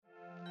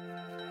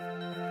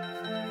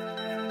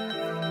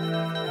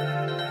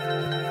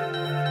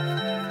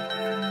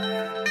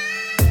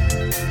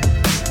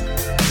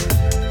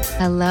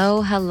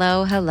Hello,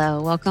 hello,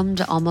 hello. Welcome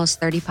to Almost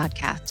 30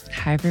 Podcast.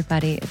 Hi,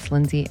 everybody. It's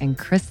Lindsay and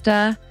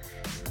Krista.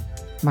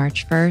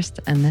 March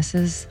 1st, and this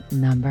is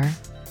number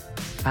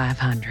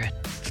 500.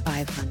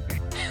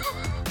 500.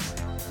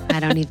 I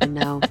don't even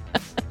know.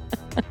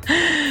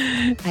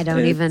 I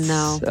don't even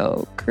know.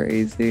 So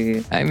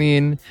crazy. I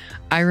mean,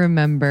 I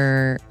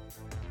remember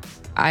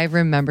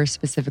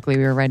specifically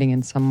we were writing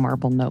in some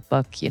marble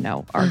notebook, you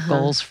know, our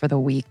goals for the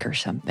week or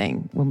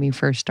something when we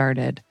first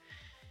started.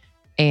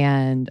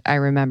 And I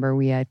remember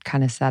we had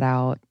kind of set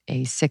out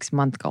a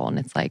 6-month goal, and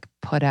it's like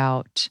put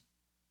out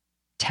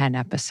 10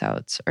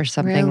 episodes or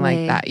something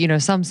like that. You know,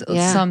 some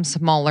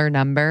smaller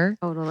number.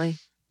 Totally.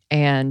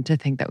 And to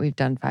think that we've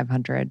done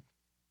 500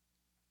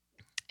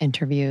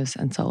 interviews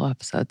and solo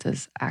episodes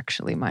is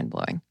actually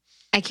mind-blowing.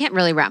 I can't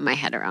really wrap my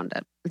head around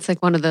it. It's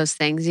like one of those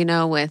things, you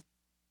know, with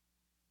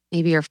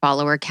maybe your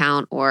follower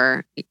count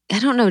or I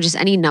don't know, just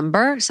any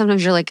number.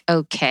 Sometimes you're like,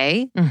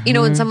 okay. Mm-hmm. You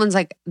know, when someone's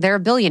like, they're a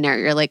billionaire,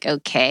 you're like,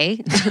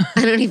 okay.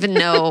 I don't even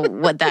know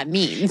what that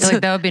means. Like,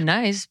 that would be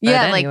nice. But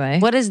yeah, anyway.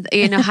 like what is,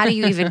 you know, how do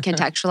you even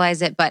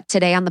contextualize it? But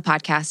today on the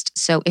podcast,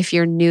 so if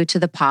you're new to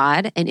the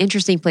pod, an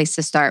interesting place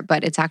to start,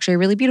 but it's actually a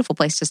really beautiful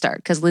place to start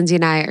because Lindsay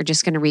and I are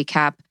just going to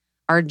recap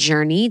our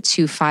journey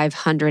to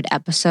 500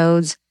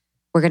 episodes.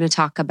 We're going to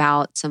talk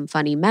about some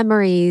funny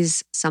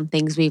memories, some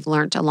things we've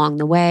learned along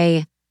the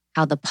way,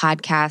 how the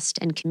podcast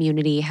and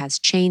community has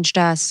changed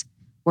us.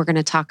 We're going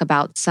to talk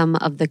about some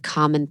of the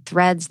common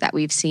threads that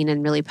we've seen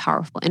in really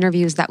powerful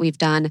interviews that we've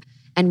done,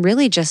 and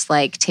really just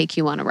like take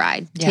you on a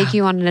ride, take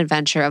you on an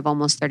adventure of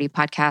Almost 30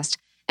 Podcast.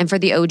 And for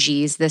the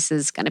OGs, this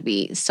is going to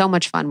be so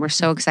much fun. We're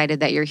so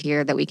excited that you're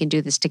here, that we can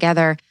do this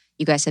together.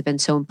 You guys have been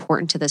so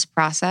important to this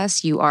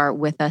process. You are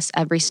with us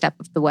every step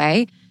of the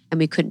way, and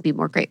we couldn't be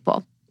more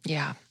grateful.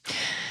 Yeah.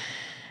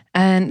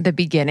 And the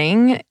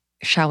beginning,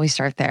 shall we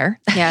start there?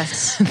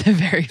 Yes. The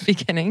very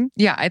beginning.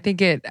 Yeah, I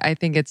think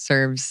it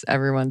serves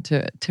everyone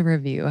to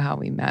review how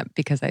we met,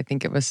 because I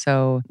think it was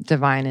so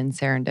divine and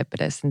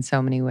serendipitous in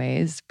so many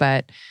ways.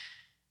 But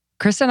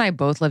Krista and I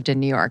both lived in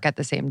New York at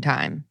the same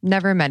time.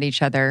 Never met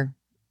each other,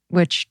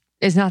 which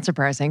is not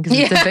surprising because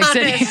it's a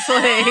big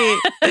city.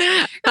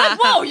 Like,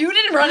 whoa, you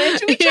didn't run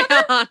into each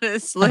other?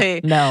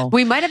 Honestly. No.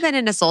 We might have been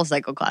in a Soul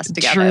Cycle class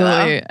together.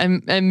 Truly.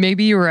 And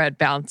maybe you were at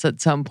Bounce at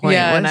some point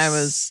when I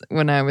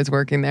was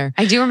working there.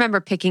 I do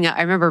remember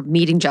I remember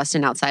meeting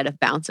Justin outside of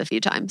Bounce a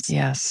few times.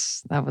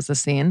 Yes, that was a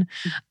scene.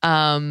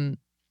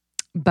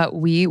 But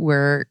we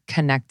were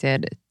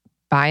connected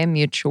by a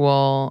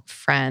mutual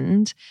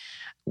friend.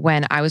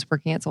 When I was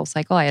working at Soul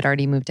Cycle, I had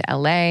already moved to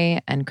LA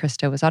and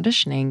Krista was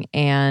auditioning,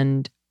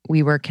 and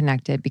we were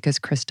connected because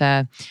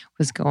Krista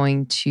was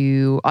going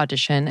to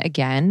audition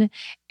again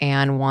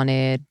and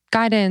wanted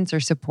guidance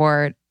or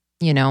support,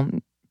 you know,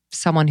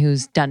 someone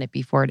who's done it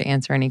before to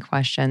answer any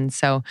questions.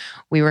 So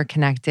we were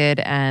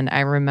connected, and I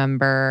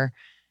remember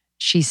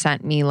she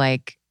sent me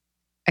like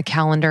a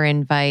calendar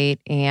invite,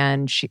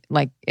 and she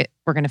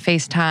we're going to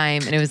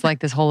FaceTime, and it was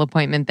like this whole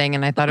appointment thing,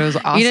 and I thought it was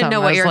awesome. You didn't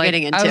know what you were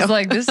getting into. I was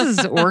like, this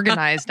is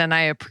organized and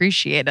I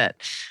appreciate it.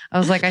 I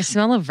was like, I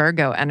smell a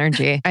Virgo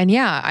energy. And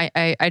yeah,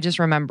 I just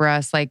remember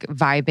us like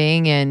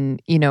vibing,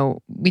 and, you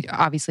know, we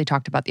obviously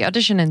talked about the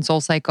audition and Soul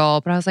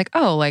Cycle, but I was like,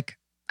 oh, like,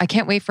 I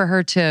can't wait for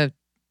her to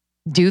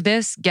do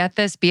this, get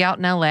this, be out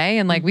in LA,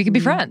 and like we could be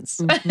friends.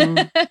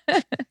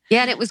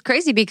 Yeah, and it was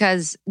crazy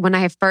because when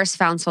I first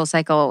found Soul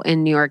Cycle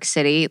in New York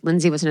City,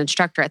 Lindsay was an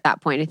instructor at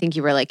that point. I think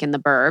you were like in the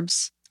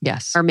burbs.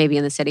 Yes. Or maybe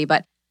in the city.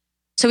 But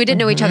so we didn't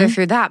know each other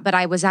through that. But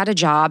I was at a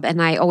job and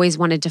I always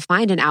wanted to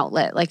find an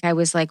outlet. Like I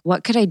was like,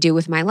 what could I do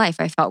with my life?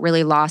 I felt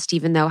really lost,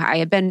 even though I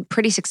had been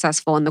pretty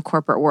successful in the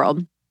corporate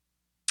world.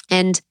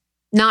 And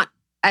not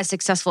as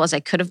successful as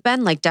I could have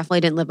been. Like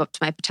definitely didn't live up to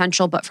my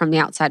potential. But from the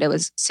outside, I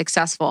was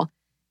successful.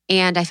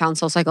 And I found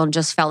Soul Cycle and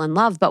just fell in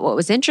love. But what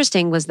was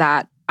interesting was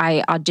that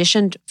I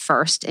auditioned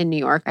first in New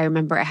York. I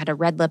remember I had a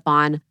red lip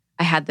on.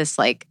 I had this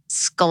like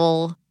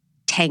skull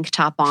tank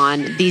top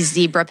on, these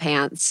zebra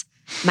pants.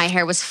 My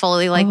hair was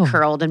fully like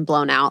curled and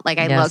blown out. Like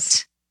I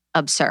looked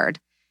absurd.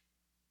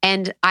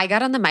 And I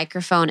got on the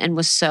microphone and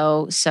was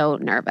so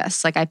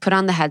nervous. Like I put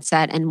on the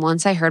headset, and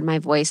once I heard my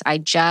voice, I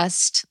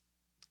just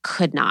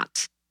could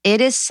not. It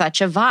is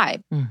such a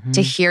vibe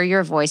to hear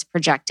your voice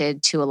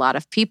projected to a lot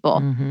of people.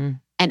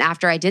 And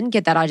after I didn't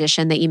get that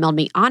audition, they emailed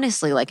me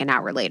honestly like an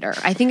hour later.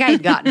 I think I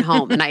had gotten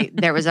home and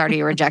there was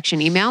already a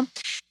rejection email.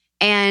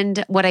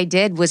 And what I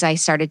did was I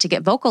started to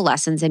get vocal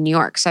lessons in New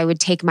York. So I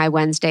would take my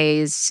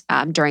Wednesdays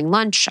during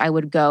lunch. I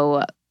would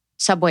go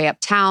subway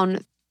uptown,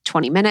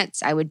 20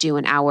 minutes. I would do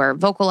an hour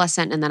vocal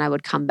lesson, and then I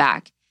would come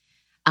back.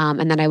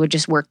 And then I would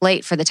just work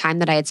late for the time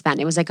that I had spent.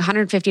 It was like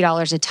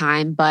 $150 a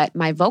time, but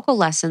my vocal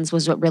lessons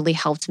was what really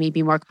helped me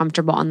be more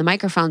comfortable on the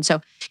microphone.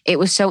 So it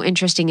was so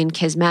interesting in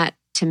Kismet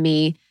to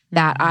me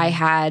that I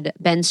had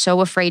been so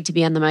afraid to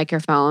be on the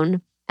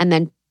microphone and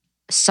then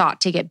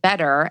sought to get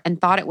better and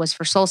thought it was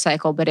for Soul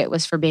Cycle, but it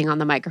was for being on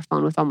the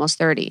microphone with Almost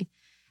 30.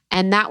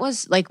 And that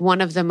was like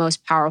one of the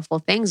most powerful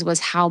things, was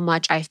how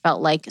much I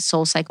felt like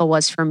Soul Cycle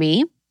was for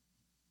me,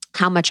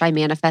 how much I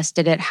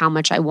manifested it, how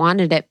much I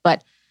wanted it.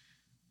 But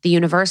the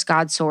universe,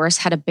 God source,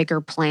 had a bigger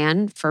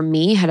plan for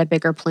me, had a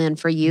bigger plan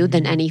for you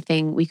than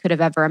anything we could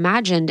have ever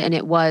imagined. And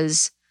it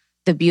was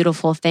the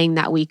beautiful thing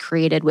that we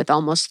created with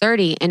Almost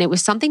 30. And it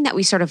was something that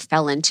we sort of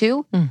fell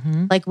into.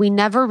 Like we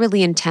never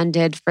really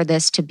intended for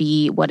this to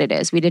be what it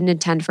is. We didn't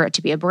intend for it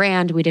to be a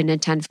brand. We didn't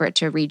intend for it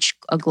to reach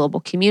a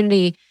global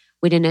community.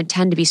 We didn't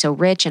intend to be so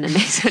rich and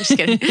amazing. I'm just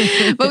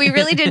kidding. But we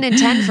really didn't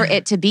intend for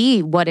it to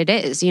be what it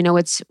is. You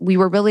know, we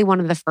were really one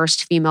of the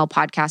first female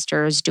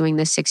podcasters doing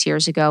this 6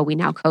 years ago. We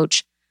now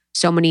coach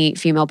so many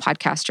female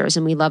podcasters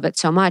and we love it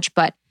so much.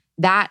 But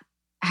that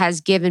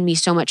has given me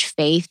so much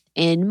faith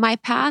in my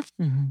path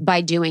by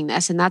doing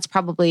this. And that's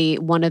probably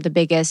one of the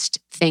biggest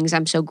things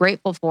I'm so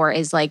grateful for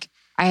is like,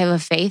 I have a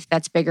faith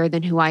that's bigger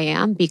than who I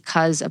am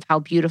because of how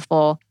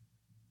beautiful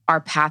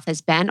our path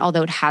has been.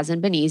 Although it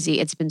hasn't been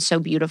easy, it's been so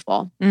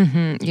beautiful.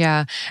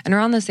 Yeah. And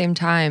around the same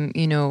time,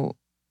 you know,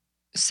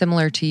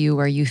 similar to you,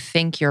 where you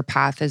think your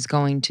path is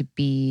going to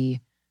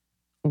be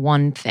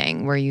one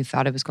thing, where you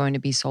thought it was going to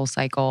be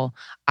SoulCycle,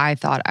 I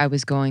thought I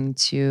was going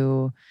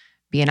to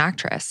be an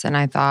actress. And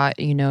I thought,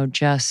 you know,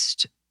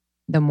 just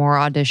the more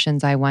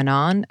auditions I went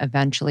on,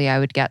 eventually I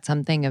would get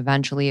something,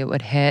 eventually it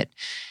would hit.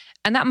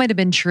 And that might have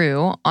been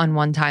true on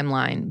one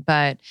timeline.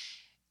 But,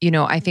 you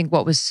know, I think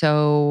what was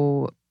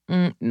so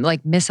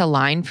like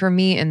misaligned for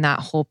me in that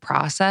whole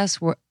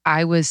process, where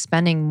I was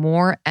spending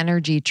more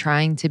energy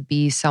trying to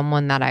be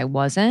someone that I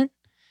wasn't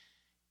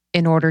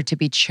in order to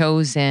be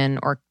chosen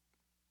or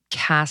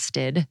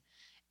casted.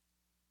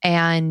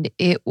 And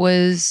it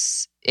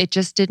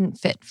just didn't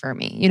fit for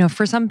me. You know,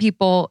 for some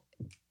people,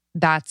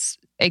 that's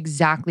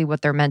exactly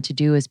what they're meant to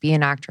do, is be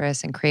an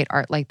actress and create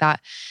art like that.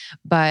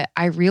 But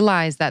I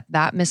realized that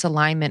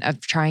misalignment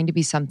of trying to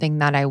be something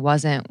that I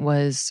wasn't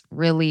was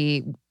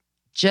really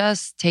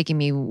just taking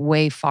me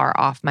way far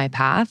off my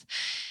path.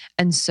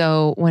 And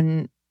so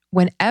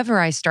whenever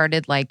I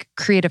started like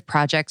creative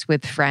projects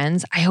with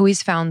friends, I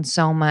always found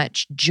so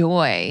much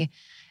joy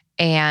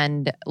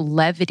and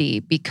levity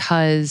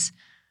because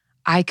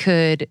I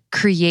could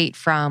create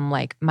from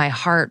like my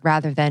heart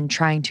rather than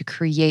trying to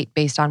create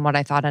based on what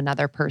I thought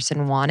another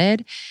person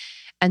wanted.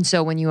 And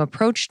so when you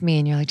approached me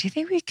and you're like, do you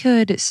think we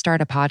could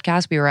start a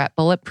podcast? We were at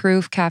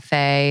Bulletproof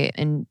Cafe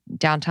in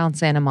downtown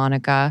Santa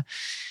Monica.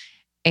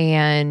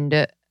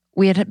 And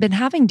we had been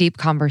having deep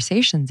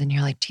conversations and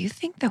you're like, do you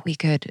think that we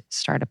could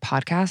start a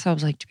podcast? I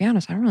was like, to be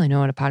honest, I don't really know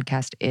what a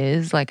podcast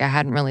is. Like I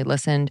hadn't really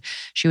listened.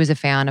 She was a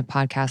fan of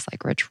podcasts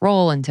like Rich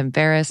Roll and Tim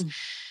Ferriss.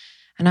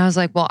 And I was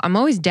like, well, I'm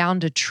always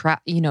down to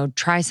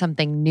try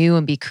something new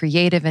and be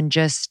creative and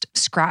just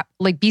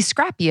be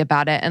scrappy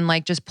about it and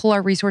like just pull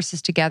our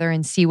resources together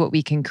and see what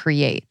we can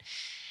create.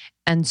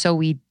 And so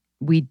we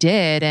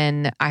did.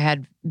 And I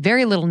had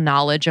very little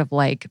knowledge of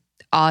like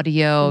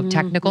audio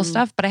technical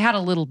stuff, but I had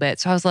a little bit.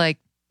 So I was like,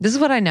 this is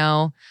what I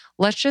know.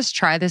 Let's just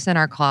try this in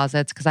our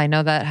closets because I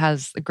know that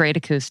has great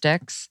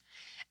acoustics.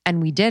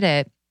 And we did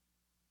it.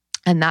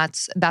 And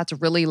that's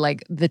really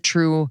like the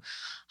true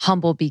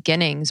humble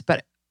beginnings.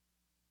 But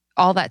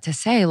all that to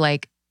say,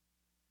 like,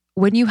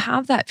 when you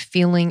have that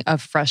feeling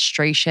of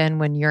frustration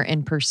when you're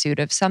in pursuit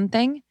of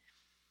something,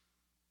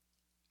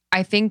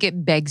 I think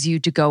it begs you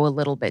to go a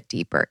little bit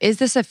deeper. Is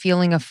this a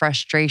feeling of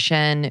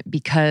frustration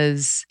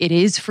because it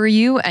is for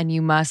you and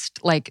you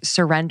must like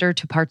surrender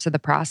to parts of the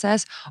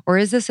process? Or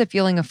is this a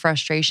feeling of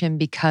frustration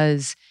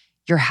because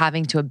you're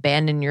having to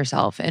abandon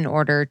yourself in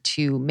order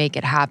to make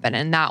it happen?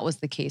 And that was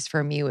the case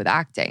for me with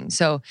acting.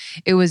 So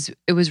it was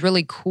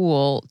really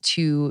cool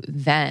to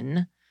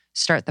then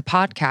start the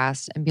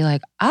podcast and be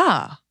like,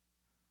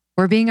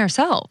 we're being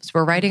ourselves.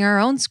 We're writing our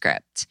own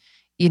script.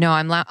 You know,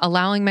 I'm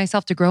allowing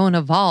myself to grow and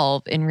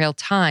evolve in real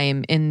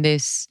time in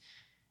this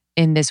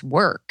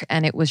work.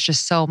 And it was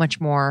just so much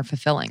more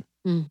fulfilling.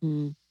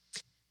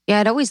 Yeah,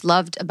 I'd always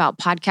loved about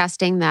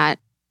podcasting that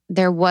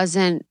there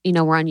wasn't, you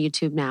know, we're on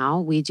YouTube now.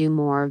 We do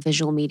more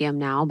visual medium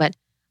now, but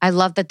I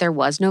love that there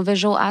was no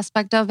visual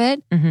aspect of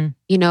it.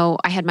 You know,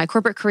 I had my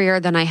corporate career,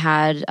 then I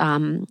had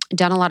done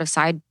a lot of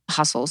side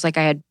hustles. Like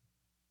I had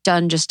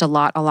done just a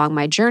lot along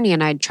my journey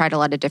and I'd tried a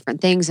lot of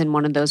different things. And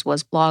one of those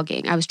was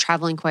blogging. I was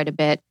traveling quite a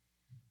bit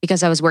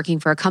because I was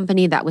working for a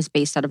company that was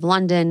based out of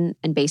London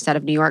and based out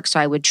of New York. So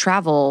I would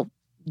travel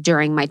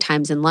during my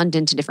times in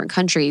London to different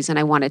countries and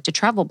I wanted to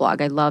travel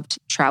blog. I loved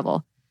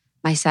travel.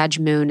 My Sag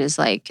moon is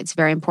like, it's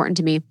very important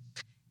to me.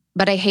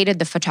 But I hated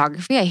the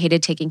photography. I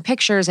hated taking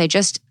pictures. I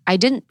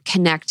didn't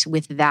connect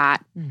with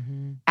that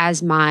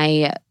as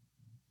my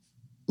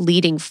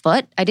leading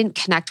foot. I didn't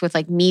connect with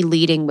like me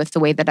leading with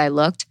the way that I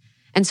looked.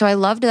 And so I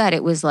loved that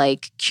it was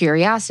like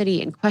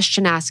curiosity and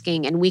question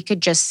asking, and we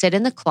could just sit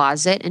in the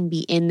closet and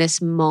be in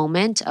this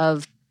moment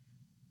of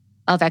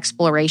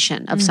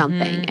exploration of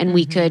something. And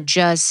we could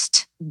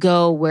just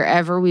go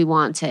wherever we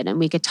wanted and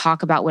we could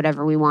talk about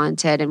whatever we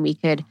wanted and we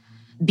could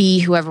be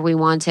whoever we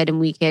wanted and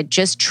we could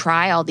just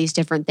try all these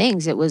different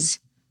things. It was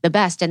the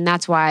best. And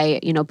that's why,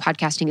 you know,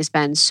 podcasting has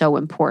been so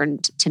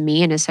important to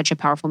me and is such a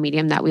powerful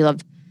medium that we love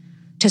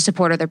to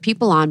support other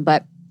people on.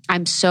 But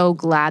I'm so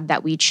glad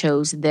that we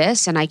chose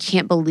this. And I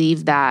can't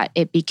believe that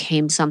it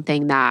became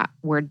something that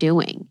we're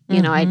doing.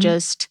 You know,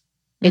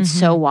 it's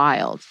so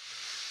wild.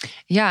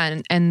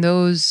 Yeah. And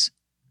those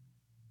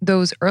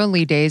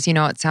early days, you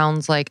know, it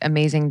sounds like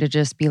amazing to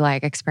just be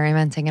like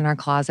experimenting in our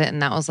closet.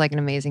 And that was like an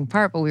amazing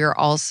part. But we were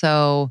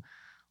also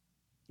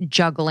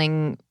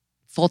juggling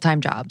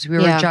full-time jobs. We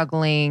were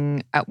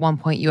juggling, at one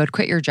point you had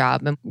quit your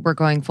job and we're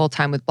going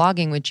full-time with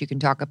blogging, which you can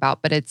talk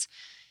about. But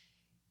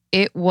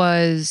it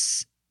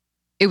was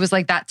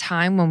like that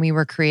time when we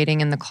were creating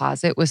in the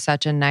closet was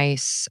such a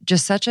nice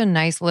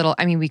little,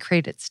 I mean, we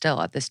create it still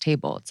at this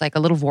table. It's like a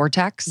little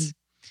vortex.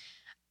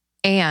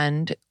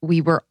 And we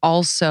were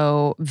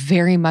also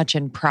very much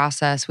in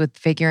process with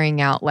figuring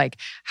out like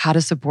how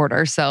to support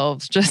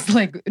ourselves, just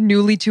like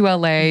newly to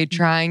LA,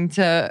 trying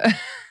to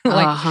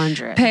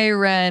like pay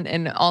rent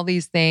and all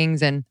these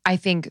things. And I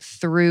think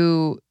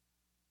through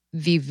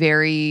the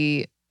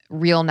very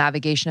real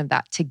navigation of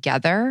that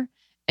together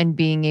and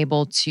being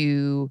able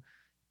to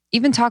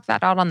even talk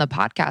that out on the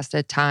podcast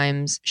at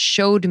times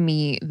showed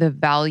me the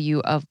value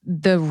of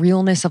the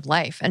realness of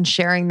life and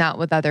sharing that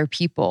with other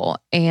people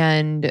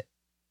and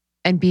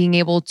being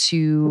able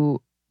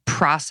to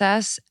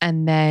process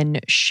and then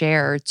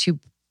share to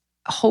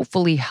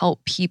hopefully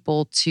help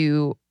people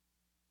to,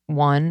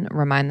 one,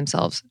 remind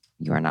themselves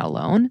you are not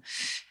alone.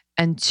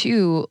 And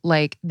two,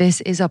 like this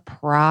is a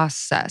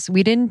process.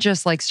 We didn't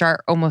just like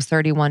start Almost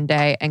 30 one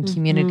day and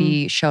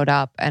community showed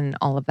up and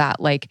all of that.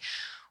 Like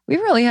we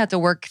really had to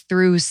work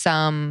through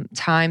some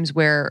times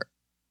where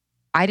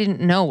I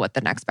didn't know what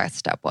the next best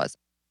step was.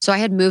 So I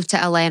had moved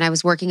to LA and I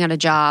was working at a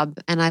job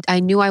and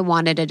I knew I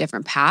wanted a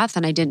different path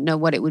and I didn't know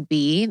what it would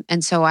be.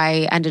 And so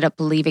I ended up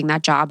leaving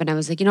that job and I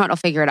was like, you know what, I'll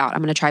figure it out.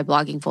 I'm going to try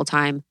blogging full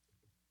time.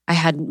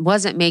 I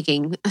wasn't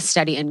making a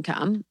steady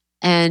income.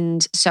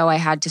 And so I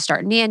had to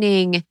start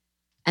nannying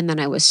and then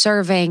I was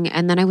serving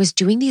and then I was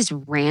doing these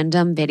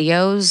random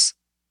videos.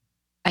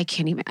 I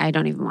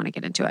don't even want to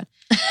get into it.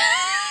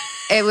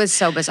 It was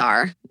so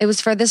bizarre. It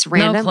was for this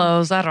random... No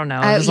clothes. I don't know.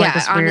 It was like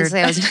this weird...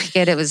 honestly, I was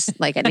naked. It was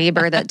like a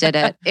neighbor that did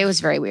it. It was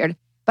very weird.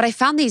 But I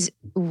found these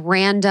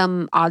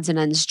random odds and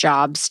ends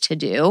jobs to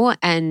do.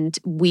 And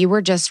we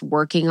were just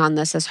working on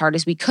this as hard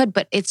as we could.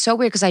 But it's so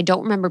weird because I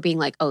don't remember being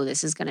like, oh,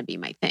 this is going to be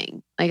my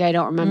thing. Like, I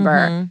don't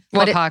remember.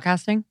 What,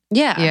 podcasting?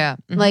 Yeah. Yeah.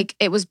 Like,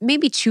 it was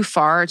maybe too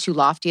far or too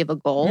lofty of a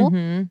goal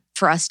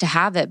for us to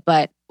have it.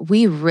 But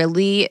we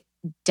really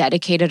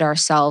dedicated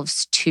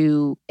ourselves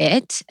to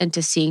it and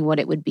to seeing what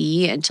it would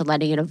be and to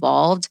letting it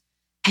evolve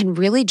and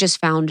really just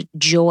found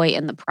joy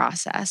in the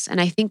process. And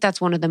I think that's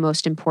one of the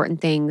most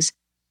important things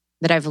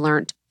that I've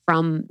learned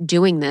from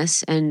doing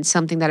this and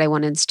something that I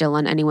want to instill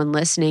on anyone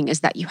listening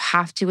is that you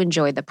have to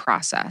enjoy the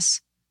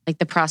process. Like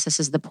the process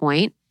is the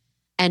point.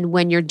 And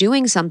when you're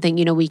doing something,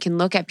 you know, we can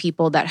look at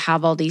people that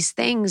have all these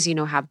things, you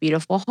know, have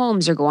beautiful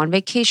homes or go on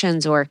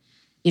vacations or,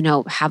 you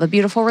know, have a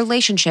beautiful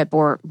relationship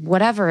or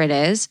whatever it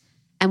is.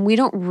 And we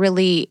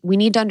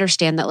need to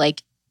understand that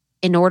like,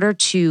 in order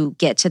to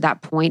get to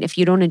that point, if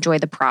you don't enjoy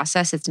the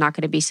process, it's not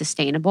going to be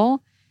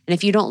sustainable. And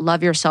if you don't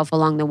love yourself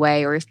along the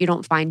way, or if you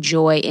don't find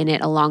joy in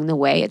it along the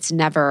way, it's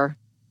not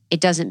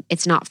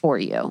for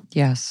you.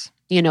 Yes.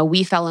 You know,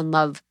 we fell in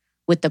love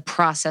with the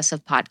process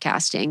of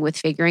podcasting, with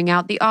figuring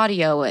out the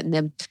audio and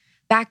the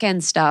back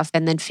end stuff,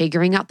 and then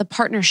figuring out the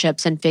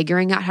partnerships and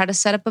figuring out how to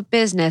set up a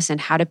business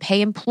and how to pay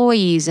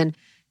employees and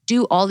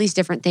do all these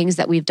different things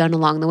that we've done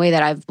along the way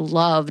that I've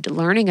loved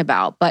learning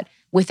about, but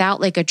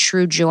without like a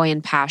true joy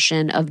and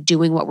passion of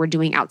doing what we're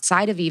doing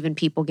outside of even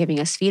people giving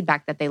us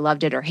feedback that they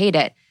loved it or hate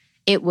it,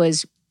 it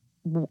was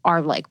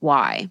our like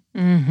why.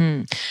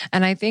 And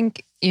I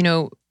think, you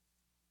know,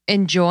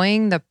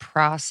 enjoying the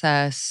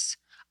process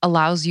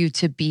allows you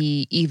to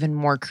be even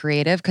more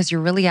creative because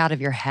you're really out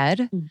of your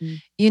head.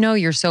 You know,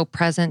 you're so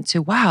present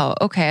to, wow,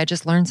 okay, I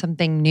just learned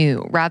something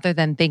new rather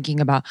than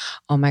thinking about,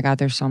 oh my God,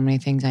 there's so many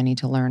things I need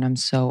to learn. I'm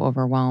so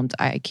overwhelmed.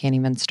 I can't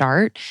even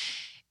start.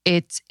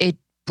 It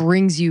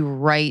brings you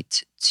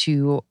right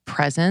to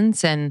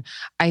presence. And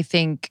I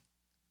think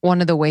one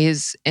of the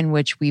ways in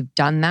which we've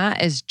done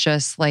that is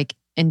just like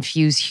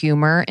infuse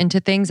humor into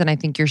things. And I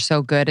think you're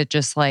so good at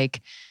just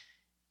like,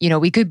 you know,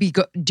 we could be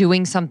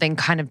doing something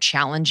kind of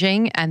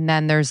challenging and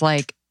then there's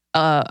like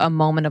a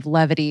moment of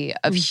levity,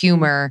 of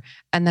humor.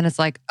 And then it's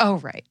like, oh,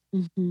 right.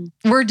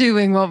 We're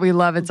doing what we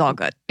love. It's all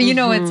good. You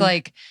know, it's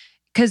like,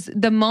 because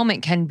the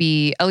moment can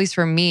be, at least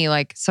for me,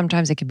 like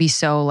sometimes it could be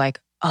so like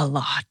a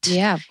lot.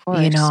 Yeah, of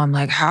course. You know, I'm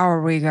like, how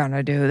are we going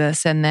to do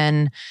this? And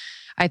then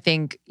I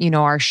think, you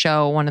know, our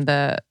show, one of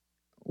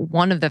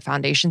the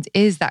foundations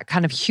is that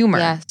kind of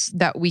humor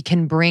that we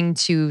can bring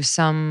to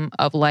some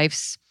of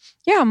life's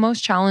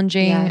most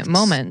challenging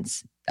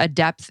moments, a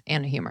depth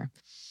and a humor.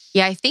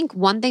 Yeah, I think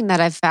one thing that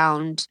I've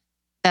found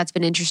that's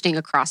been interesting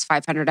across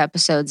 500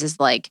 episodes is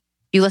like,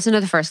 you listen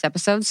to the first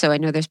episode. So I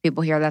know there's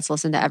people here that's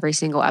listened to every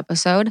single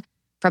episode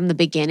from the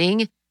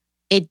beginning.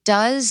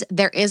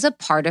 There is a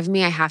part of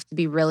me, I have to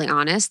be really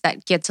honest,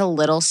 that gets a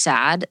little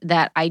sad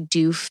that I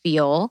do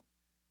feel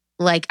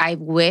like I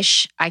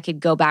wish I could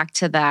go back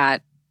to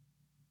that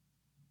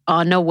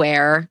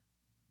unaware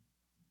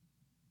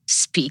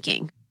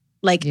speaking.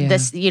 Like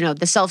this, the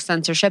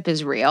self-censorship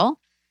is real.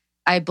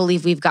 I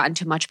believe we've gotten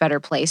to a much better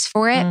place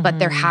for it, but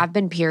there have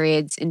been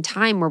periods in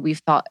time where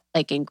we've felt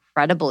like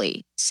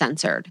incredibly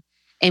censored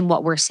in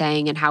what we're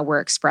saying and how we're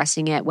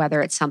expressing it,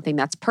 whether it's something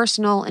that's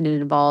personal and it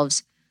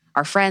involves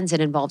our friends, it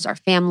involves our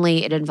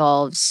family, it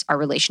involves our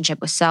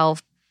relationship with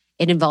self,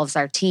 it involves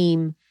our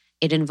team,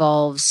 it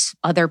involves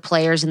other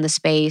players in the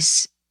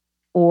space,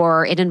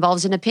 or it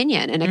involves an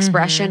opinion, an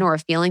expression, or a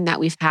feeling that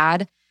we've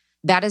had.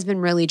 That has been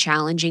really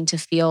challenging to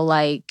feel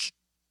like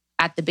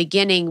at the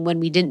beginning when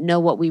we didn't know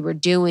what we were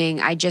doing.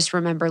 I just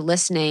remember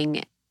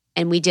listening,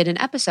 and we did an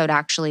episode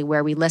actually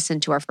where we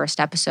listened to our first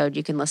episode.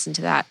 You can listen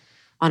to that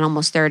on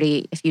Almost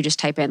 30 if you just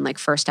type in like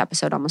first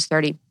episode Almost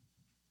 30.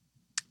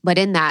 But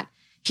in that,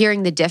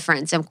 hearing the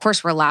difference, and of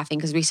course we're laughing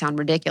because we sound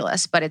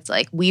ridiculous, but it's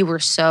like we were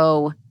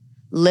so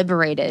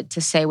liberated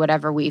to say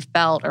whatever we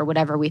felt or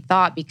whatever we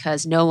thought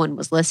because no one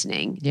was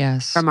listening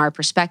from our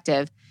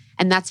perspective.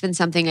 And that's been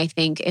something I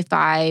think if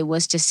I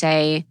was to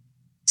say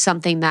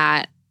something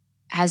that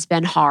has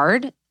been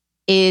hard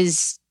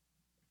is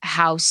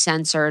how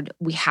censored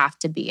we have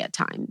to be at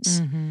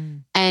times.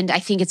 And I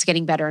think it's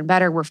getting better and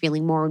better. We're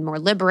feeling more and more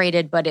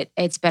liberated, but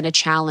it's been a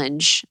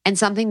challenge and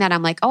something that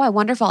I'm like, oh, I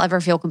wonder if I'll ever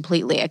feel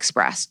completely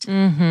expressed.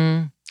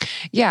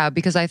 Yeah,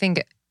 because I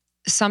think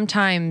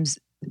sometimes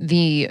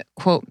the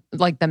quote,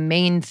 like the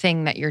main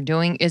thing that you're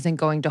doing isn't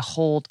going to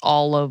hold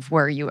all of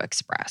where you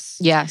express.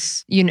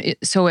 Yes.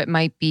 So it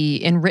might be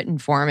in written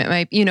form. It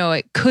might,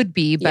 it could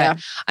be,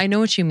 but I know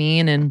what you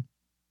mean. And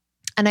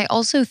I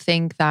also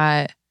think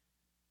that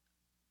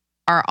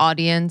our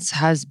audience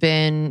has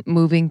been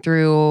moving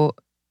through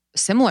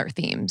similar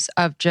themes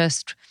of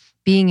just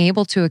being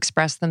able to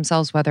express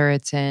themselves, whether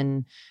it's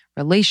in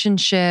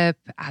relationship,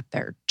 at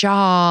their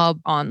job,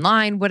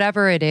 online,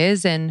 whatever it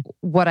is. And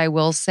what I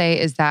will say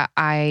is that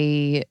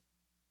I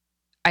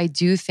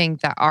do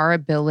think that our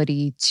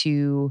ability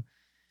to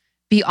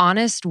be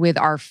honest with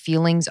our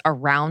feelings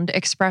around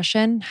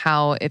expression,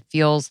 how it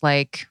feels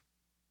like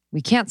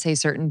we can't say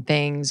certain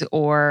things,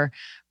 or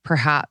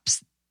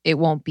perhaps it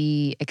won't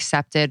be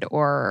accepted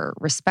or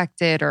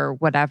respected or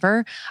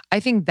whatever. I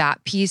think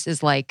that piece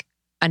is like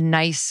a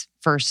nice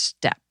first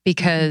step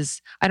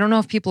because I don't know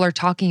if people are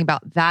talking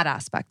about that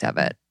aspect of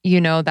it,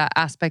 that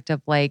aspect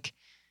of like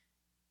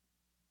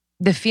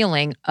the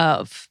feeling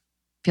of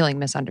feeling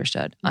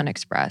misunderstood,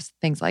 unexpressed,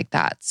 things like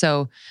that.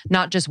 So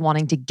not just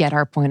wanting to get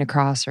our point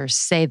across or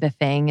say the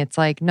thing. It's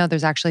like, no,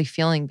 there's actually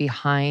feeling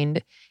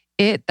behind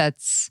it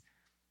that's,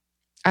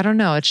 I don't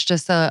know, it's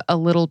just a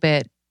little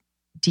bit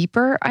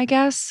deeper, I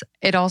guess.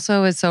 It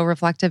also is so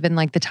reflective in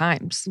like the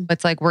times.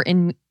 It's like we're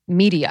in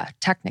media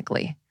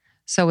technically.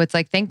 So it's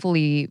like,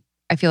 thankfully,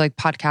 I feel like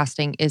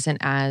podcasting isn't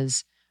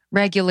as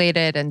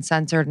regulated and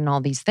censored and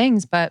all these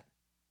things, but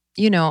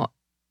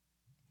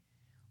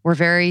we're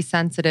very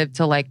sensitive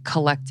to like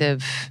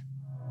collective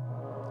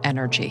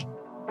energy.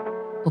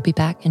 We'll be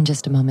back in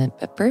just a moment,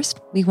 but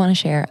first we want to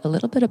share a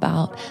little bit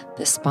about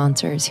the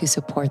sponsors who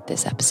support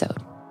this episode.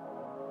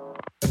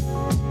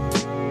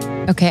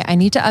 Okay, I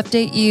need to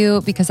update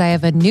you because I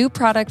have a new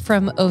product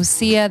from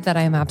Osea that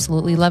I am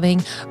absolutely loving.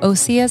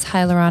 Osea's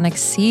Hyaluronic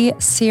C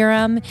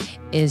Serum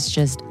is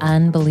just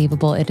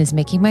unbelievable. It is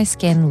making my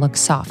skin look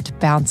soft,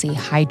 bouncy,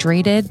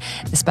 hydrated,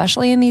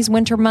 especially in these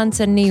winter months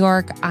in New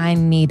York. I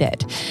need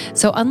it.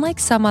 So unlike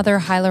some other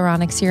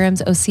hyaluronic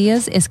serums,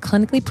 Osea's is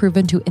clinically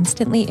proven to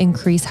instantly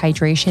increase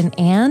hydration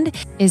and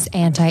is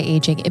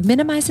anti-aging. It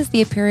minimizes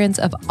the appearance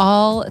of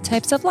all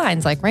types of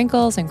lines like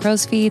wrinkles and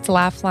crow's feet,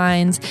 laugh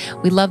lines.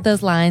 We love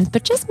those lines,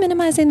 but just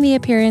minimizing the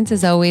appearance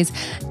is always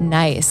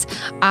nice.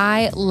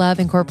 I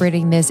love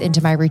incorporating this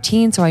into my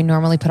routine. So I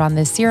normally put on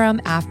this serum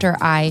after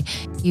I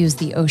use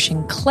the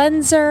Ocean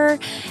Cleanser.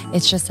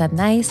 It's just a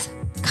nice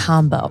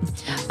combo.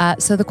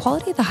 So the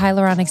quality of the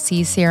Hyaluronic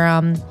C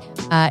Serum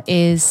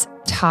is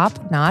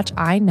top notch.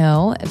 I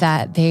know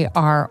that they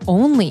are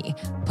only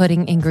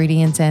putting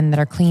ingredients in that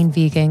are clean,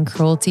 vegan,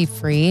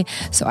 cruelty-free.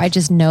 So I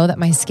just know that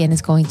my skin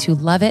is going to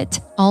love it.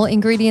 All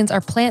ingredients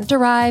are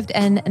plant-derived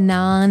and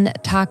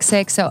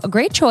non-toxic. So a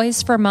great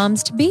choice for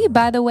moms to be,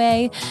 by the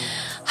way.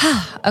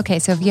 Okay,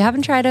 so if you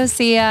haven't tried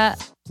Osea,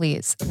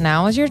 please,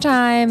 now is your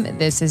time.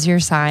 This is your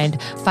sign.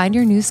 Find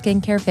your new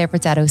skincare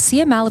favorites at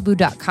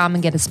OseaMalibu.com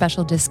and get a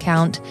special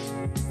discount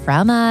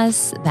from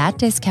us. That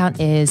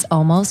discount is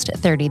Almost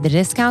 30. The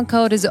discount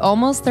code is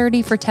Almost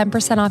 30 for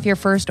 10% off your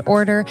first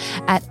order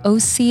at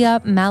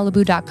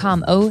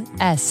OseaMalibu.com,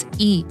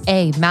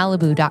 OSEA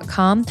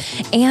Malibu.com.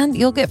 And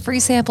you'll get free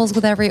samples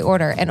with every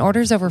order. And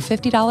orders over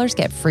 $50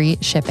 get free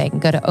shipping.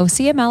 Go to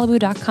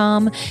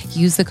OseaMalibu.com.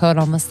 Use the code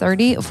Almost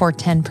 30 for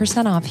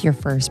 10% off your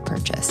first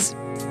purchase.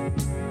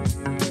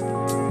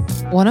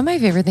 One of my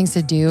favorite things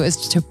to do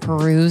is to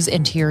peruse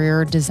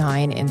interior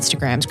design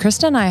Instagrams.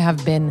 Krista and I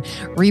have been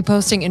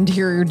reposting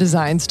interior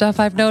design stuff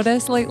I've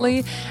noticed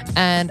lately.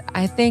 And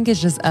I think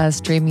it's just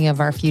us dreaming of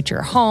our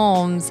future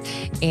homes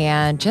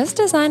and just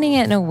designing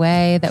it in a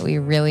way that we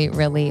really,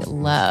 really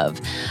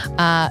love.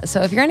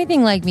 So if you're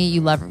anything like me,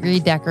 you love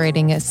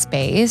redecorating a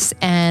space.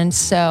 And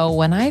so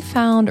when I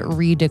found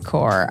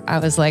Redecor, I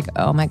was like,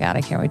 oh my God,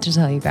 I can't wait to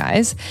tell you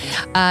guys.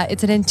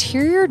 It's an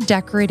interior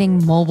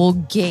decorating mobile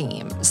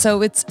game.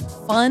 So it's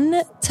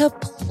fun to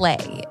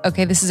play.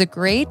 Okay, this is a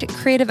great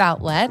creative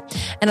outlet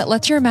and it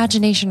lets your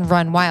imagination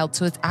run wild.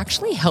 So it's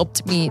actually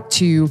helped me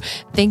to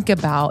think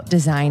about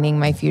designing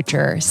my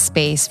future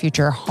space,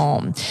 future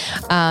home.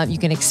 You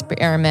can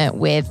experiment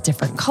with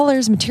different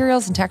colors,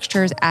 materials, and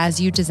textures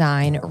as you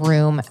design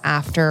room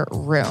after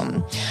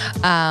room.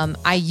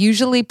 I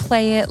usually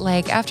play it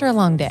like after a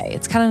long day.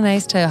 It's kind of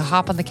nice to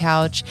hop on the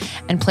couch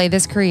and play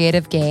this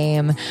creative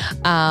game.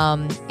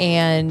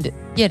 And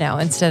you know,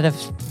 instead of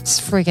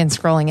freaking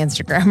scrolling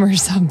Instagram or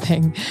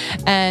something.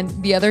 And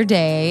the other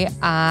day,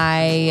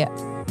 I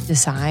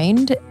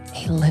designed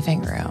a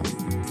living room.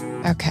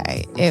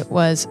 Okay, it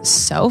was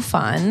so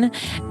fun.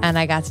 And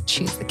I got to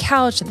choose the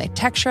couch and the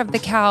texture of the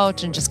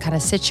couch and just kind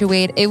of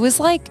situate. It was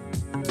like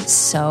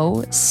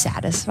so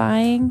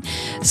satisfying.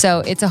 So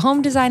it's a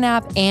home design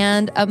app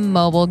and a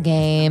mobile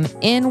game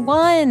in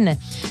one.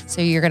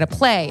 So you're going to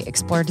play,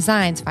 explore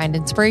designs, find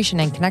inspiration,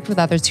 and connect with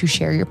others who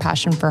share your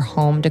passion for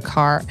home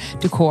decor.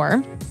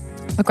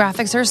 The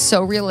graphics are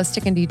so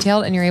realistic and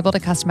detailed, and you're able to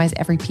customize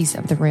every piece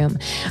of the room.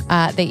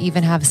 They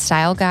even have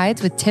style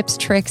guides with tips,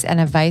 tricks, and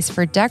advice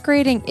for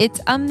decorating.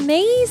 It's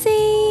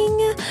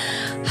amazing.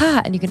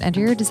 And you can enter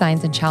your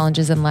designs and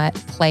challenges and let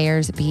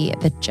players be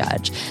the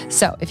judge.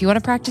 So if you want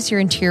to practice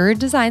your interior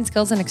design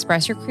skills and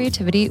express your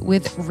creativity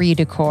with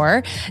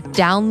Redecor,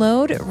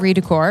 download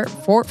Redecor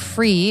for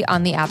free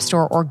on the App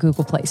Store or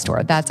Google Play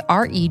Store. That's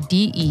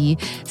Redecor.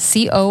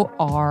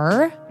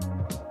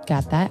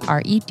 Got that?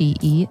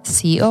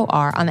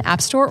 Redecor on the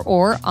App Store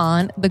or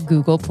on the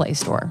Google Play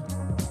Store.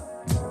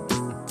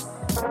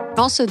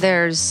 Also,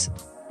 there's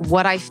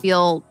what I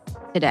feel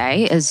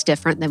today is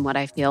different than what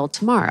I feel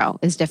tomorrow,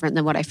 is different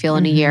than what I feel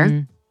in a year.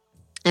 And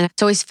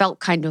it's always felt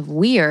kind of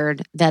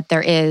weird that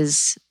there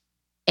is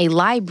a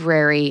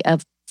library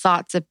of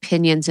thoughts,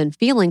 opinions, and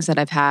feelings that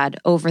I've had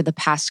over the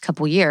past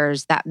couple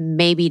years that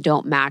maybe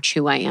don't match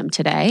who I am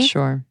today.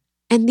 Sure.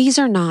 And these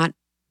are not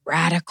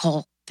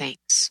radical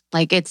things.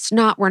 Like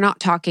we're not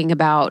talking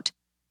about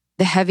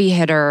the heavy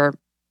hitter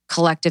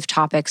collective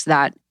topics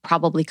that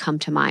probably come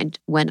to mind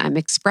when I'm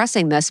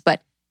expressing this,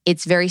 but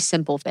it's very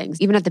simple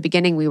things. Even at the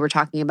beginning, we were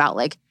talking about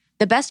like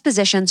the best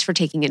positions for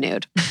taking a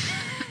nude.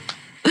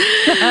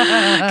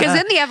 Because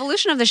in the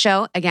evolution of the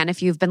show, again,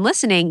 if you've been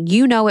listening,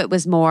 you know it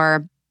was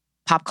more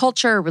pop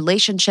culture,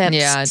 relationships,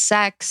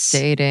 sex,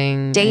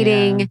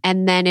 dating. Yeah.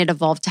 And then it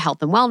evolved to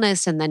health and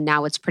wellness. And then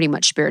now it's pretty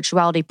much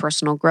spirituality,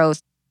 personal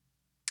growth.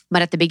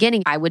 But at the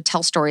beginning, I would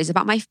tell stories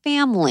about my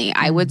family.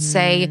 I would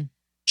say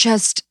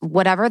just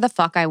whatever the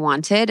fuck I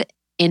wanted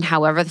in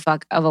however the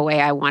fuck of a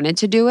way I wanted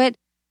to do it.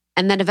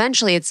 And then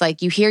eventually it's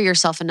like you hear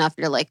yourself enough.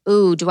 You're like,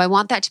 ooh, do I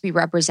want that to be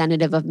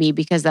representative of me?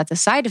 Because that's a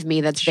side of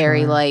me that's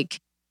very like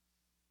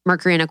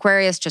Mercury and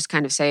Aquarius, just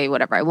kind of say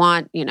whatever I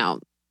want, you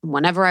know,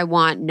 whenever I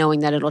want, knowing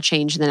that it'll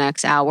change the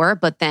next hour.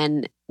 But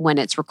then when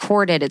it's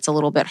recorded, it's a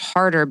little bit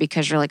harder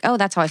because you're like, oh,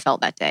 that's how I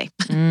felt that day.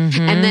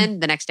 And then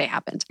the next day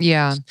happened.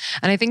 Yeah.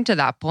 And I think to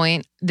that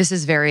point, this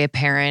is very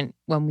apparent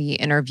when we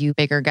interview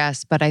bigger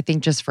guests. But I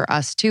think just for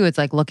us too, it's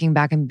like looking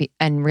back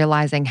and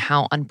realizing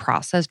how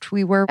unprocessed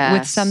we were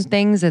with some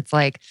things. It's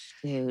like,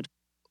 dude,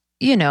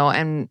 you know,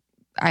 and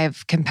I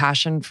have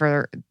compassion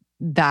for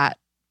that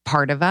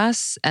part of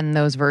us and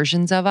those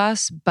versions of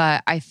us.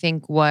 But I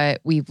think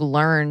what we've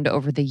learned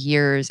over the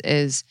years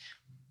is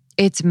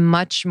it's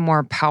much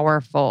more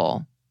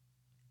powerful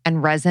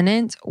and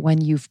resonant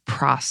when you've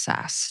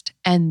processed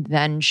and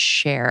then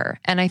share.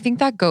 And I think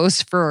that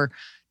goes for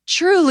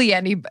truly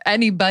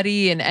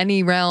anybody in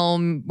any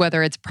realm,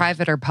 whether it's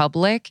private or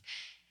public.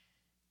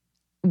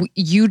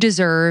 You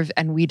deserve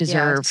and we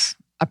deserve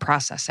a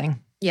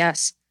processing.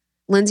 Yes.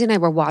 Lindsay and I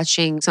were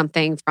watching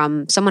something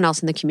from someone else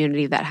in the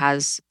community that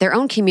has their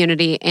own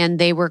community, and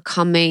they were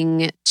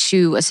coming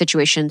to a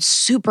situation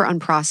super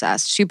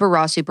unprocessed, super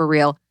raw, super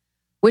real,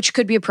 which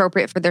could be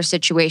appropriate for their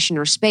situation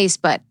or space.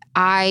 But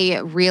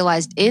I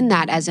realized in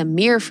that as a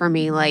mirror for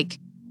me, like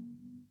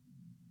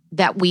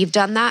that we've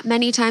done that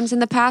many times in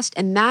the past.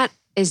 And that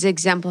is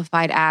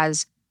exemplified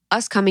as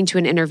us coming to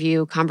an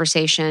interview,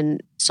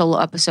 conversation, solo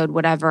episode,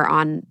 whatever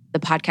on the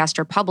podcast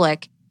or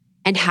public,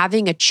 and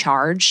having a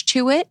charge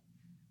to it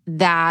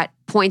that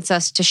points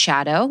us to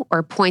shadow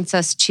or points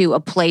us to a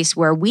place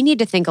where we need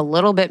to think a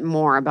little bit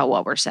more about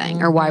what we're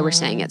saying or why we're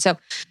saying it. So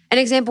an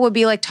example would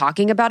be like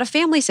talking about a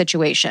family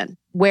situation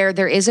where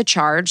there is a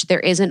charge, there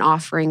is an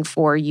offering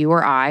for you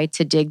or I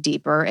to dig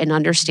deeper and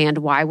understand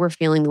why we're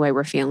feeling the way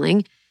we're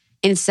feeling,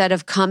 instead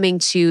of coming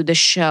to the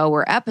show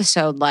or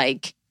episode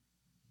like,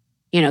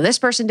 you know, this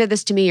person did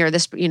this to me or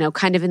this, you know,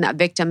 kind of in that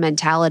victim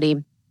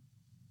mentality.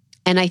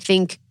 And I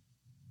think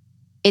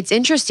it's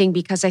interesting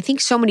because I think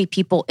so many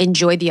people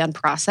enjoy the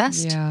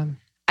unprocessed. Yeah.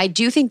 I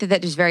do think that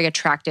that is very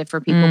attractive for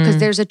people because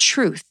there's a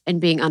truth in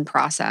being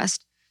unprocessed.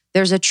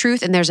 There's a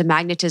truth and there's a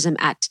magnetism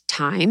at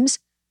times.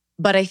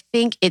 But I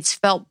think it's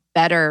felt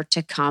better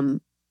to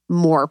come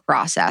more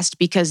processed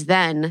because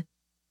then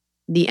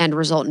the end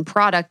result and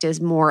product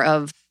is more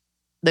of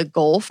the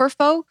goal for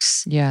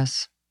folks.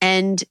 Yes.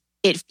 And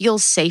it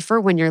feels safer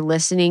when you're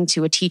listening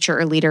to a teacher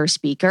or leader or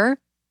speaker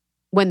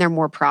when they're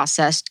more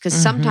processed. Because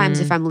sometimes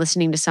if I'm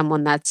listening to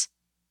someone that's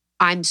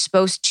I'm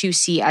supposed to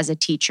see as a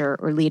teacher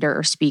or leader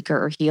or speaker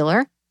or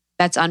healer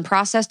that's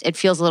unprocessed, it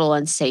feels a little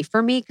unsafe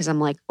for me because I'm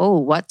like, oh,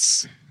 why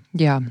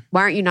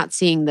aren't you not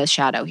seeing the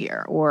shadow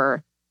here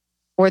or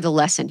the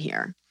lesson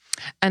here?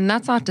 And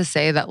that's not to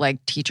say that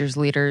like teachers,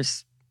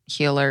 leaders,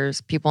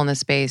 healers, people in the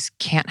space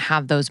can't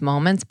have those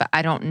moments, but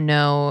I don't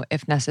know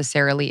if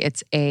necessarily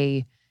it's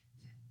a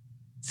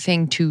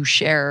thing to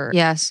share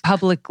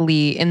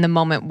publicly in the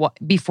moment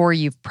before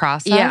you've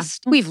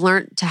processed. Yeah. We've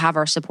learned to have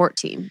our support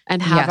team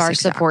and have our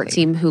support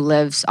team who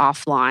lives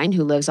offline,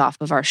 who lives off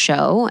of our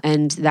show.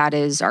 And that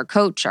is our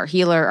coach, our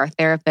healer, our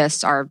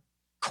therapist, our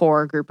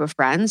core group of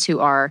friends who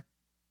are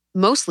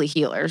mostly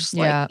healers.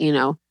 Like,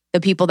 the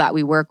people that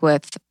we work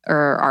with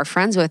or are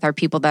friends with are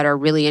people that are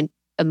really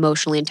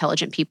emotionally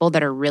intelligent people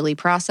that are really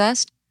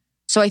processed.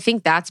 So I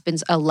think that's been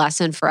a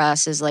lesson for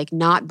us is like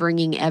not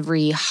bringing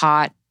every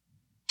hot,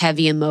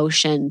 heavy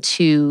emotion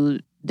to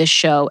the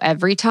show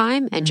every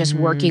time and just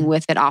working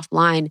with it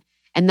offline.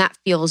 And that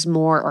feels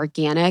more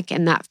organic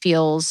and that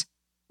feels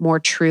more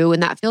true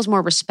and that feels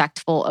more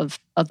respectful of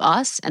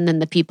us and then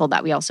the people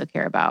that we also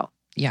care about.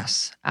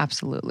 Yes,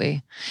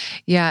 absolutely.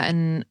 Yeah.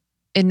 And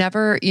it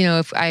never,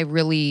 if I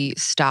really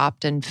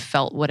stopped and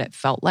felt what it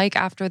felt like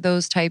after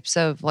those types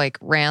of like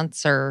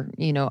rants or,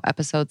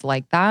 episodes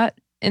like that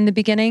in the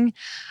beginning,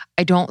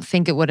 I don't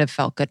think it would have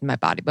felt good in my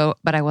body, but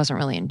I wasn't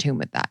really in tune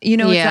with that.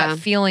 It's that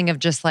feeling of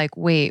just like,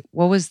 wait,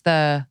 what was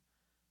the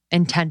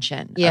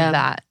intention of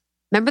that?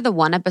 Remember the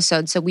one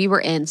episode? So we were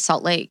in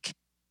Salt Lake.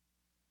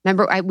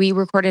 Remember, we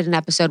recorded an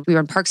episode. We were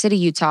in Park City,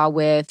 Utah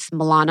with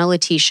Milana,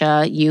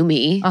 Letitia, you,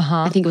 me.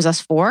 I think it was us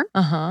four.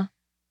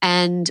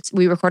 And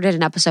we recorded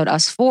an episode,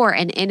 us four.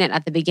 And in it,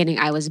 at the beginning,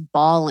 I was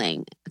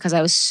bawling because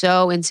I was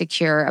so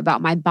insecure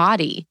about my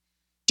body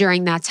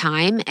during that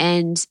time.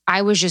 And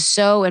I was just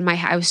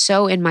I was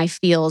so in my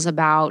feels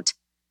about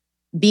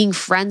being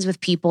friends with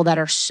people that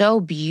are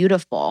so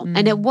beautiful.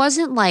 And it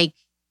wasn't like,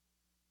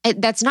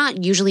 that's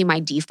not usually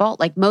my default.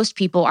 Like most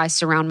people I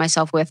surround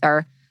myself with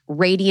are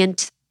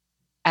radiant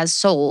as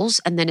souls,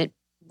 and then it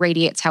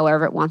radiates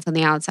however it wants on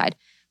the outside.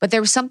 But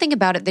there was something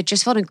about it that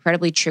just felt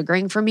incredibly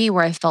triggering for me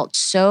where I felt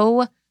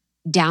so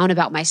down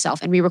about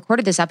myself. And we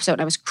recorded this episode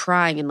and I was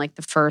crying in like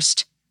the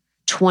first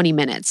 20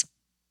 minutes.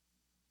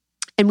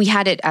 And we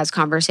had it as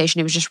conversation.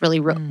 It was just really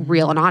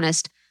real and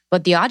honest,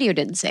 but the audio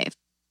didn't save.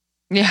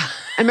 Yeah.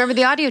 I remember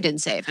the audio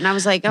didn't save. And I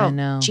was like,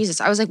 oh, Jesus.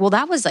 I was like, well,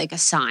 that was like a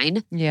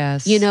sign.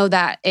 Yes.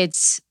 That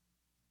it's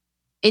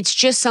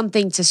just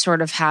something to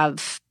sort of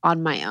have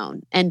on my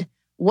own. And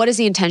what is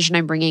the intention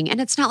I'm bringing? And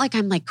it's not like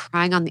I'm like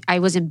crying I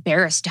was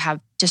embarrassed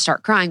to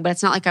start crying, but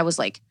it's not like I was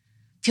like,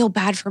 feel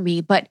bad for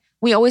me. But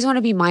we always want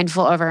to be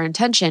mindful of our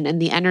intention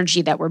and the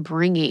energy that we're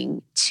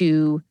bringing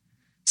to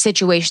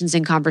situations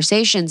and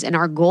conversations. And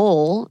our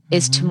goal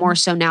is to more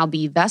so now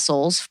be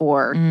vessels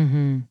for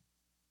the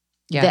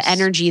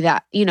energy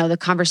that, the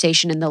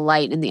conversation and the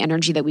light and the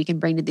energy that we can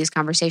bring to these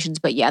conversations.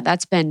 But yeah,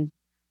 that's been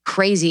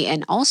crazy.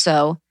 And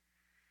also,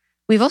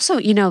 we've also,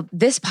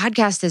 this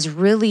podcast has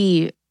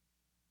really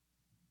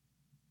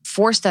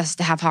forced us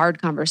to have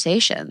hard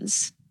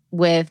conversations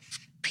with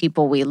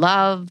people we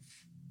love,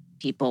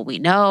 people we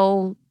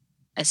know,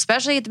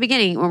 especially at the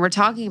beginning when we're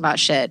talking about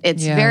shit.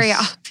 It's very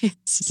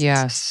obvious.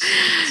 Yes,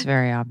 it's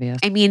very obvious.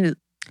 I mean,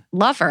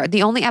 love her.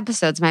 The only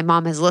episodes my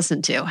mom has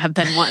listened to have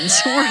been ones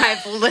where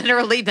I've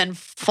literally been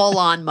full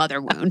on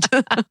mother wound.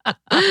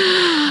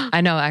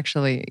 I know,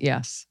 actually,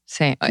 yes.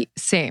 Same.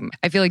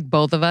 I feel like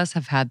both of us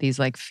have had these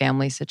like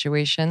family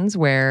situations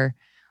where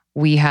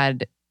we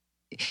had,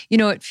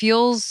 it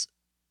feels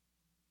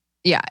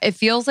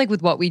like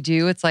with what we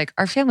do, it's like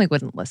our family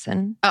wouldn't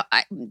listen.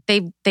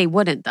 They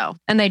wouldn't though.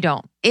 And they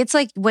don't. It's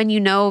like when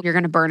you're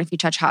going to burn if you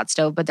touch hot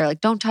stove, but they're like,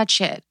 don't touch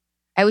it.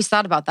 I always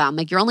thought about that. I'm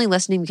like, you're only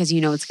listening because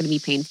you know it's going to be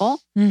painful.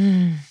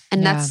 And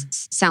that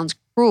sounds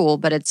cruel,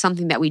 but it's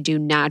something that we do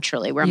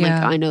naturally where I'm like,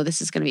 I know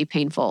this is going to be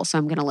painful, so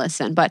I'm going to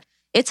listen. But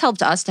it's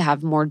helped us to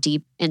have more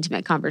deep,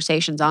 intimate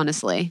conversations,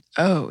 honestly.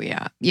 Oh,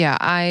 yeah. Yeah,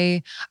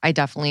 I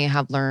definitely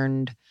have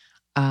learned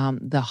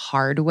the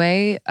hard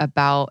way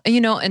about,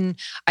 and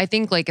I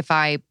think like if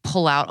I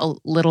pull out a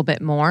little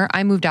bit more,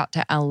 I moved out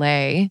to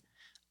LA.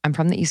 I'm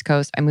from the East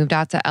Coast. I moved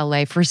out to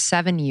LA for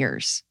 7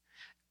 years.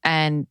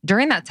 And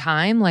during that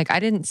time, like I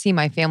didn't see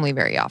my family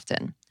very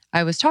often.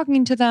 I was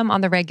talking to them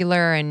on the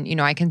regular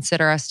and, I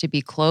consider us to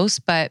be close,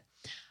 but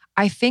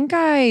I think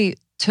I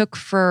took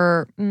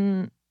for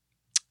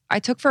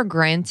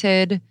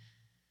granted,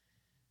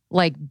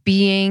 like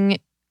being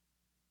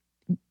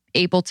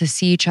able to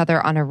see each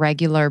other on a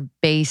regular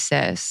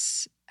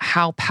basis,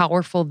 how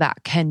powerful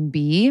that can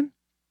be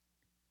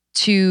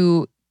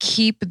to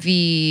keep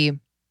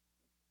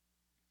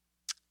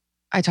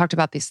I talked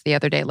about this the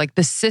other day, like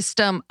the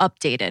system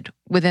updated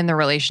within the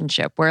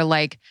relationship where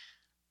like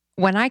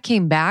when I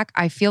came back,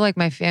 I feel like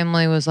my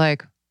family was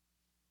like,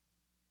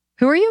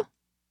 who are you?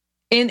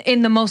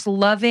 In the most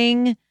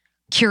loving,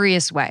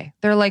 curious way.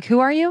 They're like, who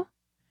are you?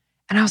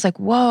 And I was like,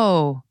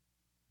 whoa,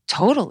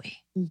 totally.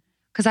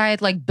 Because I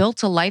had like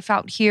built a life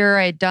out here.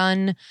 I had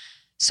done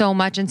so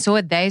much and so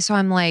had they. So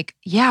I'm like,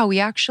 yeah, we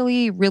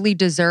actually really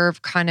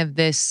deserve kind of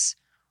this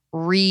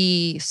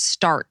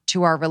restart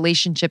to our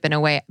relationship in a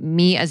way,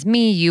 me as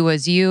me, you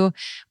as you.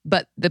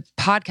 But the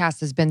podcast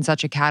has been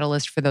such a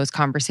catalyst for those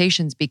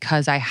conversations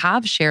because I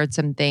have shared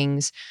some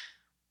things,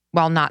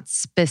 while not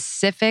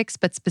specifics,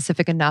 but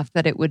specific enough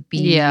that it would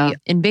be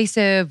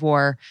invasive,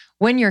 or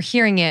when you're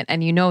hearing it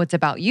and you know it's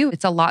about you,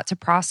 it's a lot to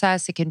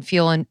process. It can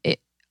feel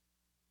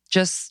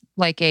just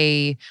like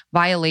a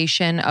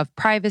violation of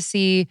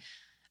privacy.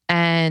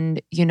 And,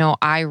 you know,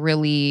 I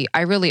really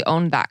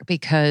owned that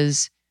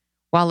because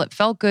while it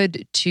felt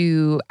good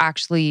to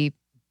actually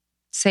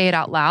say it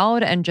out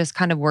loud and just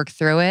kind of work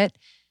through it,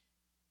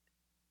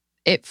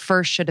 it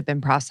first should have been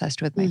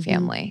processed with my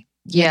family.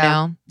 You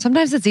know,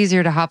 sometimes it's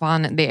easier to hop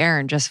on the air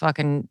and just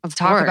fucking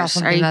talk about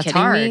something that's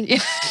hard.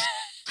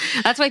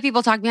 That's why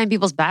people talk behind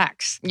people's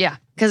backs. Yeah.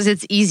 Because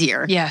it's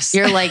easier. Yes.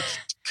 You're like,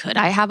 could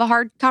I have a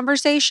hard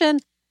conversation?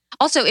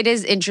 Also, it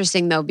is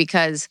interesting though,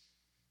 because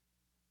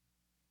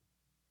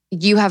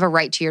you have a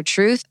right to your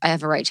truth. I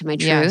have a right to my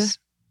truth. Yes.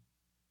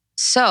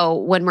 So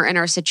when we're in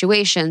our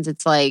situations,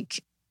 it's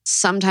like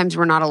sometimes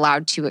we're not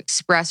allowed to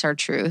express our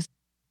truth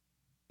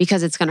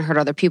because it's going to hurt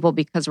other people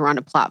because we're on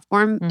a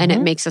platform and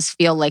it makes us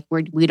feel like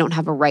we don't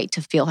have a right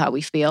to feel how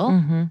we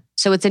feel.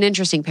 So it's an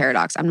interesting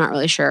paradox. I'm not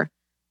really sure,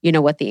 you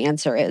know, what the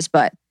answer is.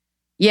 But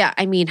yeah,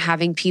 I mean,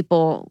 having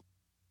people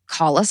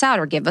call us out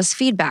or give us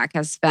feedback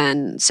has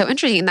been so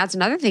interesting. And that's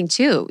another thing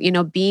too, you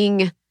know,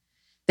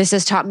 this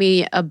has taught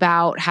me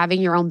about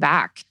having your own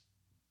back.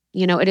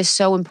 You know, it is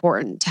so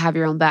important to have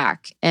your own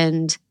back.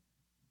 And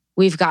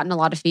we've gotten a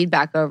lot of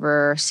feedback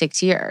over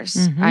 6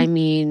 years. I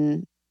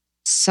mean,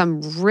 some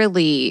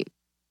really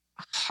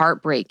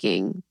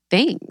heartbreaking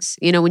things.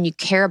 You know, when you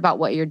care about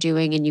what you're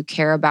doing and you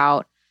care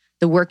about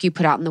the work you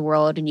put out in the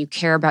world and you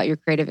care about your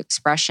creative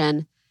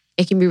expression,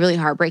 it can be really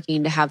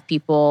heartbreaking to have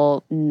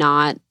people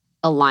not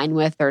align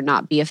with or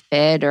not be a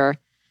fit or,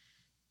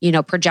 you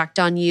know, project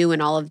on you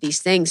and all of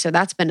these things. So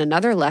that's been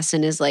another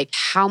lesson is like,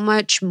 how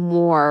much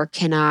more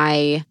can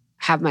I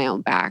have my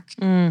own back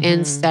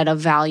instead of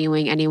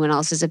valuing anyone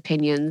else's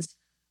opinions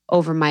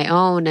over my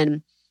own?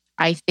 And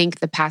I think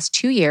the past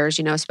 2 years,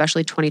 you know,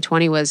 especially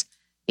 2020 was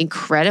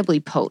incredibly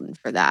potent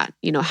for that.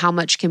 You know, how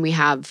much can we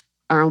have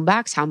our own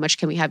backs? How much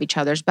can we have each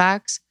other's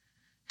backs?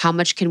 How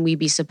much can we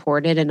be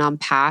supported and on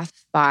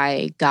path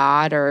by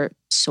God or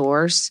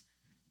source?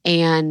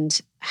 And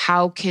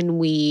how can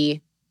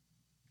we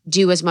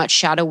do as much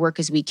shadow work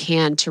as we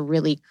can to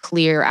really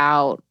clear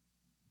out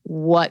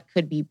what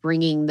could be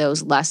bringing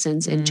those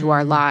lessons into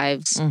our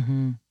lives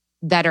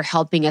that are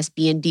helping us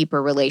be in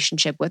deeper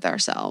relationship with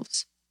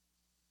ourselves?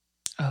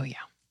 Oh, yeah.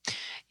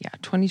 Yeah.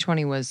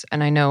 2020 was,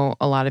 and I know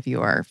a lot of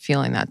you are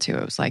feeling that too.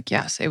 It was like,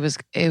 yes, it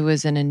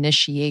was an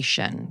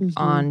initiation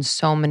on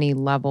so many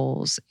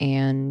levels.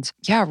 And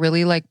yeah,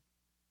 really like,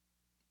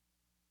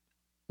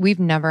 we've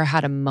never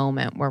had a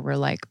moment where we're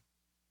like,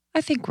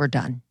 I think we're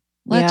done.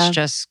 Let's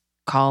just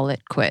call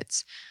it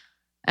quits.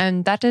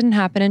 And that didn't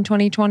happen in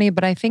 2020,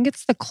 but I think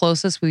it's the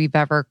closest we've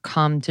ever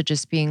come to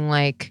just being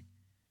like,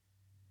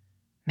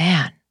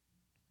 man,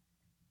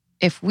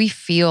 if we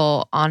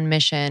feel on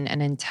mission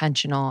and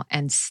intentional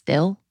and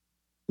still,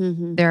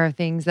 there are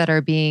things that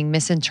are being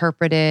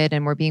misinterpreted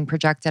and we're being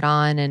projected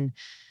on, and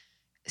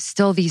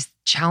still these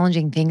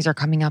challenging things are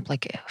coming up.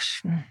 Like,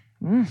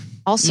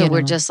 also,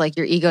 we're just like,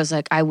 your ego's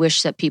like, I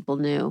wish that people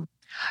knew.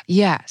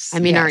 Yes. I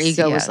mean, our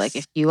ego was like,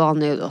 if you all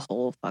knew the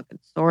whole fucking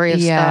story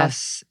of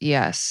stuff.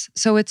 Yes.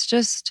 So it's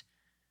just,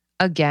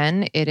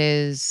 again, it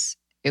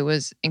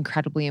was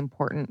incredibly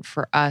important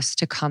for us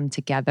to come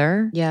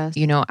together. Yes.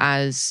 You know,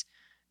 as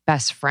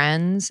best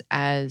friends,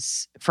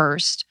 as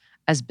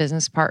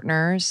business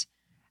partners,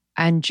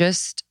 and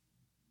just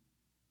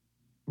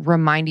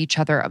remind each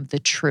other of the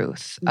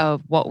truth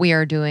of what we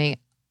are doing.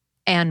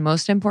 And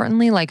most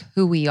importantly, like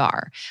who we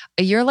are.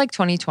 A year like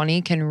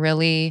 2020 can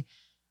really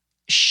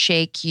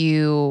shake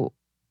you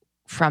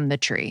from the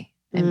tree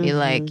and be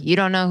like, you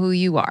don't know who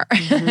you are.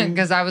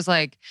 Because I was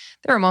like,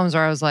 there were moments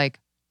where I was like,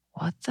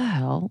 what the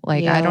hell?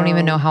 Like, I don't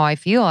even know how I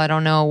feel. I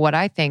don't know what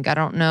I think. I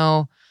don't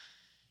know,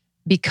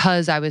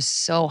 because I was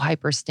so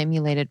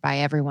hyper-stimulated by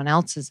everyone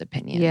else's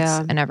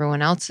opinions and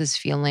everyone else's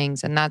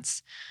feelings. And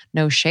that's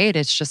no shade.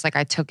 It's just like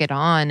I took it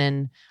on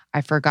and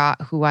I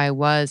forgot who I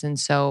was. And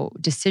so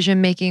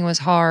decision-making was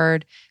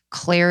hard.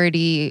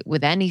 Clarity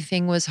with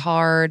anything was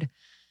hard.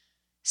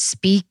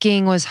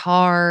 Speaking was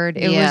hard.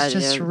 It was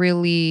just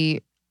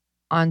really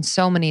on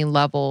so many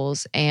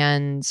levels.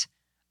 And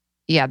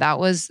yeah, that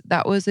was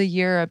a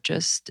year of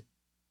just,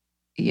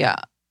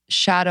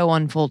 shadow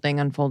unfolding,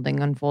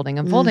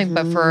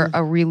 but for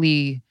a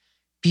really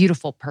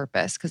beautiful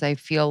purpose. Cause I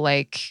feel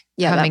like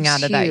coming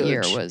out of that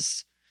year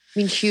was, I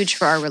mean, huge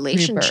for our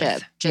relationship.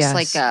 rebirth. Just Yes.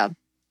 like a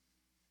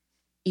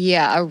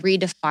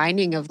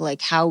redefining of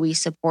like how we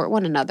support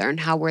one another and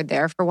how we're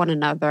there for one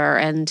another.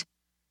 And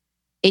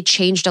it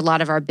changed a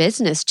lot of our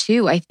business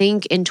too. I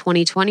think in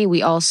 2020, we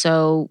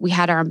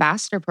had our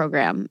ambassador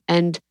program,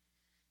 and,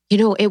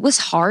 it was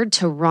hard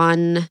to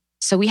run.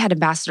 So we had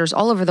ambassadors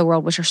all over the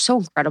world, which are so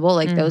incredible.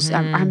 Like those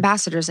our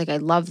ambassadors, like I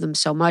love them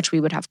so much. We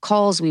would have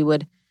calls, we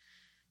would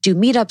do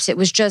meetups. It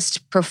was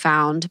just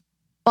profound.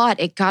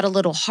 But it got a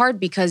little hard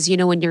because,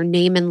 when your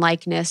name and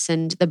likeness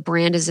and the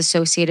brand is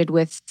associated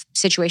with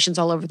situations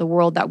all over the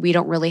world that we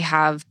don't really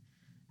have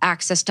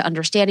access to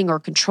understanding or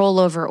control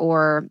over,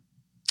 or,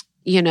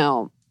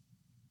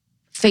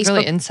 Facebook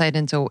really insight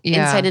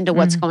into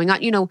what's going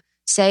on.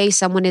 Say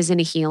someone is in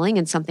a healing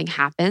and something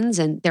happens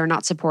and they're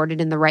not supported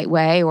in the right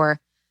way, or,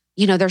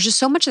 there's just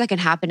so much that can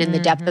happen in the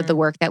depth of the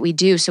work that we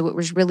do. So it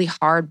was really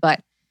hard,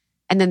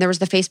 and then there was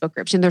the Facebook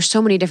groups, and there's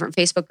so many different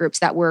Facebook groups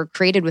that were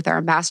created with our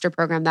ambassador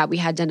program that we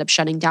had to end up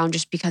shutting down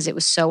just because it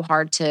was so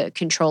hard to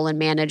control and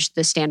manage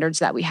the standards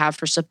that we have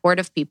for support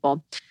of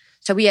people.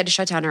 So we had to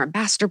shut down our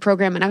ambassador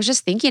program. And I was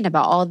just thinking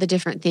about all the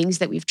different things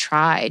that we've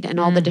tried and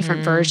all the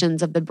different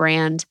versions of the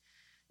brand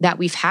that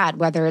we've had,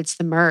 whether it's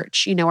the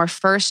merch, our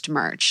first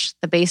merch,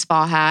 the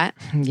baseball hat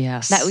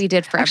that we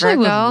did forever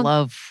Actually, ago. would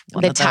love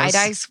one the of those.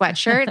 tie-dye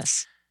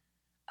sweatshirts.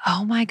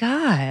 Oh my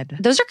God.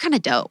 Those are kind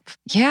of dope.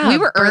 Yeah. We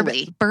were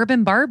early.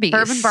 Bourbon Barbies.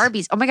 Bourbon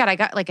Barbies. Oh my God, I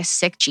got like a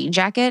sick jean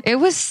jacket. It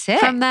was sick.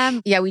 From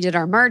them. Yeah, we did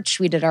our merch.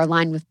 We did our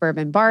line with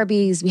Bourbon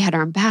Barbies. We had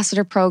our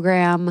ambassador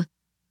program.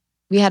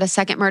 We had a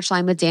second merch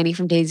line with Danny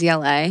from Daisy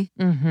LA.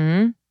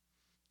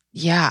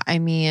 Yeah, I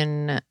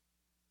mean,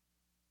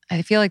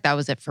 I feel like that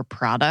was it for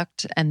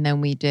product. And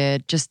then we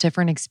did just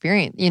different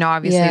experience.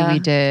 Obviously we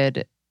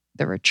did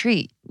the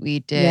retreat. We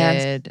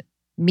did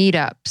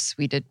meetups.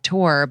 We did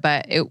tour.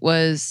 But it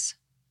was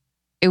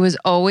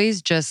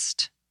always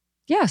just,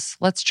 yes,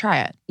 let's try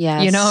it.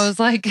 Yes. It was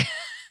like,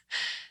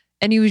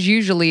 and it was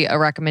usually a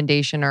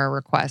recommendation or a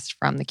request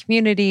from the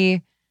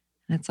community.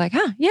 And it's like,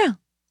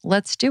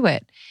 let's do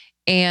it.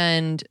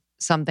 And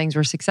some things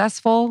were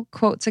successful,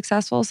 quote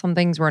successful. Some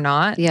things were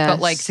not, but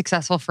like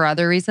successful for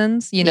other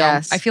reasons.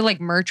 I feel like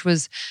merch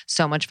was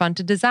so much fun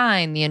to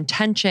design, the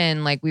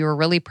intention, like we were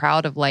really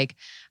proud of like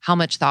how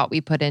much thought we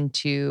put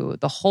into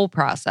the whole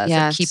process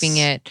of keeping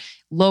it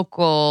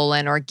local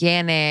and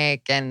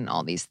organic and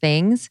all these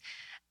things.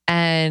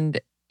 And,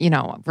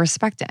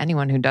 respect to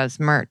anyone who does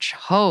merch.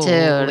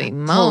 Holy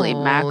moly.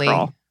 Holy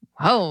mackerel.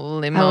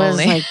 Holy moly. I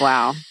was like,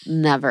 wow,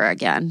 never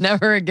again.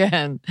 Never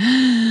again.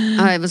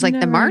 It was like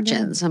the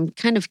margins. I'm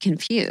kind of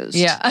confused.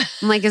 Yeah.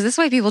 I'm like, is this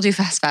why people do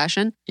fast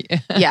fashion?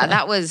 Yeah,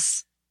 that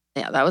was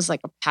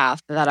like a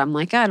path that I'm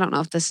like, I don't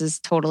know if this is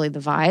totally the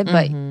vibe,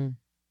 but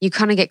you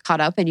kind of get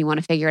caught up and you want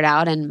to figure it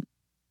out. And,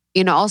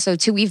 also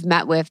too, we've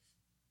met with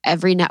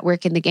every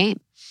network in the game,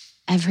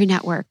 every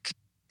network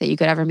that you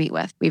could ever meet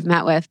with, we've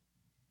met with.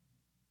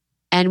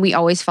 And we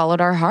always followed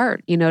our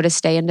heart, to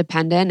stay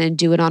independent and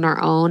do it on our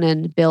own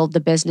and build the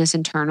business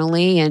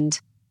internally and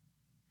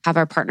have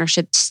our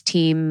partnerships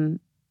team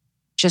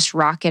just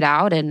rock it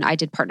out. And I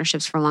did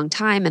partnerships for a long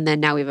time. And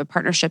then now we have a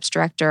partnerships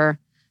director,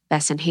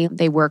 Bess and Haley.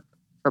 They work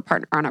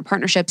on our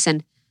partnerships.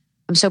 And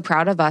I'm so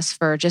proud of us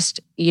for just,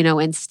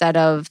 instead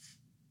of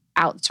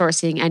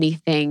outsourcing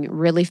anything,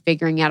 really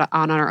figuring it out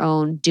on our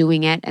own,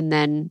 doing it, and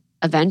then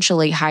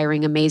eventually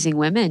hiring amazing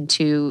women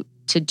to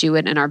do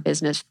it in our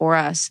business for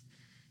us.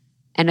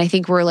 And I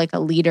think we're like a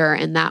leader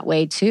in that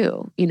way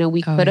too.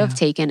 We could have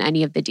taken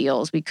any of the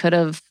deals. We could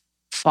have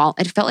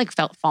it felt like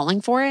falling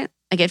for it.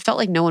 Like it felt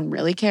like no one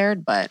really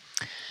cared, but.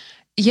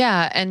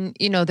 Yeah. And,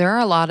 there are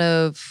a lot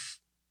of,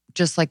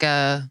 just like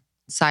a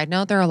side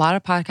note, there are a lot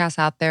of podcasts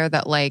out there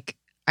that like,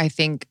 I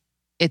think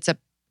it's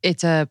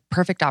a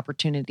perfect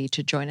opportunity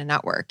to join a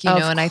network,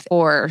 Of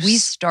course. We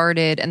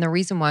started, and the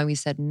reason why we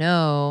said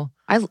no.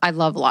 I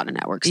love a lot of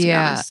networks, to be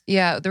honest.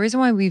 Yeah. The reason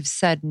why we've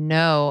said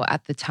no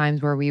at the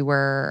times where we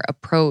were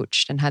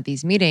approached and had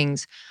these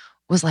meetings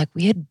was like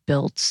we had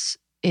built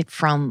it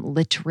from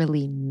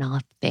literally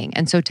nothing.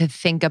 And so to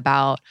think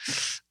about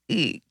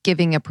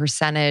giving a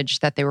percentage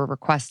that they were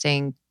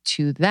requesting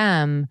to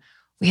them,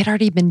 we had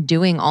already been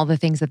doing all the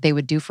things that they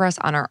would do for us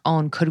on our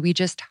own. Could we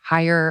just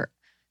hire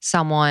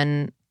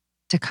someone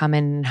to come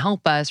in and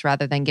help us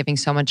rather than giving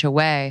so much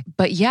away?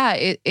 But yeah,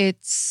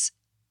 it's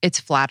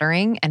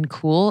flattering and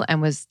cool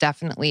and was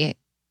definitely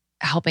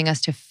helping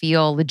us to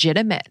feel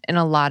legitimate in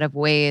a lot of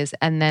ways.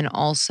 And then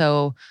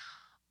also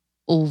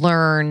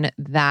learn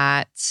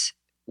that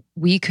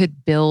we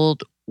could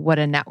build what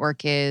a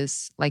network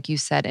is, like you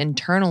said,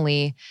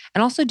 internally,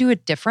 and also do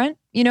it different,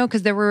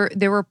 because there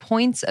were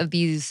points of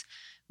these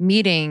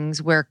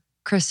meetings where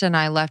Krista and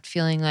I left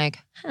feeling like,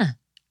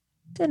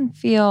 didn't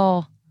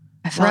feel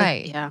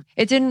right. Yeah.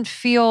 It didn't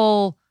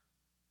feel,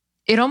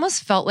 it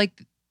almost felt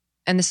like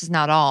and this is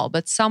not all,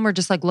 but some were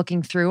just like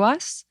looking through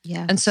us.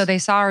 Yeah. And so they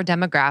saw our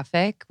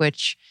demographic,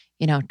 which,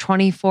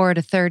 24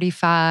 to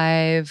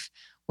 35,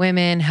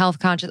 women, health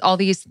conscious, all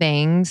these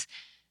things,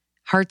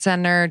 heart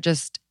center,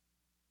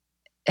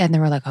 and they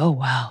were like, oh,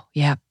 wow.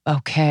 Yeah.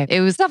 Okay.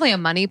 It was definitely a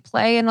money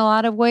play in a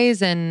lot of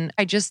ways. And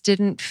I just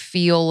didn't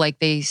feel like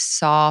they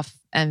saw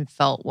and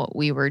felt what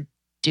we were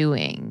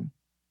doing,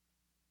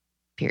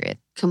 period.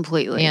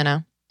 Completely.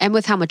 And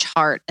with how much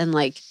heart and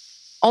like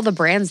all the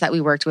brands that we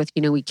worked with,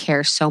 we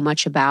care so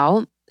much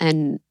about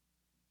and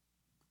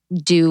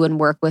do and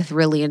work with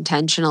really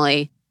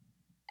intentionally.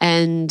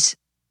 And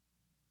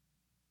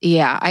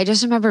yeah, I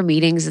just remember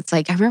meetings. It's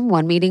like, I remember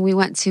one meeting we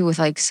went to with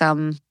like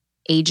some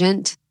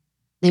agent.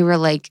 They were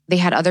like, they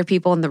had other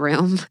people in the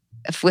room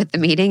with the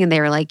meeting and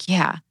they were like,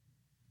 yeah,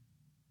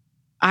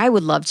 I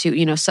would love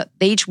to, so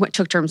they each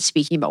took turns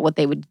speaking about what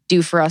they would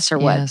do for us or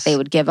what they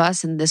would give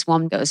us. And this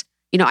woman goes,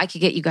 I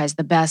could get you guys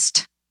the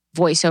best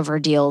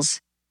voiceover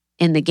deals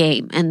in the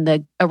game. And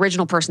the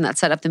original person that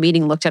set up the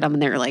meeting looked at them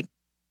and they were like,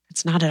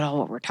 it's not at all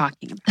what we're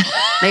talking about.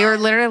 They were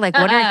literally like,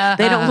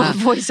 they don't want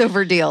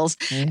voiceover deals.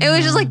 Yeah. It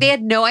was just like, they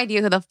had no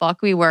idea who the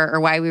fuck we were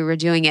or why we were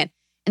doing it.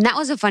 And that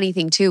was a funny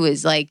thing too,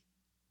 is like,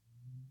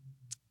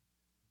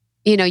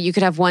 you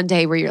could have one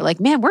day where you're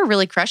like, man, we're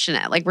really crushing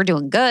it. Like we're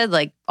doing good,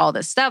 like all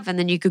this stuff. And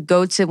then you could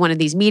go to one of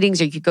these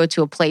meetings or you could go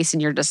to a place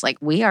and you're just like,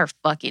 we are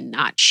fucking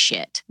not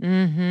shit.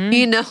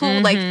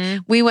 Mm-hmm.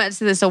 Like we went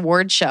to this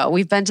award show.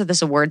 We've been to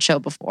this award show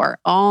before.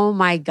 Oh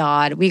my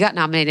God. We got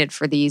nominated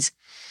for these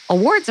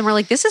awards and we're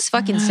like, this is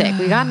fucking sick.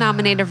 We got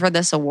nominated for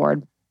this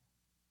award.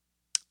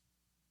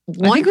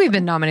 I think we've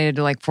been nominated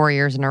to like 4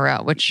 years in a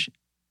row, which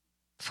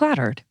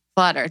flattered.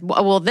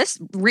 Well, this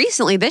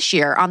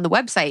year on the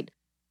website,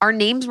 our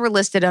names were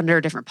listed under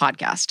a different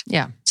podcast.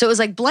 Yeah. So it was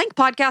like blank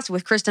podcast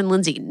with Kristen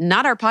Lindsay,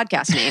 not our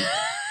podcast name.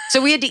 So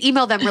we had to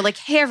email them. We're like,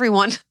 hey,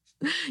 everyone,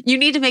 you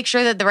need to make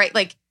sure that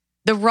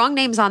the wrong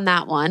name's on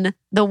that one.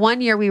 The one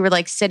year we were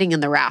like sitting in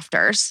the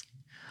rafters.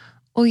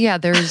 Well, yeah,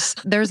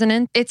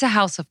 it's a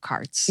house of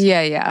cards.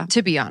 Yeah.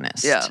 To be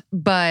honest. Yeah.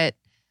 But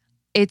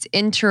it's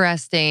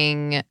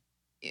interesting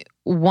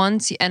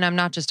once, and I'm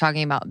not just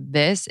talking about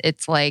this,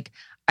 it's like,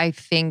 I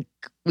think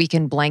we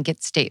can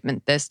blanket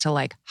statement this to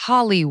like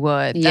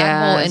Hollywood,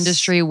 that whole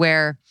industry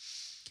where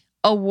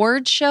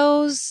award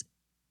shows,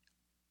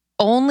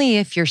 only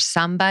if you're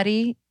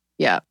somebody.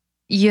 Yeah.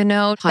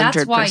 100%.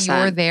 That's why 100%.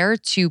 you're there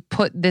to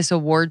put this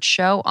award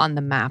show on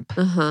the map.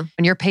 Uh-huh.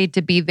 And you're paid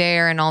to be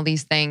there and all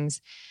these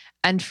things.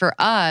 And for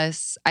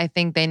us, I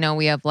think they know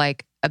we have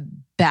like a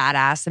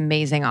badass,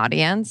 amazing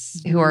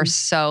audience who are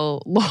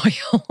so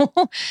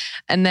loyal.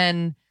 And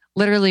then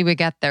literally we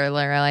get there,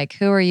 they're like,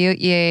 who are you?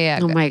 Yeah.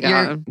 Oh my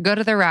God. Go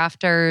to the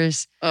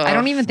rafters. Ugh. I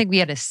don't even think we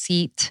had a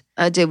seat.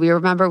 Did we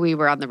remember we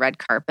were on the red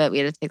carpet? We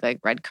had to take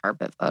like red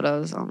carpet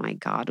photos. Oh my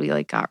God. We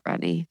like got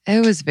ready.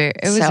 It was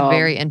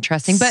very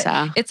interesting.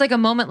 But it's like a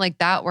moment like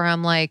that where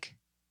I'm like,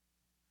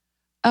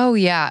 oh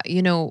yeah,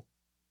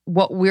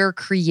 what we're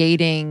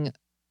creating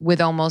with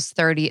Almost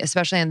 30,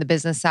 especially on the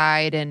business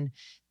side and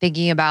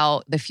thinking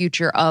about the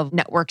future of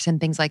networks and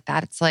things like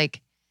that. It's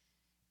like,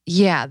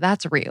 yeah,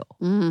 that's real.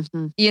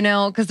 Mm-hmm.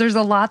 Because there's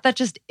a lot that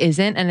just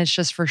isn't, and it's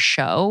just for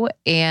show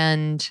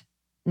and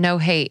no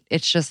hate.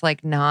 It's just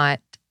like not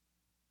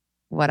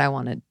what I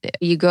want to do.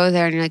 You go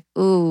there and you're like,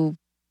 ooh,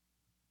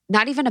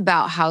 not even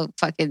about how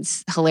fucking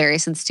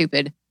hilarious and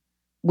stupid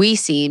we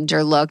seemed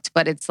or looked,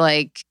 but it's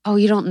like, oh,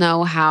 you don't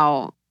know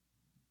how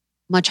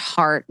much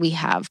heart we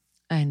have.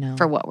 I know.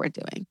 For what we're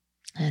doing.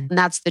 And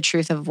that's the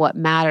truth of what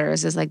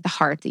matters is like the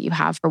heart that you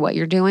have for what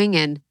you're doing.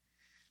 And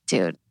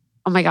dude,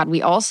 oh my God,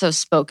 we also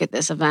spoke at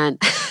this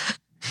event,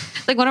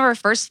 like one of our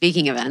first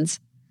speaking events.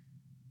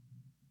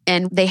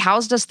 And they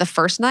housed us the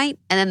first night.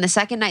 And then the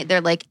second night, they're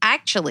like,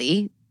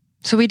 actually.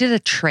 So we did a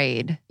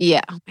trade.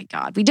 Yeah. Oh my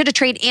God. We did a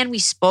trade and we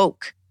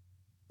spoke.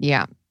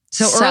 Yeah.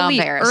 So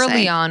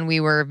early on, we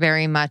were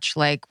very much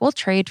like, we'll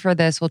trade for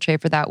this, we'll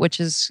trade for that, which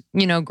is,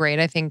 great,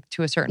 I think,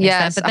 to a certain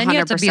extent. But then 100%. You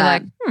have to be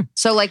like,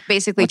 So like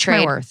basically what's trade.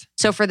 My worth?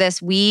 So for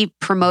this, we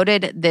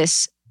promoted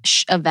this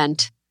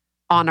event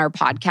on our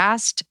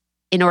podcast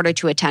in order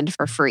to attend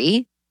for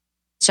free.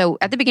 So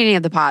at the beginning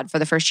of the pod for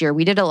the first year,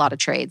 we did a lot of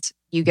trades.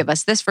 You give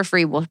us this for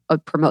free, we'll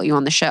promote you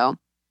on the show.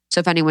 So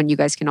if anyone, you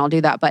guys can all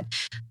do that.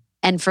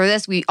 And for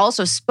this, we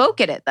also spoke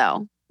at it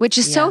though, which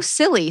is so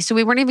silly. So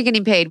we weren't even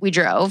getting paid. We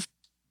drove.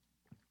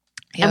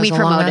 Yeah, and we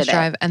promoted it.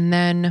 Drive. And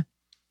then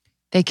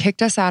they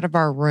kicked us out of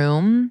our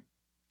room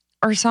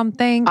or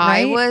something.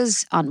 Right? I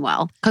was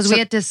unwell. Because we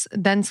had to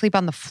then sleep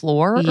on the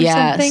floor or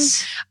something.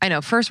 I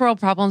know, first world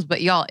problems,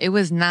 but y'all, it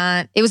was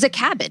not. It was a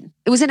cabin.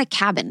 It was in a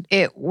cabin.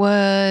 It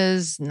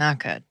was not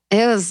good.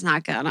 It was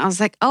not good. I was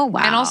like, oh,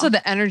 wow. And also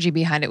the energy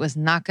behind it was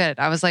not good.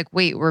 I was like,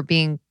 wait, we're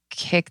being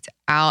kicked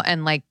out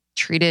and like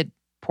treated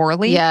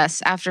poorly.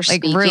 Yes, after like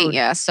speaking. Rude.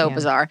 Yeah, so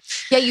bizarre.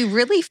 Yeah, you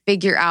really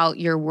figure out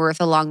your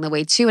worth along the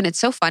way too. And it's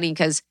so funny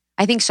because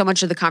I think so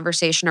much of the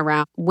conversation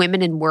around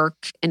women in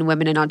work and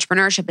women in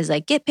entrepreneurship is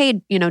like, get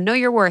paid, know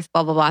your worth,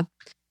 blah, blah, blah.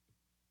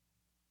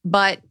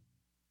 But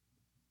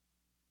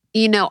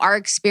our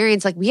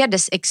experience, like we had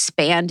to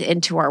expand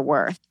into our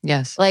worth.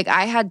 Yes. Like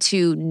I had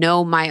to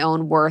know my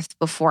own worth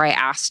before I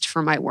asked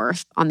for my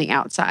worth on the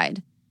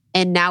outside.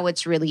 And now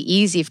it's really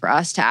easy for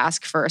us to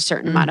ask for a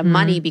certain amount of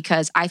money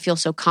because I feel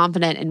so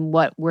confident in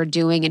what we're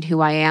doing and who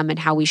I am and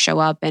how we show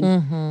up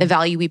and the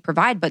value we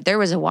provide. But there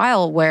was a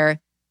while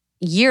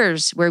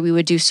years where we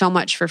would do so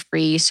much for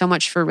free, so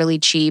much for really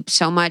cheap,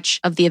 so much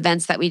of the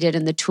events that we did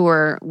in the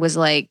tour was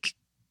like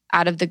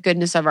out of the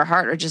goodness of our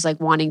heart or just like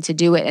wanting to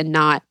do it and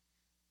not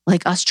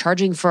like us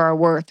charging for our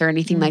worth or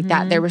anything like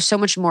that. There was so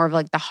much more of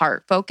like the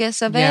heart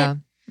focus of it.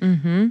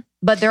 Yeah.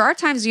 But there are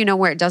times,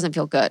 where it doesn't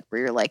feel good,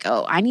 where you're like,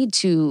 oh, I need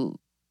to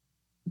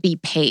be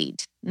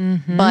paid.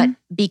 But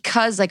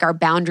because like our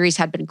boundaries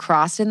had been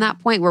crossed in that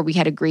point where we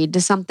had agreed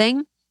to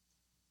something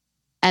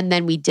and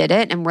then we did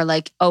it and we're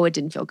like, oh, it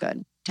didn't feel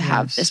good to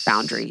have this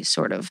boundary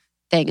sort of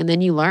thing. And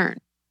then you learn.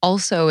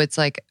 Also, it's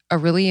like a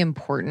really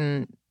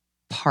important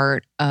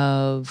part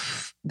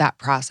of that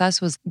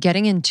process was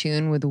getting in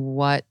tune with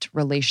what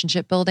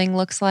relationship building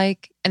looks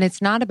like. And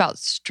it's not about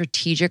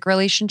strategic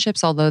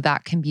relationships, although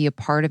that can be a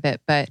part of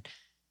it. But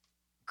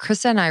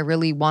Krista and I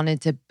really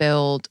wanted to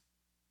build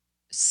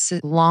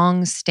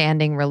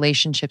long-standing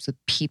relationships with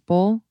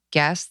people,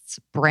 guests,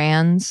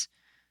 brands,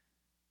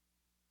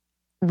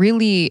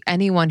 really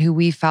anyone who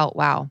we felt,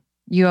 wow,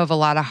 you have a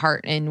lot of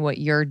heart in what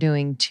you're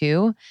doing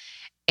too.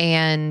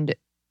 And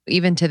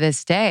even to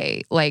this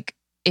day, like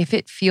if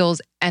it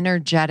feels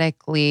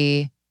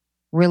energetically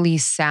really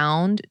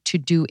sound to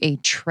do a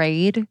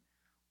trade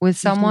with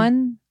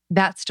someone,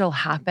 that still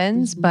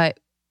happens. But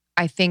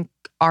I think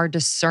our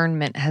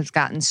discernment has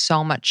gotten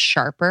so much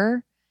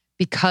sharper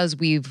because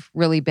we've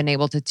really been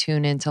able to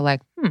tune into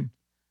like,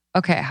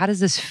 okay, how does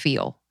this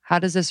feel? How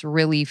does this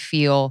really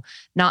feel?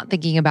 Not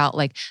thinking about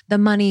like the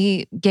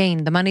money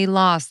gained, the money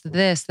lost,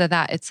 this,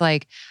 that. It's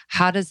like,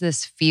 how does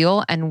this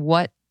feel? And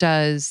what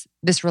does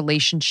this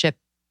relationship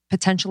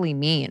potentially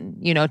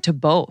mean, to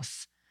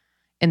both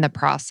in the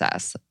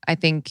process? I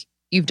think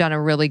you've done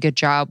a really good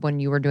job when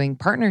you were doing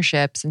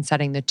partnerships and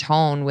setting the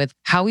tone with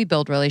how we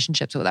build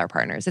relationships with our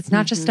partners. It's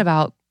not just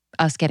about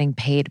us getting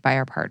paid by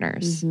our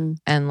partners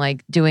and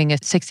like doing a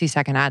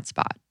 60-second ad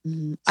spot.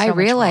 I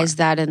realized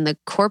that in the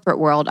corporate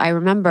world. I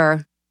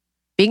remember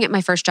being at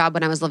my first job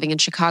when I was living in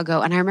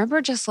Chicago. And I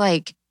remember just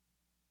like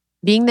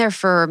being there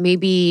for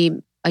maybe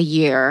a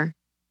year.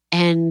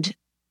 And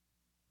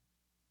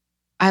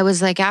I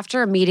was like,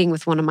 after a meeting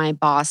with one of my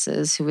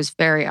bosses, who was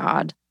very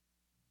odd,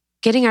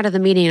 getting out of the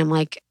meeting, I'm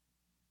like,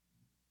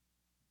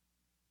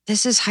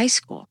 this is high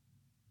school.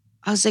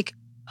 I was like,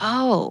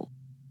 oh,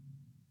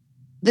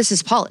 this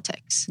is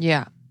politics.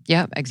 Yeah.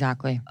 Yeah,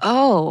 exactly.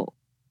 Oh,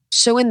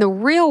 so in the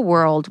real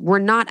world, we're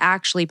not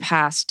actually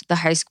past the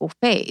high school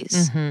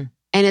phase.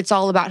 And it's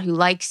all about who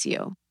likes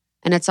you.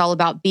 And it's all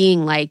about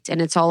being liked. And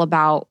it's all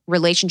about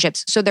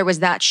relationships. So there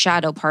was that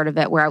shadow part of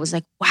it where I was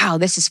like, wow,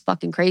 this is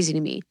fucking crazy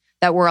to me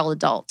that we're all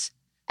adults.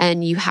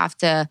 And you have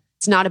to,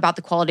 it's not about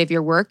the quality of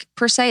your work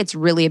per se. It's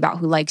really about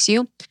who likes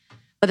you.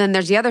 But then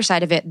there's the other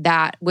side of it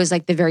that was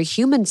like the very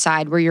human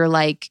side where you're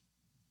like,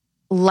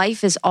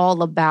 life is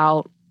all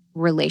about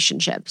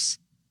relationships.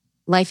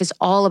 Life is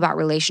all about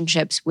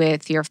relationships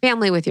with your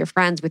family, with your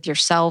friends, with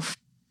yourself,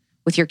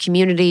 with your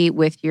community,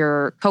 with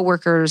your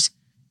coworkers.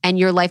 And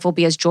your life will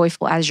be as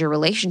joyful as your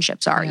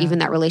relationships are, even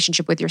that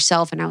relationship with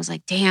yourself. And I was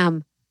like,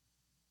 damn,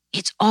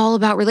 it's all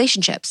about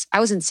relationships. I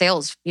was in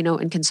sales,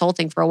 in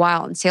consulting for a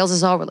while, and sales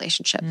is all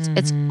relationships.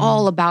 It's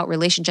all about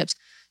relationships.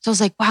 So I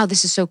was like, wow,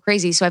 this is so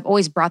crazy. So I've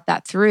always brought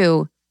that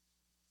through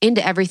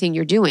into everything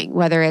you're doing,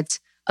 whether it's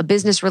a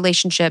business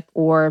relationship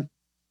or,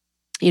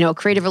 a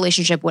creative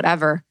relationship,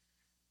 whatever.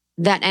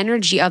 That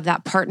energy of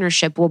that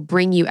partnership will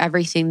bring you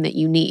everything that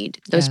you need.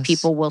 Those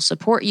people will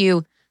support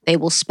you. They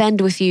will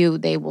spend with you.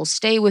 They will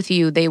stay with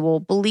you. They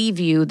will believe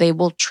you. They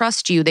will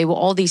trust you. They will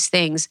all these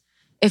things.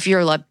 If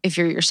you're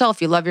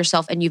yourself, you love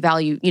yourself, and you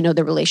value,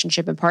 the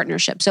relationship and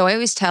partnership. So I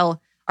always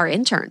tell our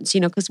interns,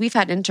 because we've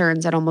had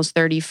interns at Almost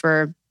 30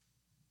 for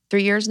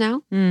 3 years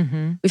now.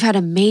 We've had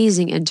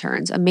amazing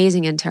interns.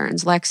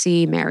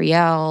 Lexi,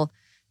 Marielle,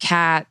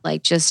 Kat,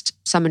 like just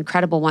some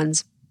incredible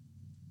ones.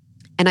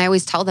 And I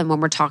always tell them when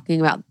we're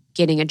talking about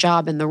getting a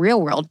job in the real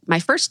world, my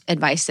first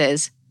advice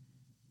is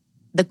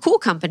the cool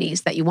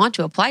companies that you want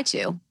to apply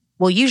to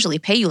will usually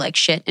pay you like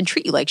shit and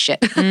treat you like shit.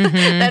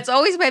 That's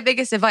always my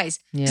biggest advice.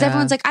 Because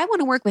everyone's like, I want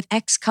to work with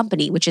X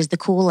company, which is the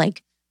cool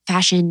like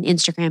fashion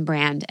Instagram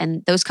brand.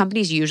 And those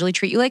companies usually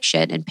treat you like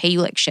shit and pay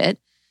you like shit.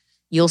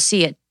 You'll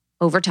see it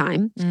over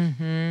time.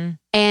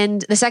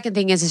 And the second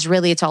thing is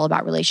really, it's all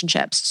about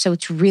relationships. So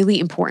it's really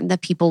important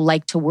that people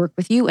like to work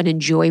with you and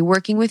enjoy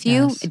working with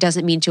you. It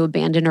doesn't mean to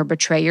abandon or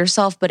betray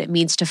yourself, but it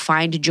means to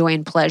find joy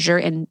and pleasure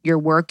in your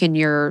work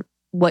and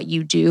what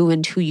you do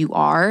and who you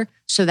are,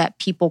 so that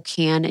people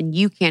can and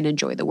you can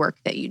enjoy the work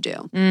that you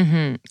do.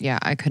 Yeah,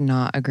 I could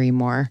not agree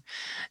more.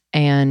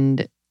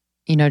 And,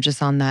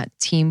 just on that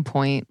team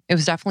point, it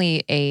was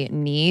definitely a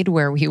need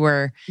where we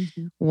were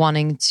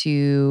wanting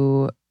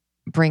to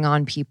bring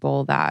on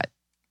people that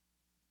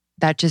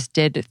that just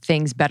did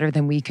things better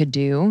than we could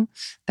do,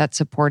 that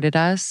supported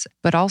us.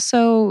 But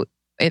also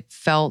it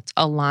felt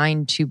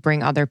aligned to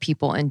bring other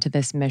people into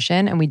this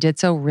mission. And we did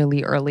so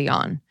really early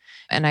on.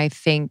 And I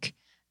think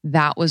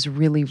that was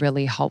really,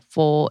 really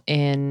helpful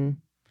in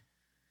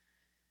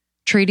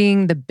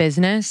treating the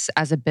business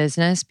as a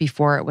business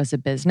before it was a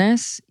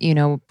business,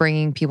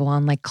 bringing people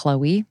on like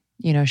Chloe.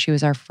 She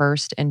was our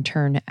first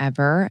intern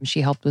ever. She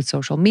helped with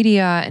social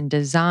media and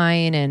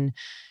design, and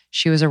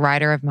she was a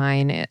rider of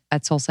mine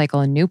at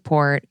SoulCycle in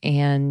Newport,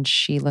 and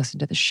she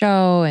listened to the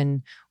show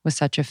and was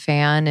such a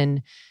fan.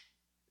 And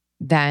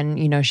then,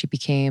 she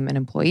became an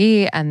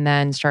employee and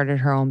then started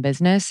her own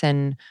business.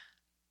 And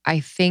I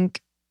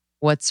think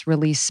what's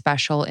really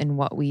special in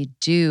what we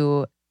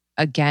do,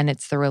 again,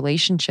 it's the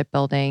relationship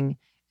building.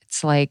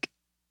 It's like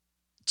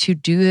to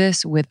do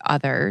this with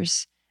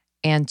others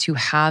and to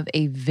have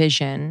a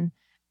vision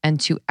and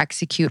to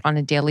execute on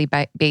a daily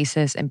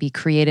basis and be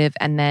creative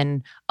and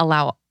then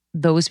allow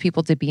those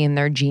people to be in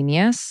their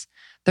genius.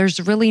 There's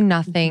really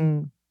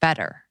nothing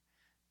better.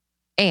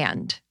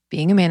 And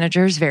being a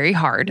manager is very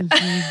hard.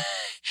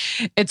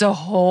 It's a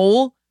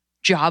whole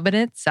job in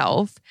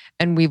itself.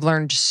 And we've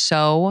learned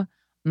so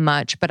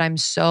much, but I'm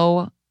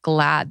so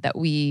glad that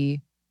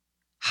we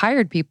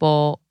hired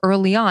people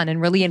early on and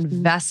really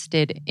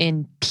invested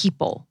in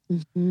people,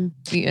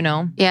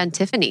 Yeah, and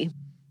Tiffany.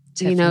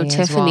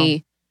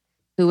 Tiffany,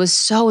 who was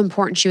so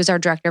important. She was our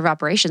director of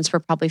operations for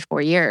probably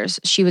 4 years.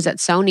 She was at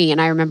Sony.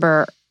 And I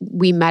remember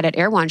we met at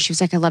Erewhon. She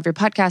was like, I love your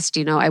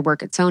podcast. I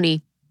work at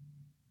Sony.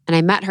 And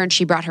I met her and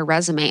she brought her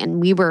resume and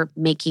we were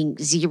making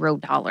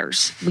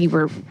 $0. We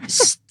were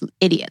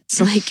idiots,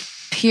 like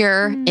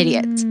pure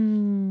idiots.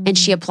 And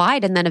she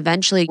applied. And then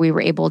eventually we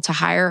were able to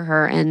hire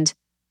her, and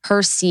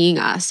her seeing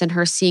us and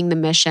her seeing the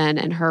mission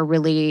and her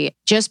really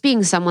just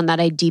being someone that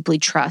I deeply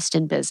trust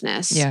in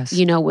business,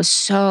 was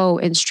so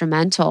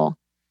instrumental.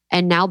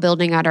 And now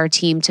building out our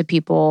team to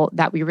people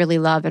that we really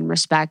love and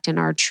respect and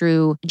are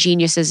true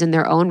geniuses in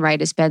their own right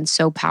has been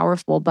so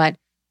powerful. But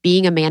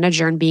being a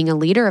manager and being a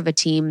leader of a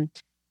team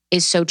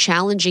is so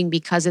challenging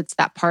because it's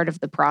that part of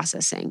the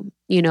processing,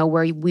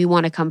 where we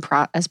want to come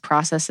as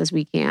processed as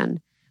we can.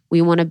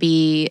 We want to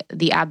be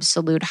the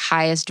absolute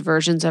highest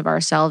versions of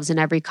ourselves in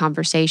every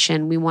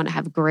conversation. We want to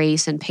have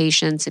grace and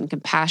patience and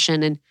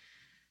compassion and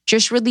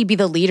just really be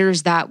the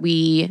leaders that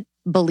we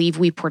believe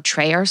we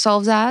portray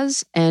ourselves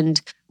as,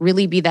 and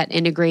really be that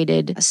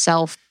integrated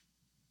self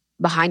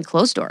behind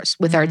closed doors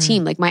with our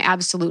team. Like my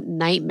absolute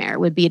nightmare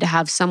would be to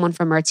have someone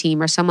from our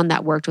team or someone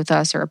that worked with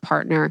us or a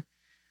partner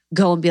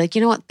go and be like,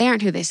 you know what? They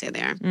aren't who they say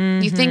they are.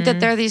 You think that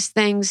they're these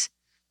things,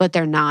 but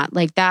they're not.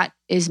 Like that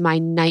is my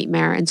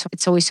nightmare. And so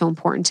it's always so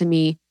important to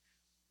me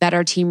that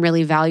our team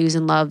really values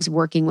and loves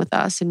working with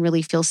us and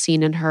really feels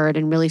seen and heard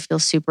and really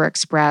feels super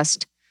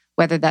expressed,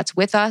 whether that's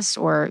with us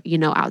or,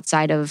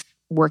 outside of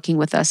working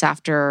with us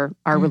after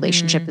our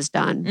relationship is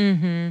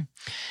done.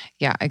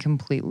 Yeah, I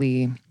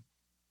completely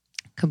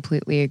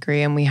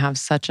agree. And we have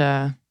such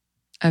a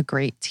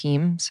great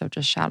team. So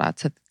just shout out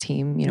to the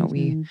team.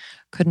 We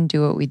couldn't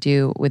do what we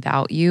do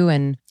without you.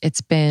 And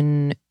it's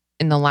been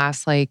in the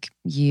last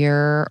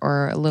year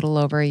or a little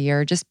over a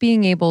year, just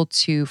being able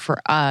to,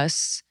 for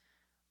us,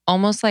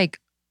 almost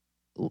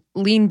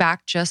lean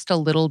back just a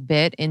little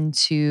bit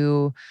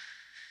into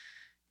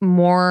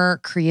more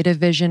creative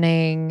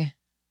visioning,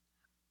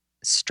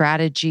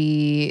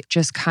 strategy,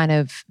 just kind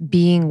of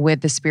being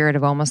with the spirit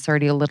of Almost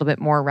 30 a little bit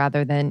more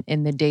rather than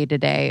in the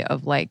day-to-day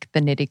of the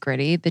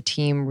nitty-gritty. The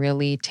team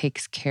really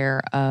takes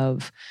care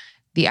of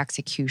the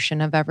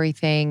execution of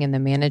everything and the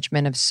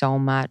management of so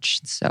much.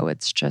 So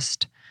it's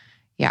just,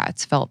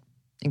 it's felt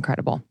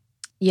incredible.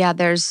 Yeah,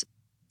 there's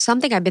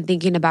something I've been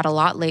thinking about a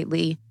lot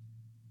lately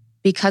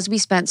because we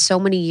spent so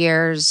many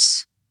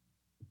years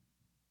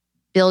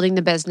building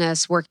the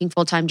business, working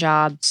full-time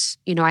jobs.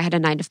 I had a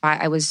 9 to 5.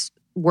 I was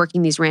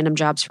working these random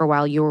jobs for a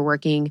while. You were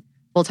working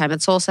full-time at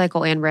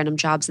SoulCycle and random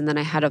jobs. And then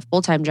I had a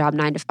full-time job,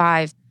 9 to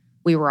 5.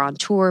 We were on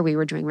tour. We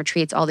were doing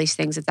retreats, all these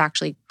things. It's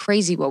actually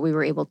crazy what we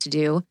were able to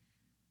do.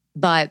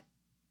 But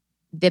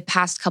the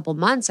past couple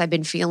months, I've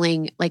been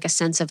feeling a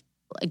sense of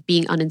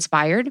being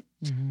uninspired.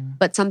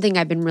 But something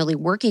I've been really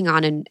working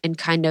on and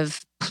kind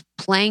of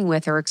playing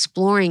with or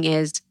exploring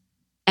is,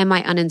 am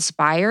I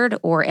uninspired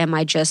or am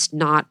I just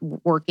not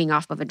working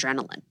off of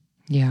adrenaline?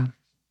 Yeah.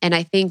 And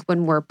I think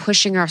when we're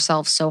pushing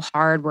ourselves so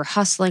hard, we're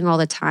hustling all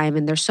the time.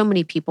 And there's so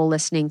many people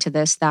listening to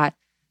this that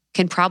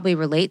can probably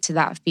relate to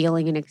that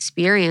feeling and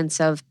experience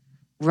of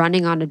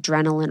running on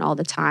adrenaline all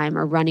the time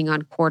or running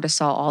on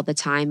cortisol all the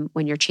time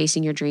when you're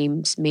chasing your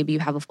dreams. Maybe you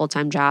have a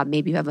full-time job.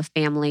 Maybe you have a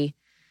family.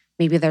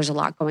 Maybe there's a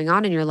lot going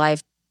on in your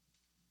life.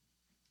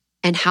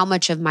 And how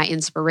much of my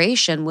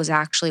inspiration was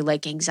actually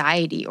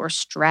anxiety or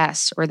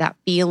stress or that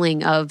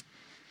feeling of,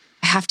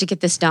 I have to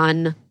get this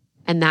done.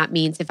 And that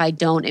means if I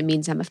don't, it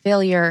means I'm a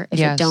failure. If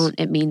I don't,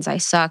 it means I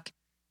suck.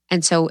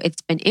 And so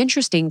it's been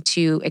interesting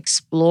to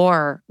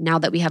explore now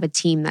that we have a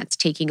team that's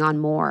taking on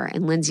more.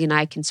 And Lindsay and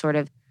I can sort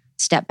of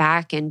step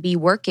back and be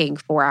working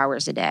 4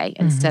 hours a day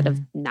instead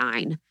of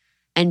 9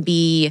 and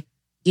be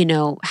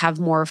have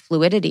more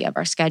fluidity of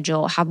our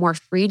schedule, have more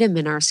freedom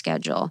in our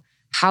schedule?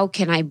 How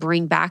can I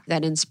bring back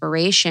that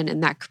inspiration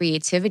and that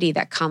creativity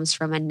that comes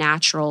from a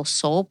natural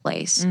soul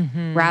place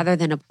rather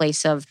than a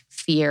place of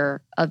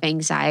fear, of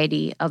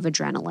anxiety, of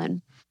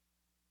adrenaline?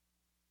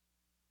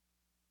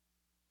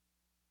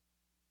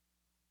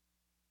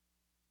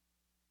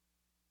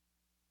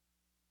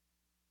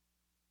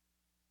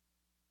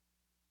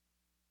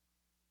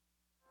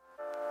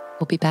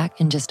 We'll be back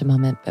in just a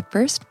moment, but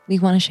first, we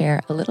want to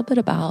share a little bit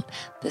about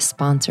the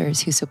sponsors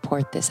who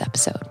support this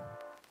episode.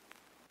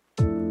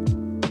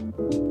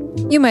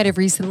 You might have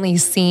recently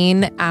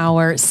seen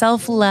our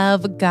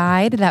self-love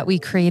guide that we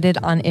created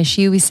on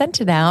Issue. We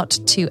sent it out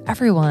to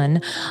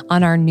everyone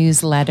on our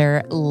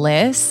newsletter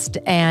list,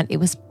 and it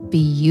was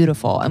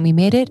beautiful. And we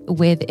made it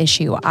with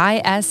Issue,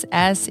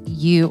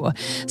 ISSU.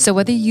 So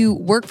whether you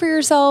work for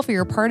yourself or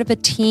you're part of a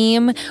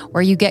team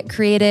or you get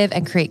creative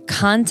and create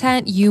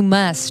content, you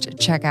must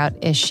check out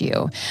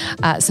Issue.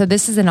 So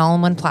this is an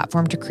all-in-one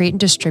platform to create and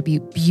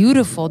distribute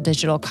beautiful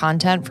digital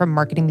content, from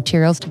marketing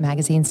materials to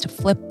magazines to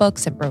flip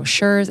books and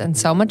brochures and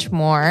so much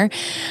more.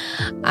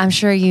 I'm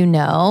sure you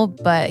know,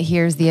 but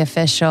here's the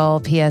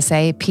official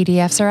PSA.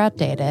 PDFs are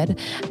outdated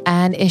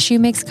and Issue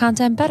makes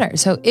content better.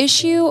 So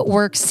Issue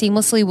works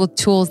seamlessly with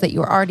tools that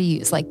you already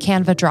use, like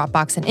Canva,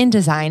 Dropbox, and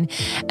InDesign.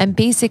 And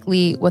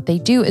basically what they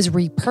do is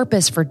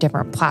repurpose for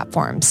different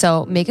platforms.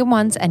 So make it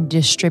once and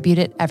distribute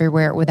it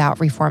everywhere without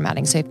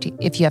reformatting. So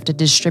if you have to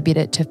distribute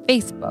it to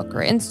Facebook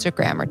or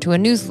Instagram or to a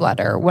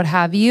newsletter or what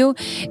have you,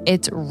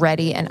 it's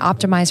ready and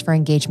optimized for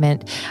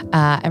engagement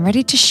and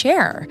ready to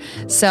share.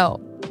 So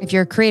if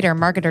you're a creator,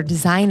 marketer,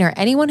 designer,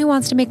 anyone who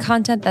wants to make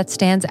content that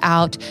stands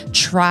out,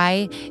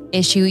 try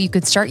Issue. You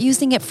could start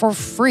using it for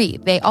free.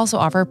 They also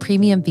offer a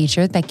premium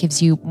feature that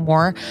gives you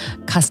more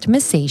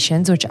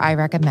customizations, which I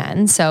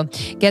recommend. So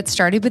get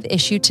started with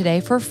Issue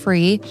today for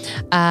free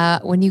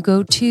when you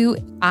go to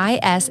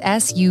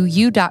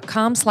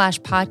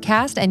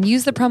issuu.com/podcast and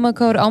use the promo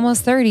code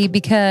almost30,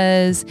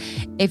 because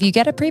if you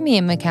get a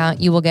premium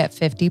account, you will get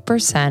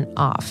 50%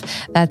 off.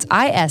 That's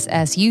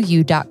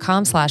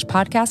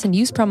issuu.com/podcast and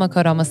use promo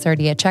code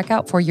almost30 at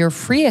checkout for your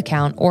free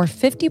account or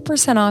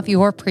 50% off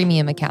your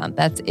premium account.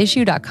 That's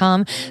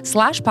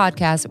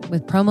issuu.com/podcast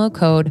with promo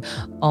code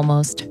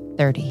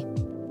almost30.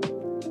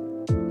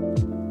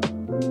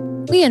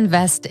 We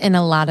invest in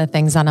a lot of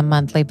things on a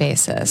monthly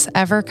basis.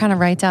 Ever kind of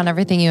write down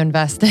everything you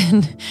invest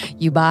in,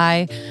 you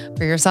buy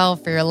for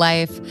yourself, for your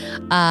life?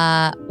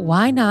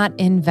 Why not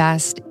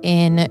invest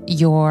in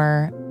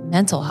your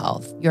mental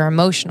health, your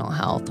emotional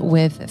health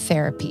with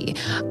therapy?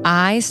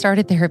 I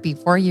started therapy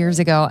 4 years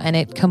ago and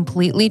it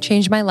completely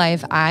changed my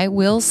life. I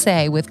will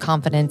say with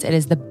confidence, it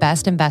is the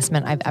best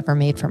investment I've ever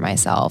made for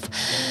myself.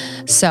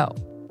 So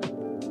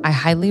I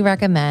highly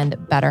recommend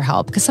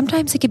BetterHelp, because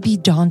sometimes it can be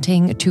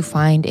daunting to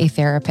find a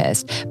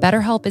therapist.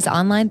 BetterHelp is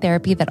online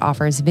therapy that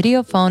offers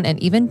video, phone,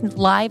 and even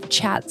live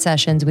chat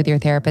sessions with your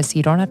therapist, so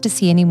you don't have to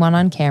see anyone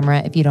on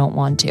camera if you don't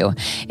want to.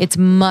 It's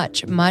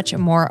much, much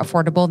more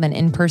affordable than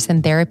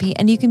in-person therapy,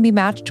 and you can be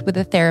matched with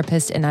a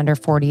therapist in under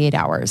 48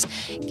 hours.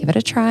 Give it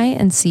a try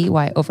and see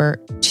why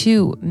over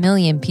 2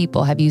 million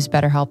people have used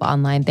BetterHelp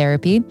online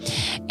therapy.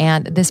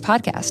 And this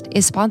podcast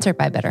is sponsored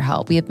by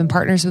BetterHelp. We have been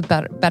partners with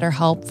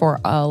BetterHelp for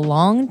a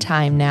long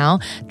time now.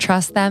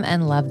 Trust them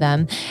and love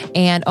them.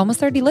 And Almost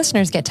 30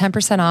 listeners get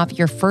 10% off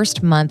your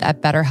first month at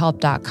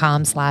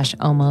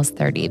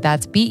betterhelp.com/almost30.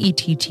 That's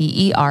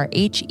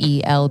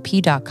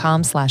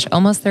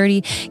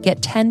BETTERHELP.com/almost30.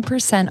 Get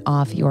 10%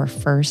 off your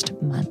first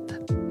month.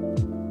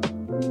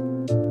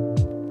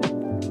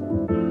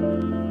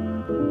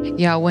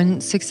 Yeah,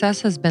 when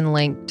success has been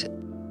linked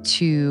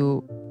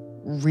to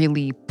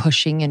really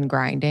pushing and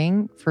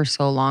grinding for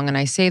so long, and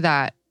I say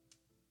that,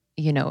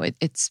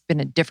 it's been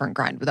a different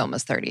grind with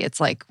Almost 30. It's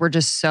like we're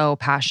just so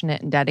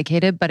passionate and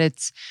dedicated, but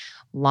it's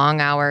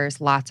long hours,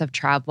 lots of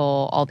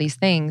travel, all these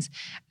things.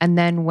 And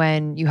then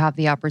when you have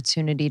the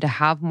opportunity to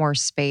have more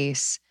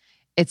space,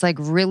 it's like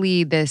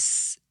really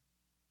it's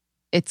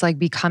like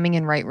becoming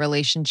in right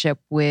relationship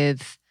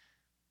with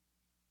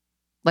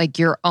like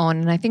your own,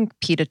 and I think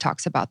PETA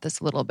talks about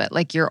this a little bit,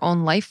 like your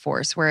own life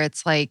force, where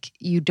it's like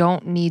you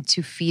don't need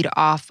to feed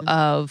off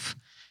of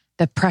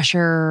the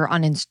pressure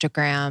on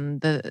Instagram,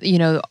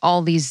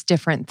 all these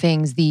different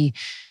things, the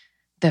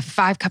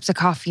 5 cups of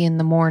coffee in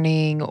the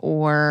morning,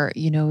 or,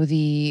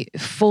 the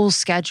full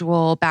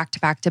schedule back to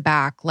back to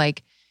back.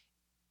 Like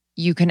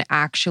you can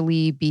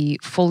actually be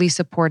fully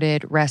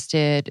supported,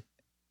 rested,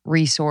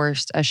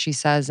 resourced, as she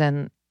says,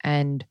 and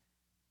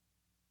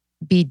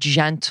be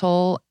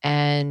gentle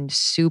and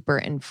super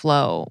in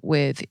flow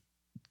with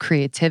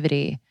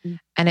creativity. Mm.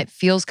 And it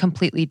feels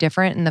completely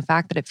different. And the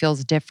fact that it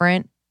feels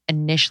different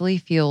initially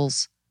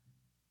feels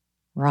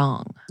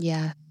wrong.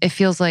 Yeah. It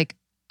feels like,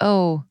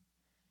 oh,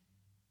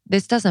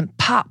 this doesn't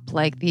pop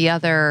like the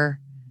other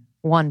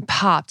one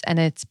popped. And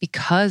it's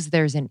because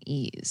there's an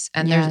ease,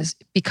 and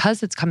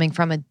because it's coming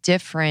from a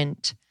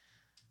different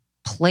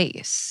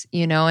place,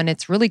 and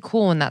it's really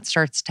cool when that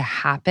starts to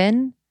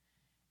happen.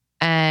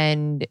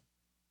 And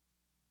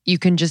you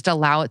can just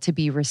allow it to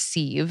be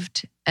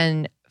received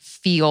and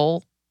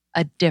feel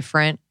a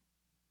different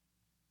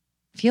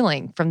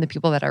feeling from the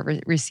people that are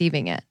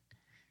receiving it.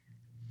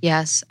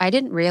 Yes. I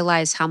didn't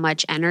realize how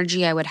much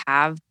energy I would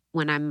have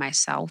when I'm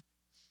myself,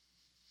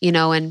 you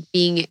know, and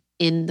being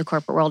in the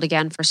corporate world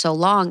again for so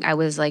long, I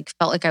was like,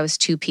 felt like I was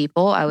two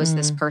people. I was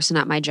this person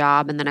at my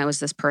job, and then I was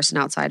this person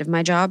outside of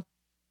my job.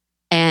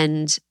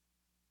 And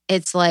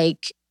it's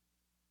like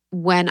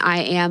when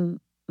I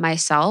am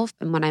myself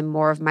and when I'm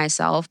more of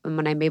myself and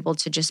when I'm able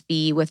to just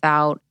be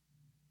without,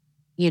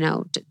 you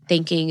know,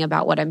 thinking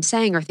about what I'm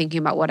saying or thinking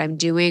about what I'm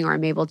doing, or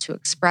I'm able to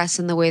express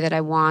in the way that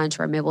I want,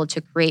 or I'm able to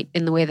create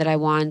in the way that I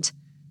want,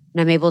 and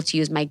I'm able to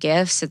use my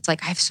gifts, it's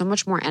like I have so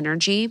much more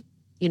energy.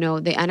 You know,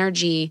 the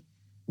energy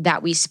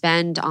that we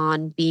spend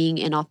on being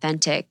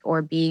inauthentic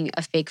or being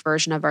a fake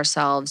version of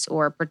ourselves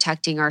or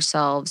protecting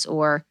ourselves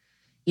or,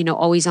 you know,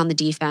 always on the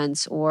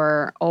defense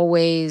or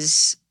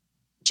always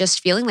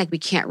just feeling like we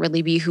can't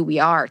really be who we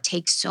are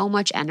takes so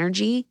much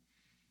energy.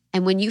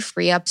 And when you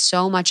free up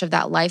so much of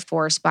that life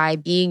force by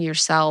being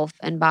yourself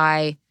and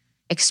by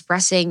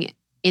expressing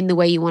in the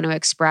way you want to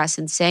express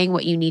and saying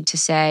what you need to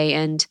say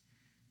and,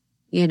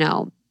 you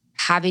know,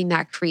 having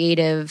that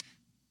creative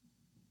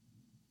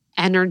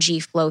energy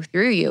flow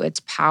through you,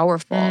 it's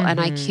powerful. And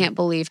I can't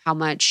believe how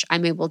much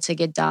I'm able to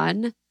get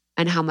done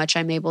and how much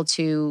I'm able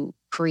to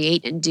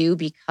create and do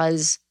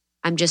because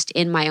I'm just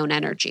in my own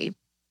energy.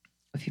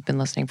 If you've been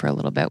listening for a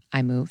little bit,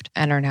 I moved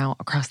and are now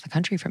across the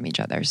country from each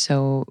other.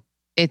 So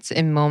it's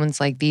in moments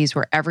like these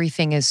where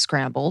everything is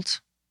scrambled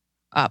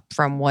up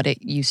from what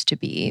it used to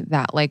be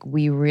that like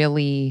we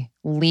really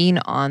lean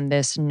on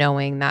this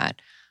knowing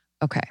that,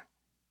 okay,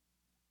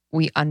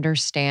 we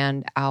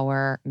understand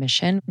our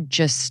mission,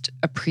 just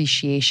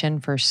appreciation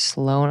for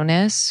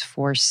slowness,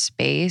 for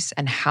space,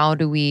 and how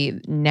do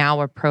we now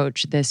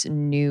approach this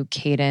new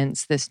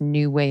cadence, this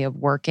new way of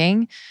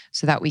working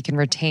so that we can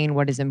retain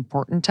what is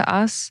important to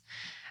us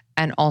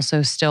and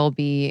also still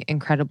be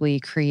incredibly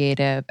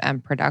creative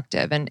and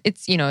productive. And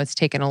it's, you know, it's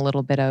taken a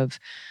little bit of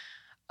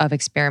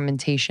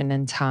experimentation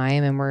and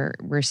time, and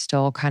we're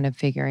still kind of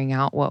figuring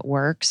out what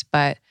works,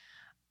 but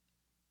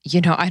you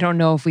know, I don't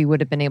know if we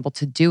would have been able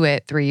to do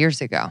it 3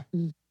 years ago.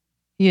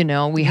 You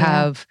know, we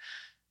have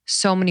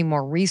so many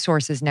more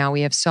resources now.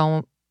 We have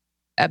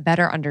a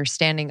better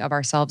understanding of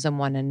ourselves and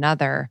one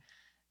another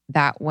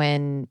that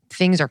when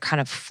things are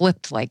kind of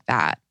flipped like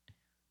that,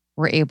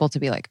 we're able to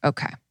be like,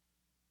 okay,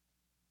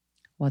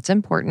 what's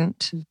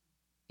important?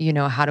 You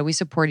know, how do we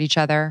support each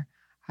other?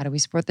 How do we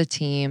support the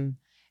team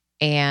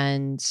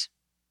and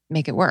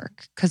make it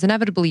work? Because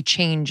inevitably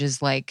change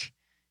is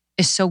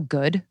so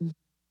good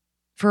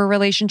for a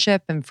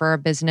relationship and for a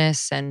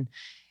business. And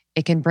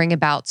it can bring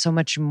about so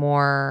much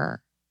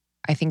more,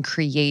 I think,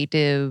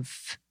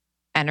 creative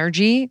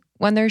energy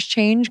when there's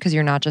change because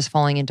you're not just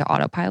falling into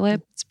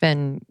autopilot. It's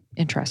been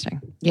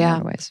interesting in a lot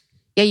of ways.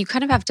 Yeah, you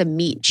kind of have to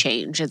meet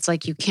change. It's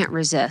like you can't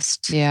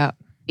resist. Yeah.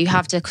 You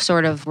have to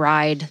sort of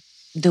ride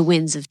the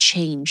winds of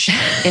change,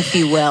 if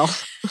you will.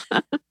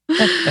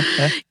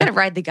 Gotta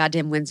ride the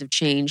goddamn winds of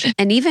change.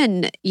 And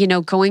even, you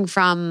know, going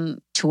from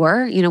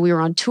tour, you know, we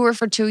were on tour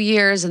for 2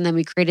 years and then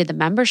we created the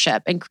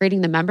membership. And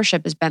creating the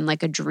membership has been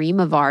like a dream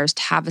of ours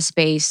to have a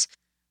space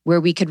where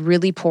we could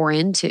really pour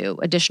into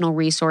additional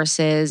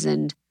resources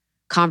and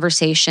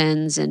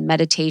conversations and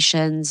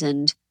meditations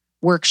and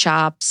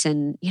workshops.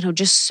 And, you know,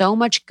 just so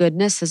much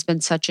goodness has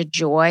been such a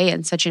joy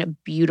and such a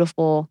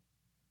beautiful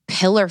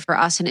pillar for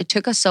us. And it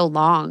took us so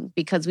long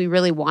because we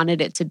really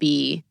wanted it to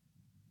be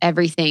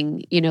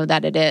everything, you know,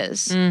 that it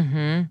is.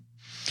 Mm-hmm.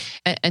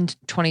 And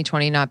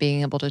 2020 not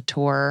being able to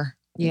tour.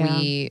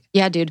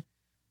 Yeah, dude.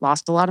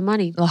 Lost a lot of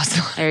money.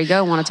 There you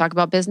go. Want to talk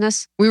about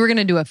business? We were going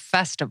to do a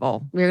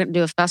festival.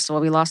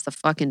 We lost the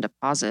fucking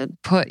deposit.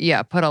 Put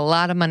a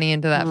lot of money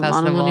into that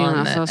festival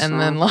and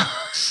then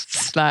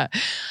lost that.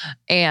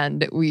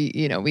 And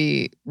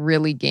we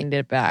really gained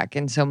it back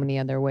in so many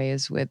other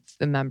ways with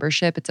the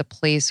membership. It's a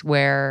place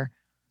where,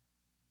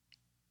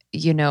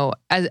 you know,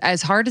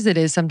 as hard as it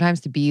is sometimes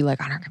to be like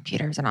on our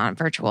computers and on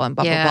virtual and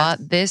blah, blah, blah.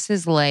 This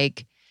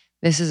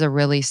is a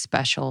really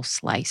special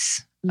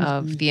slice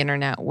of the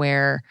internet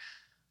where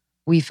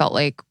we felt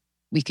like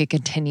we could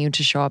continue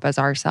to show up as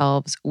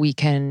ourselves. We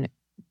can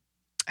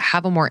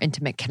have a more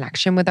intimate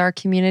connection with our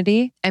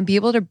community and be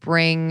able to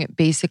bring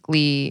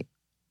basically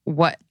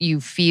what you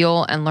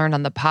feel and learn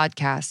on the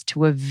podcast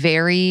to a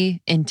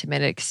very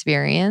intimate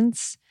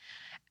experience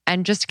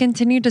and just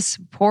continue to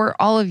support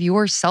all of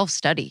your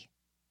self-study.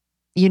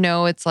 You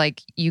know, it's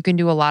like you can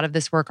do a lot of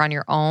this work on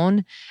your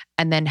own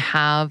and then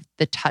have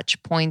the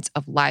touch points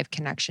of live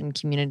connection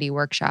community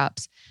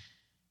workshops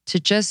to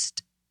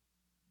just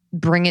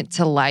bring it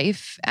to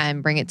life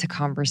and bring it to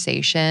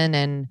conversation.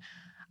 And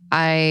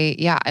I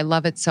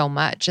love it so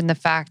much. And the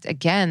fact,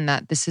 again,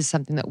 that this is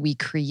something that we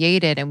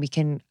created and we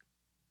can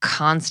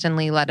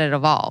constantly let it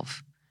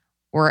evolve.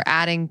 We're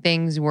adding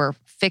things, we're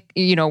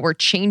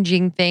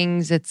changing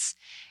things. It's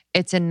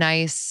a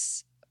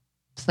nice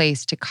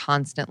place to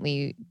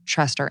constantly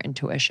trust our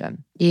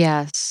intuition.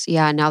 Yes.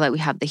 Yeah. Now that we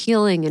have the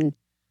healing and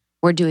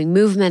we're doing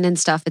movement and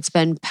stuff, it's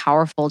been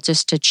powerful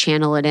just to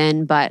channel it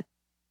in.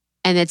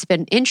 And it's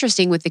been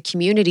interesting with the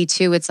community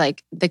too. It's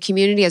like the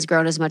community has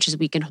grown as much as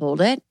we can hold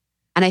it.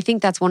 And I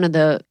think that's one of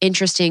the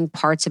interesting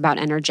parts about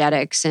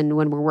energetics. And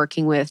when we're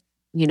working with,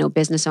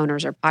 business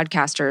owners or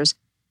podcasters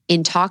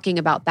in talking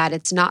about that,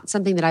 it's not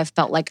something that I've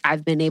felt like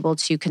I've been able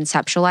to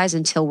conceptualize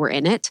until we're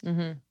in it,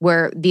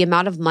 where the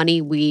amount of money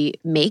we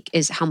make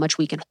is how much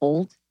we can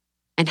hold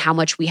and how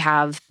much we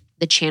have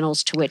the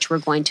channels to which we're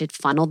going to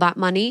funnel that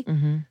money,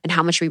 and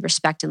how much we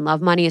respect and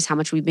love money is how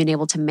much we've been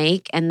able to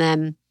make. And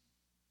then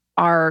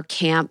our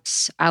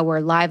camps,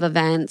 our live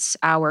events,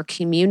 our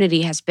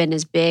community has been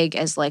as big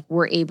as like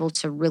we're able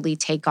to really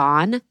take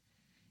on.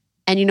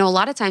 And, a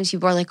lot of times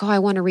people are like, oh, I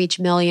want to reach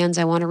millions.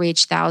 I want to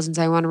reach thousands.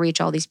 I want to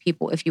reach all these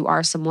people. If you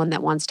are someone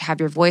that wants to have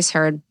your voice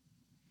heard.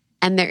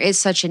 And there is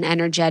such an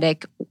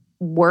energetic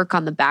work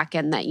on the back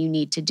end that you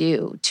need to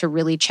do to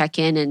really check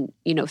in and,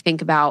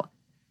 think about,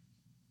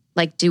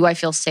 like, do I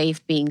feel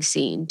safe being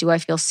seen? Do I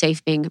feel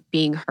safe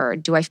being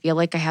heard? Do I feel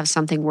like I have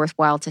something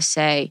worthwhile to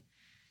say?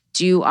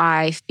 Do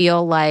I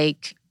feel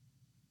like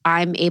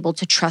I'm able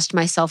to trust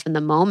myself in the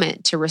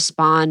moment to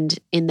respond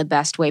in the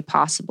best way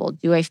possible?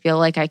 Do I feel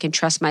like I can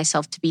trust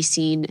myself to be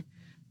seen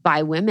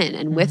by women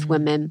and with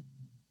women?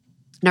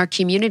 And our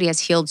community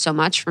has healed so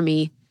much for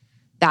me,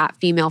 that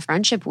female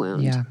friendship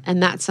wound. Yeah.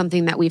 And that's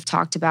something that we've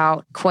talked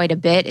about quite a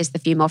bit, is the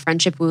female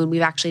friendship wound.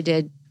 We've actually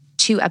did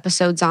 2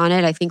 episodes on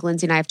it. I think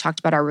Lindsay and I have talked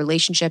about our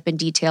relationship in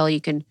detail.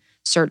 You can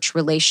search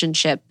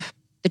relationship,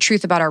 the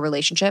truth about our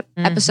relationship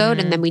episode.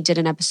 And then we did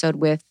an episode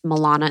with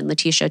Milana and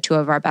Letitia, 2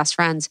 of our best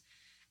friends.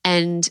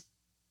 And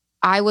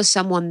I was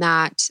someone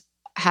that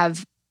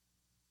have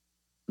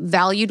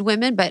valued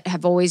women, but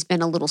have always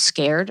been a little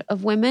scared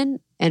of women.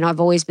 And I've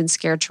always been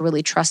scared to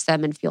really trust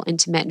them and feel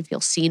intimate and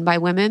feel seen by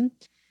women.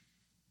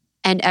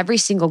 And every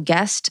single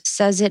guest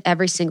says it,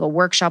 every single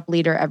workshop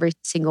leader, every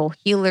single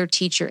healer,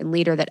 teacher, and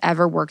leader that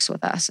ever works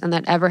with us and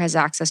that ever has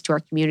access to our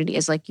community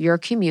is like, your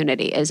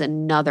community is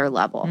another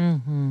level.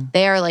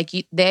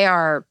 They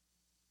are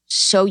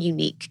so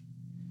unique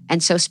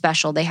and so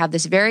special. They have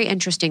this very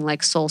interesting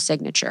like soul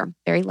signature,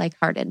 very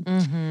lighthearted.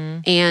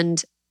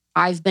 And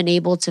I've been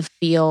able to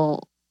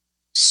feel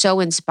so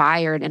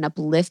inspired and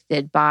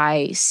uplifted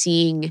by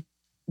seeing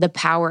the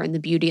power and the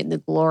beauty and the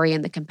glory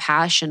and the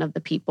compassion of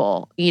the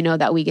people,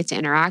 that we get to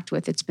interact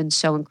with. It's been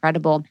so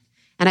incredible.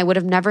 And I would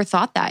have never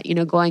thought that,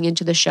 going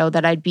into the show,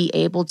 that I'd be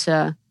able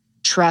to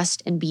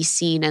trust and be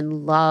seen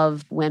and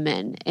love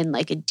women in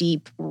like a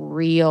deep,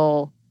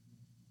 real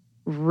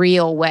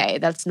way.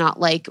 That's not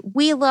like,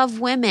 we love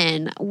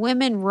women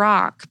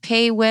rock,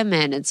 pay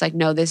women. It's like,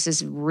 no, this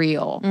is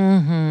real.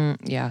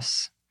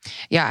 Yes.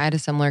 Yeah, I had a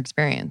similar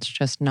experience,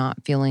 just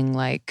not feeling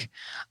like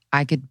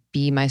I could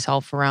be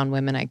myself around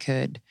women. I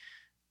could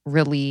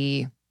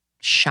really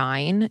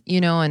shine,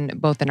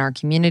 and both in our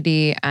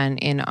community and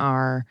in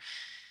our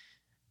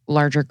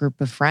larger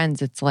group of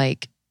friends. It's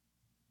like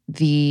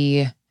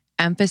the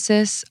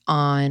emphasis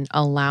on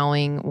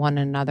allowing one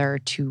another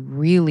to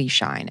really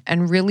shine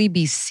and really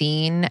be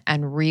seen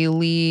and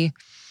really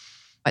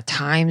at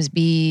times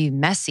be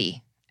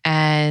messy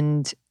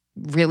and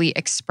really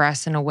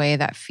express in a way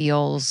that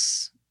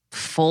feels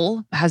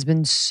full has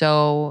been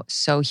so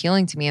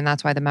healing to me. And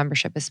that's why the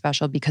membership is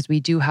special, because we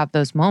do have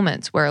those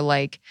moments where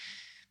like,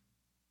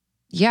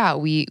 yeah,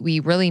 we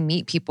really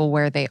meet people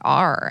where they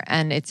are.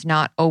 And it's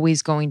not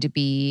always going to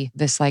be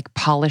this like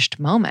polished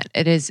moment.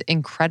 It is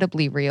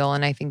incredibly real.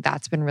 And I think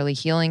that's been really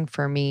healing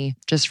for me,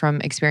 just from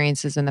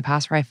experiences in the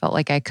past where I felt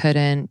like I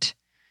couldn't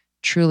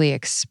truly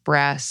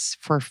express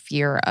for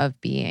fear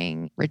of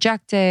being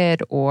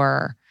rejected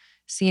or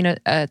seen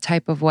a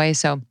type of way.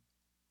 So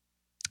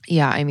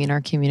yeah, I mean,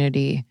 our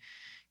community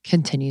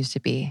continues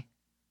to be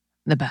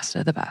the best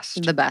of the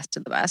best. The best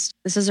of the best.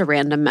 This is a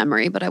random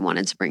memory, but I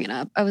wanted to bring it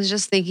up. I was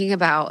just thinking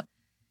about,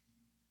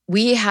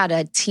 we had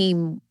a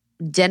team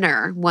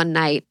dinner one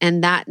night,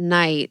 and that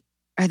night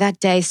or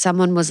that day,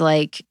 someone was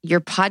like, your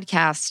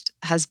podcast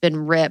has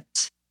been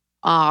ripped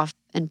off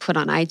and put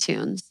on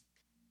iTunes.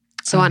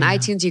 So on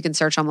iTunes, you can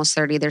search almost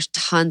 30. There's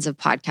tons of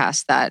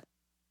podcasts that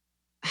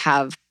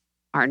have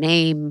our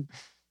name,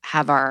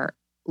 have our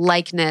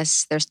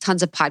likeness. There's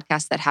tons of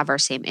podcasts that have our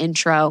same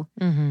intro.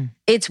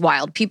 It's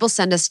wild. People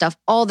send us stuff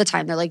all the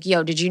time. They're like,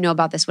 yo, did you know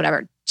about this?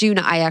 Whatever.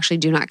 I actually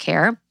do not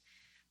care.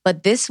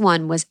 But this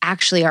one was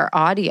actually our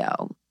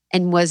audio,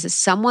 and was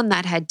someone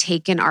that had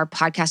taken our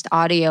podcast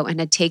audio and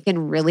had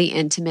taken really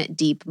intimate,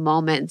 deep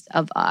moments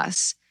of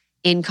us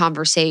in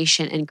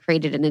conversation and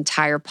created an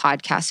entire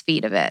podcast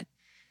feed of it.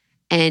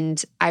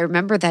 And I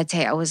remember that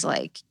day, I was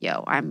like,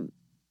 yo,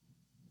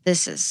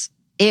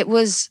 it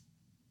was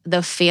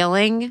the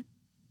feeling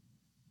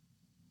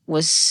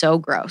was so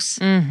gross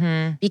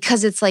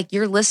because it's like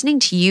you're listening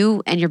to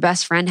you and your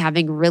best friend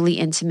having really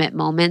intimate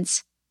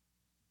moments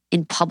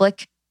in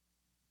public,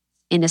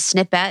 in a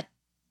snippet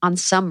on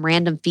some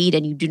random feed,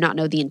 and you do not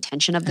know the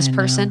intention of this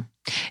person.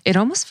 It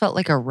almost felt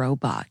like a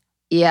robot.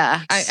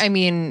 Yeah. I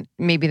mean,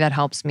 maybe that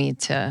helps me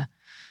to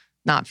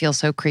not feel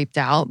so creeped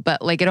out.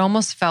 But like, it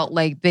almost felt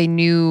like they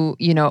knew,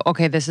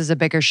 okay, this is a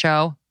bigger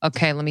show.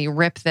 Okay, let me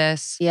rip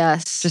this.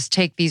 Yes. Just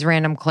take these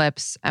random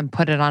clips and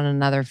put it on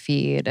another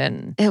feed.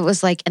 And it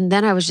was like, and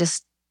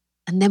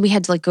then we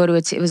had to like go to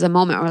it. It was a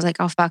moment where I was like,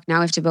 oh fuck, now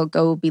we have to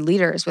go be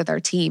leaders with our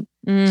team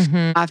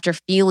after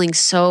feeling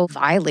so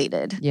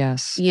violated.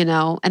 Yes.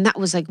 And that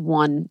was like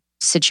one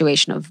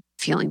situation of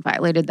feeling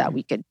violated that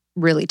we could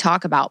really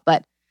talk about.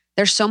 But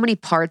there's so many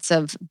parts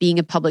of being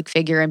a public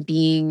figure and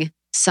being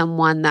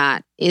someone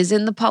that is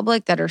in the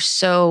public that are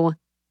so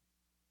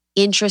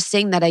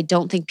interesting that I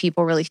don't think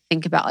people really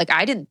think about. Like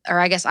I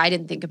guess I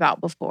didn't think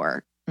about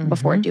before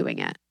doing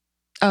it.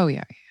 Oh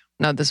yeah.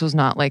 No, this was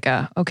not like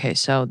okay,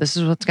 so this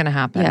is what's going to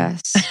happen.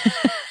 Yes.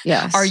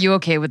 Yes. Are you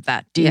okay with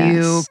that? Do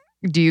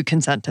you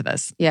consent to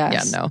this?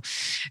 Yes. Yeah, no.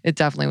 It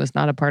definitely was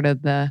not a part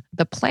of the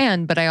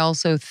plan, but I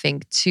also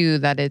think too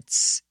that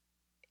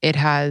it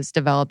has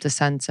developed a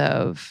sense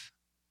of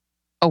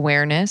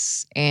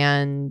awareness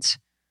and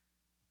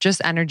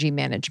just energy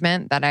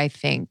management that I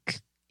think,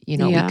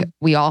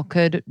 we all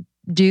could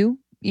do,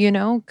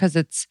 because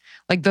it's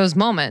like those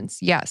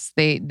moments, yes,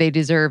 they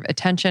deserve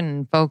attention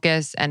and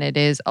focus, and it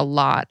is a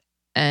lot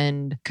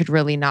and could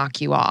really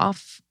knock you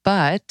off.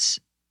 But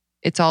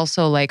it's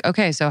also like,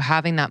 okay, so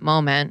having that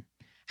moment,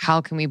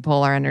 how can we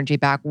pull our energy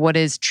back? What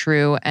is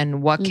true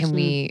and what can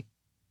we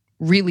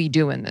really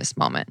do in this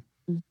moment?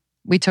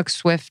 We took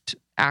swift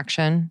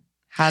action,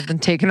 had them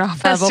taken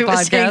off our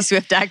podcast.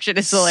 Swift action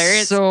is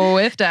hilarious.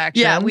 Swift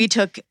action. Yeah, we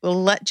took,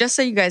 just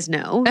so you guys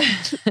know,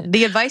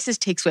 the advice is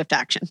take swift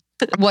action.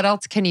 What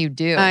else can you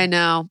do? I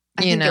know.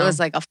 I think it was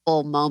like a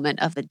full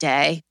moment of the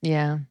day.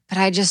 Yeah. But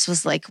I just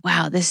was like,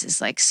 wow, this is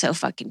like so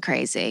fucking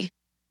crazy.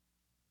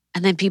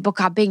 And then people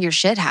copying your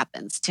shit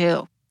happens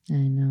too. I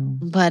know.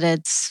 But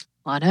it's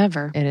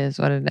whatever. It is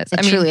what it is.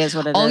 It truly is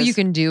what it is. All you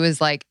can do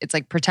is it's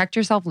like protect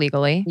yourself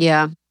legally.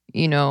 Yeah.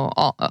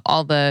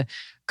 All the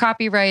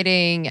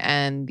copywriting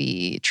and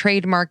the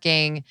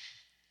trademarking.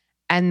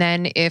 And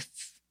then if,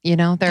 there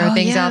are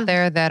things out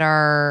there that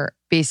are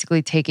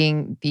basically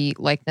taking the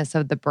likeness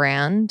of the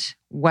brand,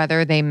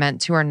 whether they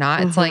meant to or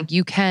not, it's like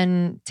you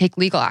can take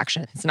legal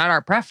action. It's not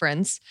our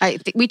preference. I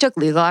think we took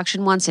legal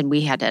action once and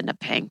we had to end up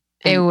paying.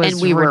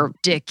 And we were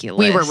ridiculous.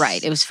 We were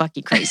right. It was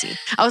fucking crazy.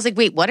 I was like,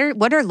 wait, what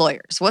are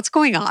lawyers? What's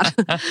going on?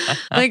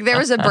 Like there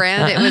was a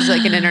brand, it was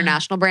like an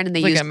international brand and they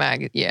used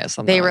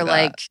something they were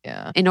like like,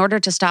 that. In order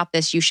to stop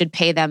this, you should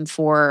pay them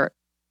for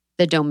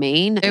the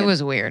domain. It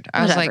was weird.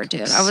 I was like,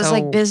 dude. I was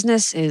like,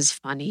 business is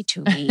funny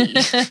to me.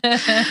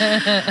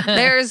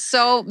 There's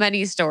so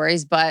many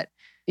stories, but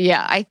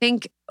yeah, I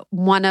think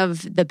one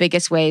of the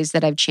biggest ways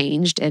that I've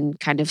changed in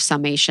kind of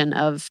summation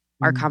of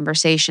our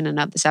conversation and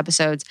of this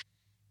episodes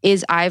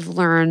is I've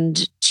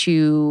learned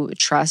to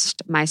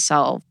trust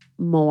myself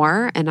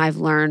more and I've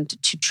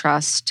learned to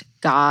trust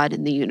God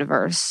and the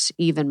universe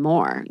even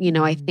more.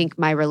 I think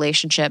my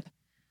relationship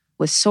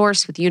with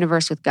Source, with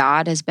universe, with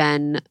God has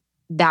been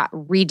that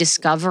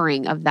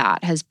rediscovering of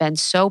that has been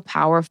so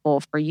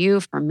powerful for you,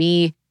 for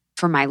me,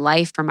 for my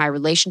life, for my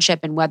relationship.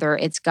 And whether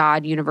it's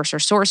God, universe, or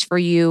Source for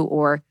you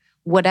or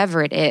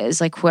whatever it is,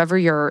 like whoever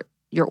you're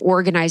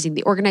organizing,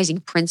 the organizing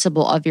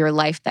principle of your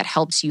life that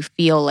helps you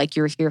feel like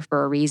you're here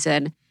for a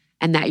reason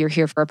and that you're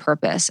here for a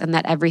purpose and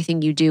that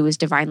everything you do is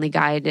divinely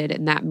guided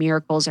and that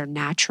miracles are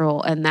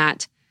natural and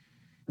that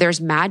there's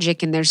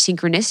magic and there's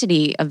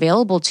synchronicity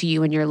available to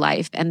you in your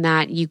life and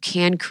that you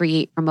can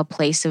create from a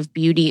place of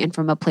beauty and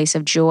from a place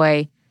of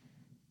joy.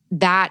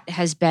 That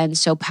has been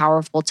so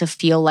powerful to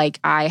feel like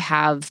I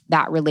have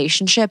that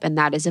relationship and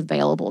that is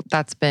available.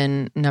 That's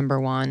been number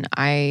one.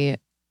 I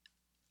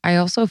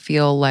also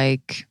feel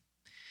like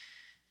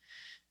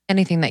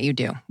anything that you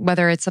do,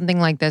 whether it's something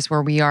like this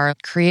where we are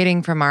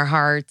creating from our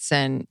hearts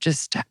and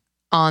just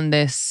on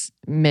this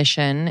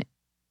mission,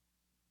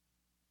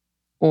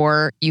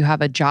 or you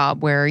have a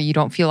job where you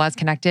don't feel as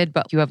connected,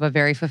 but you have a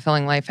very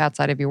fulfilling life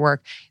outside of your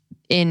work.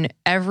 In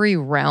every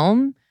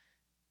realm,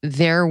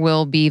 there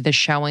will be the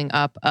showing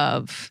up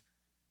of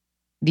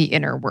the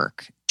inner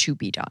work to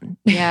be done.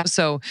 Yeah.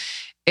 So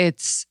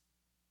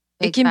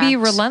it can be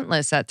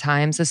relentless at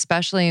times,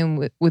 especially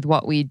with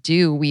what we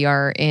do. We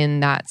are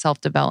in that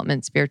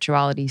self-development,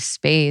 spirituality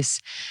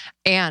space,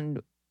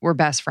 and we're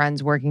best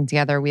friends working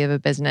together. We have a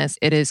business.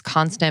 It is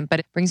constant, but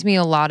it brings me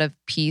a lot of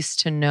peace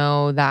to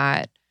know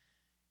that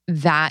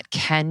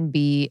can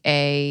be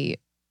a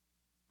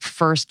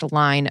first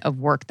line of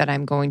work that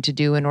I'm going to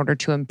do in order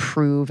to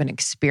improve an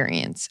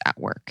experience at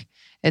work.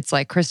 It's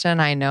like Krista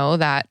and I know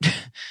that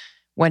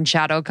when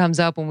shadow comes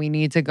up, when we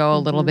need to go a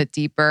little bit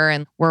deeper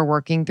and we're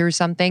working through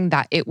something,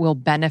 that it will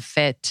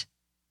benefit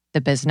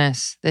the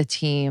business, the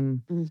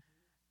team,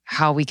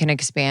 how we can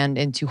expand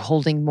into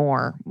holding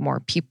more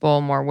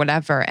people, more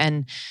whatever.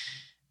 And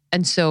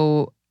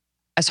so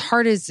as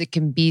hard as it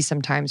can be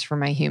sometimes for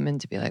my human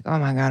to be like, oh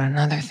my God,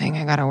 another thing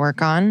I got to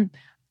work on.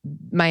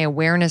 My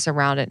awareness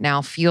around it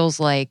now feels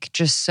like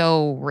just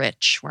so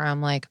rich where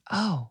I'm like,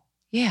 oh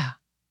yeah,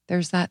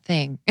 there's that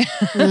thing.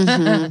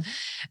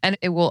 And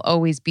it will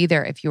always be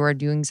there if you are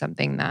doing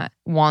something that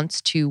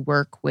wants to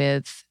work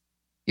with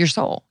your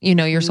soul.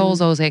 Your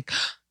soul's always like,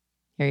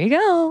 here you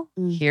go.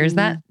 Here's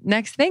that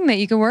next thing that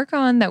you can work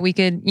on that we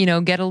could,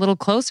 get a little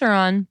closer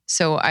on.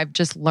 So I've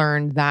just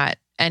learned that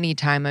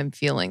anytime I'm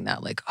feeling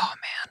that like, oh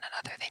man,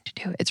 another thing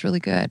to do, it's really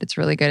good. It's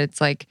really good. It's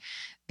like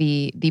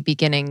the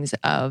beginnings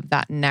of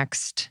that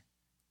next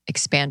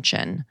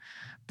expansion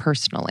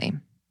personally.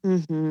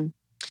 Mm-hmm.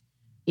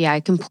 Yeah, I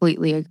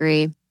completely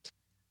agree.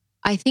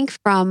 I think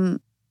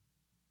from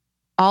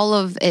all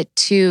of it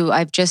too,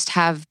 I've just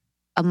have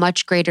a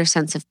much greater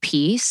sense of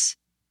peace,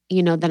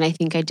 than I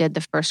think I did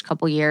the first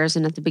couple years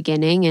and at the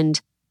beginning. And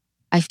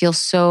I feel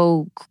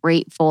so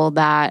grateful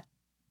that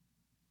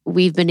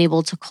we've been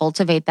able to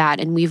cultivate that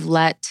and we've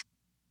let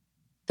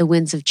the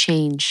winds of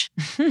change,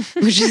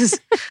 which is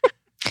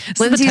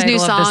Lindsay's new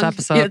song.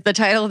 The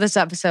title of this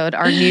episode,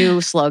 our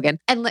new slogan.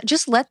 And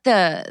just let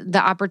the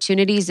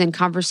opportunities and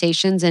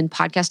conversations and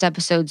podcast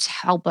episodes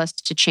help us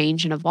to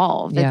change and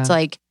evolve. Yeah. It's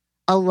like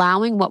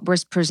allowing what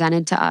was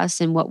presented to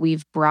us and what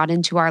we've brought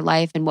into our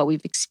life and what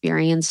we've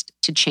experienced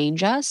to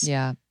change us.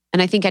 Yeah.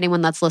 And I think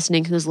anyone that's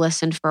listening who's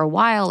listened for a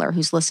while or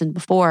who's listened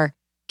before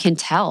can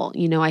tell.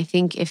 I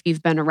think if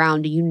you've been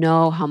around, you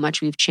know how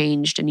much we've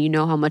changed and you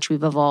know how much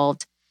we've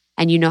evolved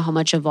and you know how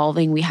much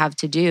evolving we have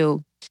to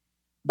do.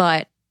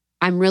 But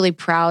I'm really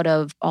proud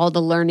of all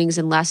the learnings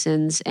and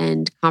lessons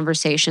and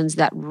conversations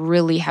that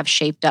really have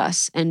shaped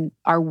us and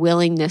our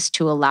willingness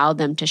to allow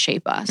them to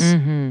shape us.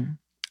 Mm-hmm.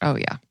 Oh,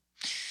 yeah.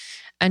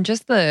 And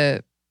just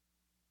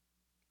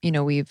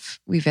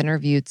we've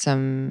interviewed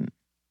some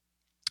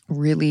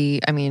really,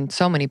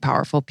 so many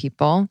powerful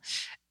people.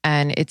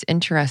 And it's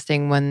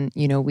interesting when,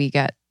 we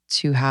get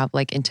to have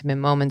like intimate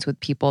moments with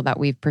people that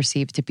we've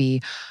perceived to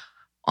be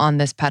on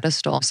this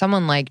pedestal.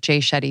 Someone like Jay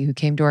Shetty, who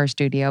came to our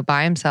studio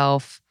by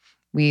himself.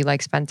 We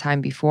spent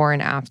time before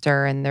and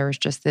after, and there was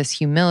just this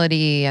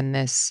humility and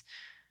this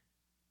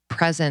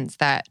presence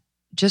that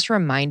just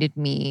reminded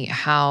me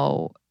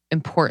how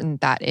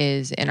important that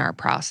is in our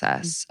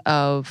process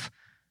of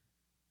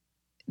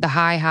the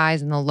high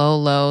highs and the low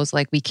lows.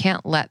 Like we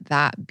can't let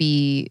that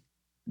be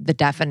the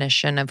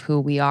definition of who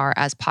we are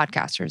as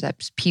podcasters,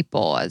 as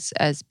people,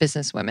 as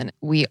businesswomen.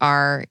 We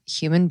are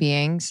human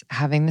beings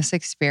having this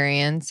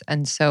experience.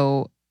 And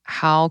so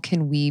how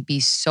can we be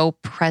so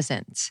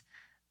present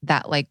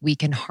that we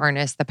can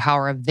harness the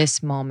power of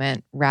this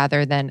moment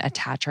rather than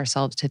attach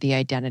ourselves to the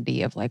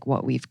identity of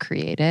what we've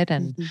created?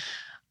 And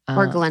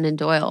or Glennon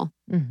Doyle.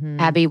 Mm-hmm.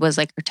 Abby was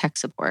her tech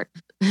support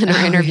in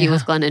our interview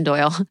with Glennon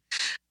Doyle.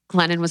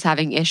 Glennon was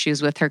having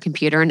issues with her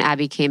computer and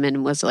Abby came in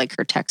and was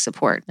her tech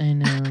support. I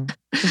know.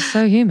 It's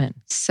so human.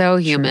 So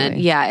human.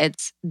 Truly. Yeah,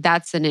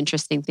 that's an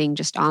interesting thing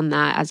just on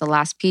that as a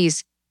last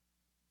piece.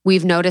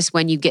 We've noticed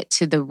when you get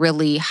to the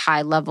really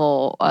high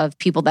level of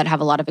people that have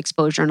a lot of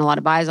exposure and a lot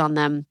of eyes on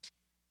them,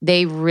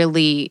 they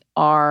really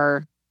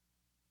are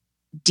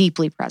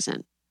deeply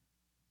present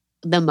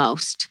the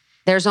most.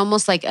 There's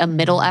almost a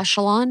middle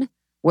echelon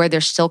where they're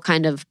still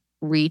kind of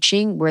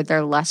reaching, where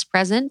they're less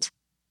present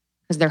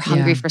because they're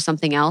hungry for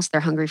something else.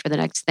 They're hungry for the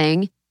next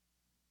thing.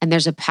 And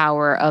there's a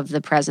power of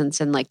the presence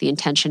and the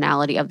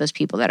intentionality of those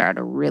people that are at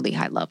a really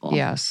high level.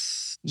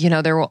 Yes.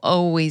 There will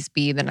always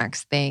be the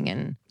next thing.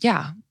 And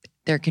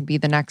there could be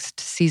the next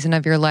season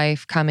of your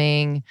life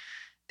coming.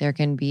 There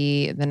can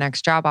be the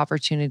next job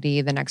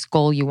opportunity, the next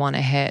goal you want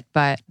to hit.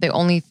 But the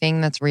only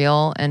thing that's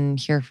real and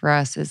here for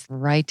us is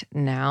right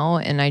now.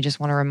 And I just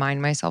want to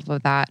remind myself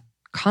of that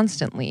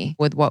constantly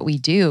with what we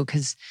do.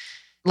 Because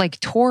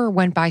tour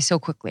went by so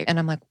quickly. And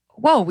I'm like,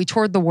 whoa, we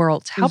toured the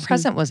world. How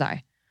present was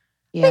I?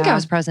 Yeah. I think I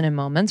was present in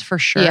moments for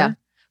sure. Yeah.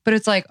 But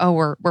it's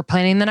we're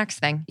planning the next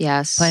thing.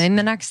 Yes. Planning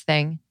the next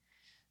thing.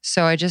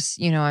 So I just,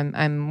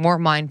 I'm more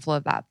mindful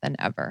of that than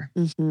ever.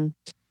 Mm-hmm.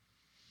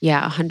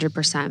 Yeah,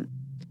 100%.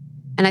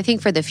 And I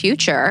think for the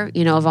future,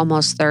 of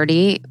almost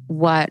 30,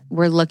 what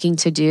we're looking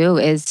to do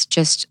is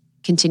just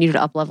continue to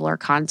uplevel our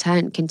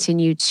content,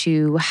 continue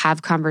to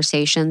have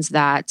conversations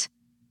that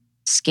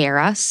scare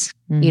us,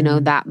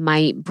 that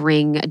might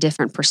bring a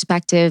different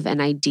perspective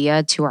and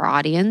idea to our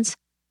audience.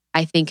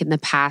 I think in the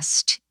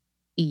past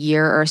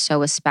year or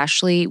so,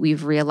 especially,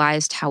 we've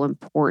realized how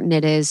important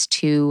it is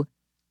to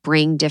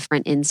bring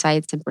different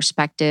insights and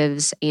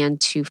perspectives and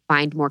to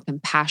find more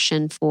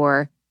compassion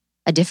for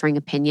a differing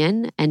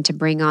opinion and to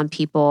bring on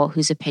people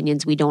whose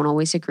opinions we don't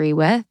always agree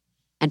with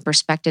and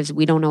perspectives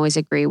we don't always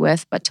agree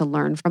with, but to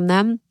learn from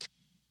them.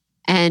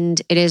 And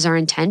it is our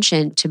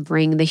intention to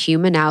bring the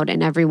human out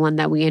in everyone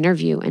that we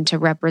interview and to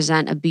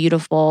represent a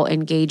beautiful,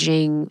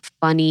 engaging,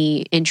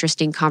 funny,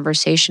 interesting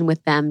conversation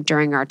with them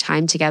during our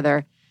time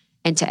together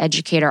and to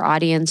educate our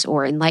audience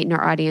or enlighten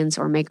our audience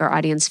or make our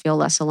audience feel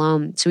less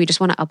alone. So we just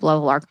want to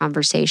uplevel our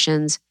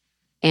conversations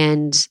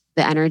and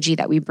the energy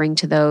that we bring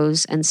to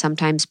those and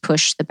sometimes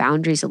push the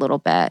boundaries a little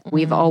bit. Mm-hmm.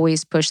 We've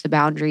always pushed the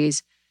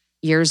boundaries.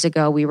 Years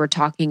ago, we were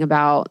talking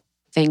about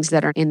things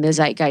that are in the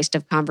zeitgeist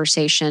of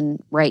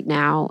conversation right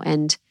now.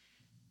 And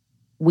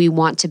we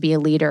want to be a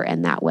leader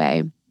in that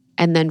way.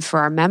 And then for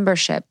our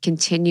membership,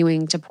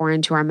 continuing to pour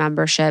into our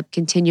membership,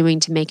 continuing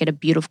to make it a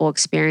beautiful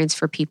experience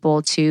for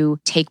people to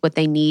take what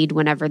they need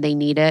whenever they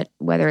need it,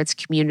 whether it's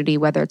community,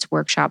 whether it's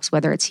workshops,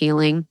 whether it's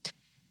healing.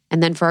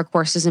 And then for our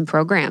courses and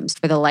programs,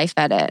 for the Life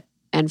Edit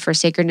and for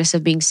Sacredness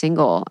of Being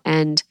Single,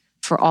 and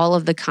for all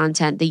of the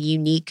content, the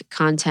unique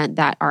content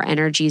that our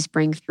energies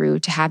bring through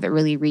to have it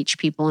really reach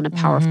people in a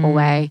powerful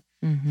way.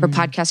 For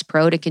Podcast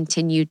Pro to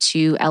continue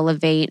to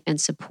elevate and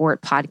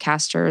support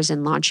podcasters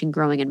in launching,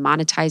 growing, and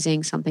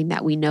monetizing, something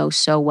that we know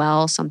so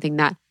well, something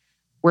that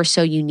we're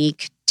so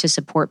unique to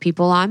support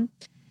people on.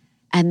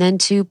 And then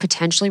to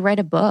potentially write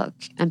a book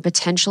and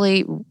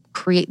potentially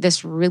create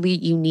this really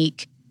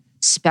unique,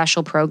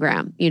 special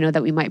program,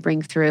 that we might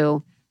bring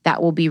through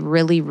that will be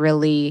really,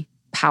 really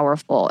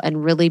powerful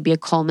and really be a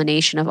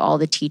culmination of all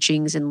the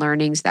teachings and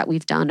learnings that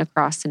we've done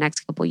across the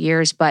next couple of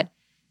years. But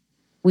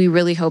we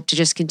really hope to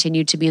just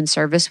continue to be in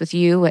service with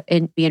you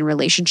and be in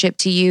relationship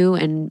to you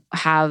and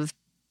have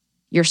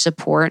your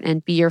support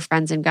and be your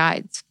friends and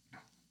guides.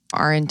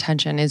 Our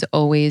intention is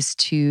always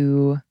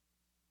to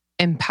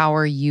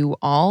empower you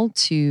all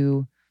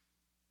to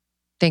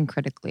think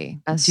critically,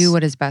 do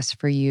what is best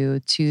for you,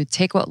 to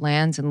take what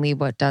lands and leave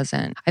what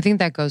doesn't. I think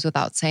that goes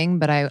without saying,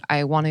 but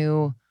I want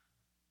to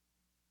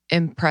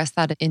impress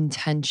that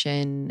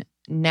intention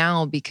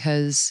now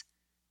because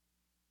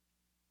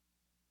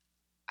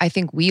I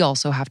think we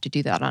also have to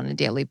do that on a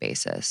daily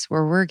basis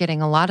where we're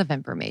getting a lot of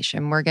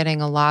information. We're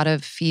getting a lot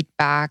of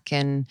feedback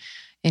and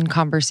in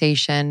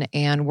conversation,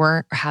 and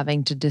we're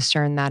having to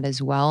discern that as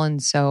well.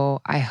 And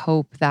so I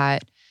hope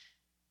that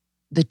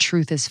the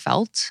truth is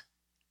felt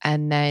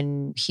and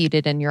then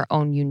heeded in your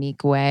own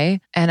unique way.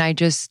 And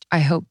I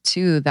hope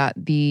too that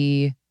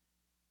the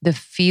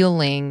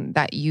feeling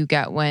that you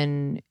get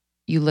when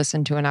you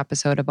listen to an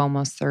episode of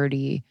Almost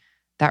 30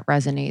 that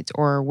resonates,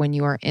 or when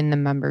you are in the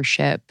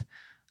membership,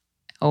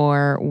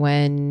 or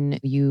when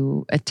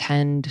you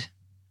attend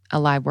a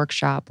live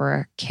workshop or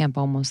a Camp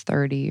Almost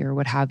 30 or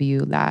what have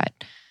you,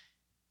 that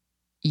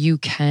you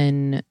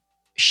can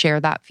share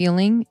that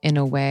feeling in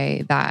a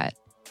way that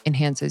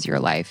enhances your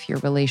life, your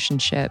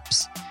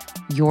relationships,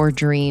 your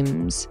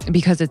dreams,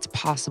 because it's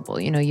possible.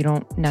 You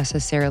don't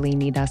necessarily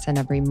need us in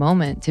every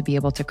moment to be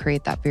able to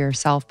create that for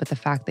yourself. But the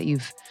fact that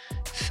you've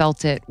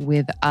felt it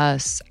with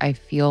us, I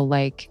feel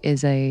like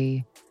it's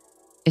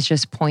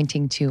just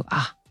pointing to,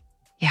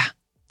 yeah,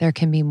 there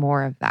can be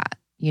more of that,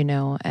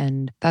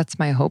 and that's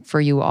my hope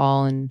for you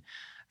all and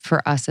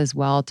for us as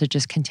well, to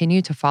just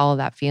continue to follow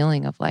that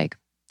feeling of like,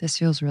 this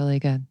feels really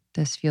good.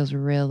 This feels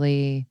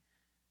really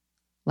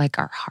like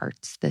our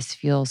hearts. This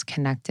feels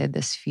connected.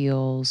 This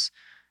feels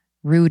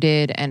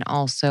rooted and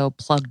also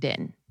plugged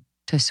in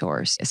to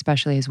source,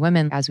 especially as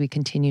women. As we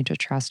continue to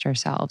trust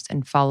ourselves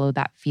and follow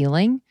that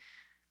feeling,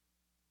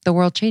 the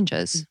world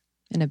changes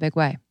in a big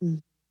way.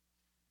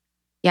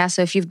 Yeah.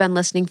 So if you've been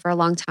listening for a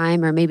long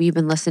time, or maybe you've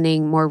been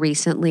listening more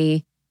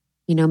recently,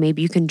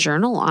 maybe you can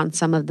journal on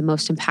some of the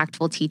most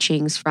impactful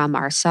teachings from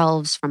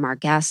ourselves, from our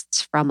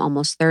guests, from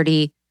Almost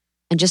 30,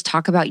 and just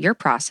talk about your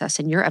process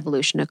and your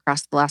evolution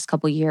across the last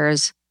couple of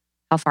years,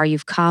 how far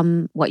you've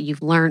come, what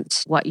you've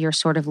learned, what you're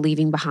sort of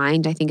leaving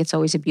behind. I think it's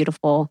always a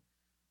beautiful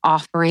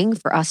offering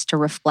for us to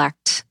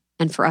reflect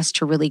and for us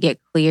to really get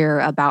clear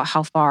about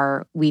how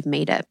far we've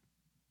made it.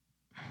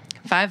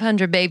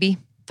 500, baby.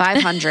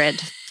 500.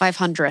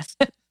 500th.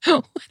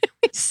 What did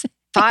we say?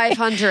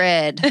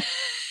 500.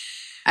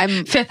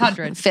 I'm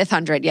 500.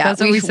 500. Yeah.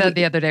 That's what we said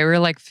the other day. We were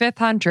like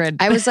 500.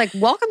 I was like,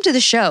 welcome to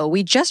the show.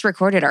 We just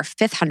recorded our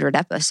 500th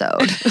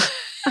episode.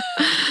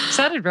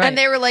 Sounded right. And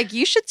they were like,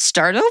 you should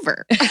start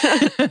over.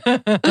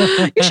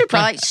 You should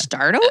probably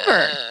start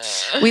over.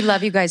 We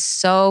love you guys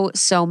so,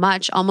 so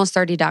much.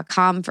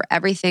 Almost30.com for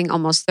everything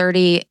Almost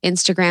 30.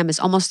 Instagram is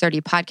Almost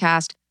 30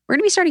 Podcast. We're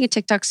going to be starting a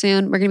TikTok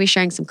soon. We're going to be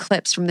sharing some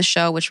clips from the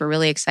show, which we're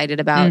really excited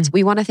about.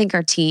 We want to thank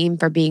our team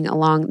for being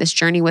along this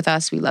journey with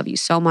us. We love you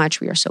so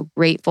much. We are so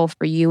grateful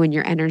for you and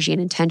your energy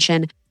and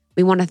intention.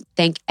 We want to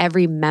thank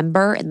every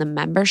member in the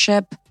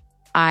membership.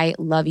 I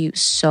love you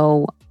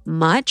so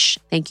much.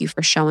 Thank you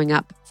for showing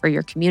up for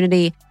your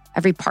community.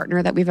 Every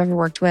partner that we've ever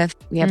worked with,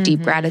 we have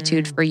deep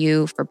gratitude for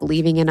you, for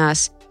believing in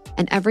us.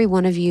 And every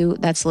one of you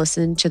that's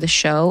listened to the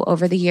show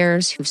over the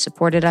years, who've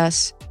supported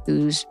us,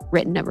 who's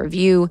written a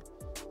review,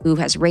 who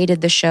has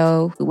rated the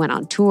show, who went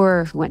on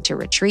tour, who went to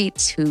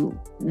retreats, who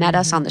met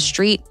us on the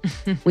street.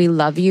 We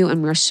love you,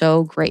 and we're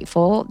so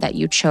grateful that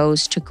you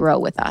chose to grow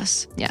with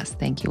us. Yes,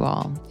 thank you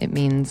all. It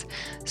means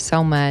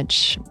so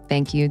much.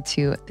 Thank you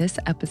to this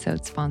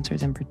episode's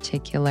sponsors in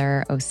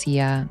particular,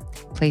 Osea,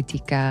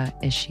 Playtika,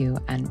 Issue,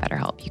 and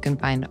BetterHelp. You can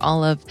find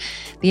all of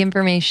the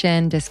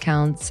information,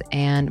 discounts,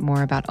 and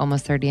more about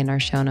Almost 30 in our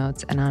show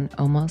notes and on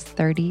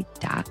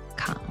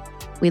almost30.com.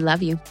 We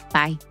love you.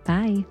 Bye.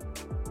 Bye.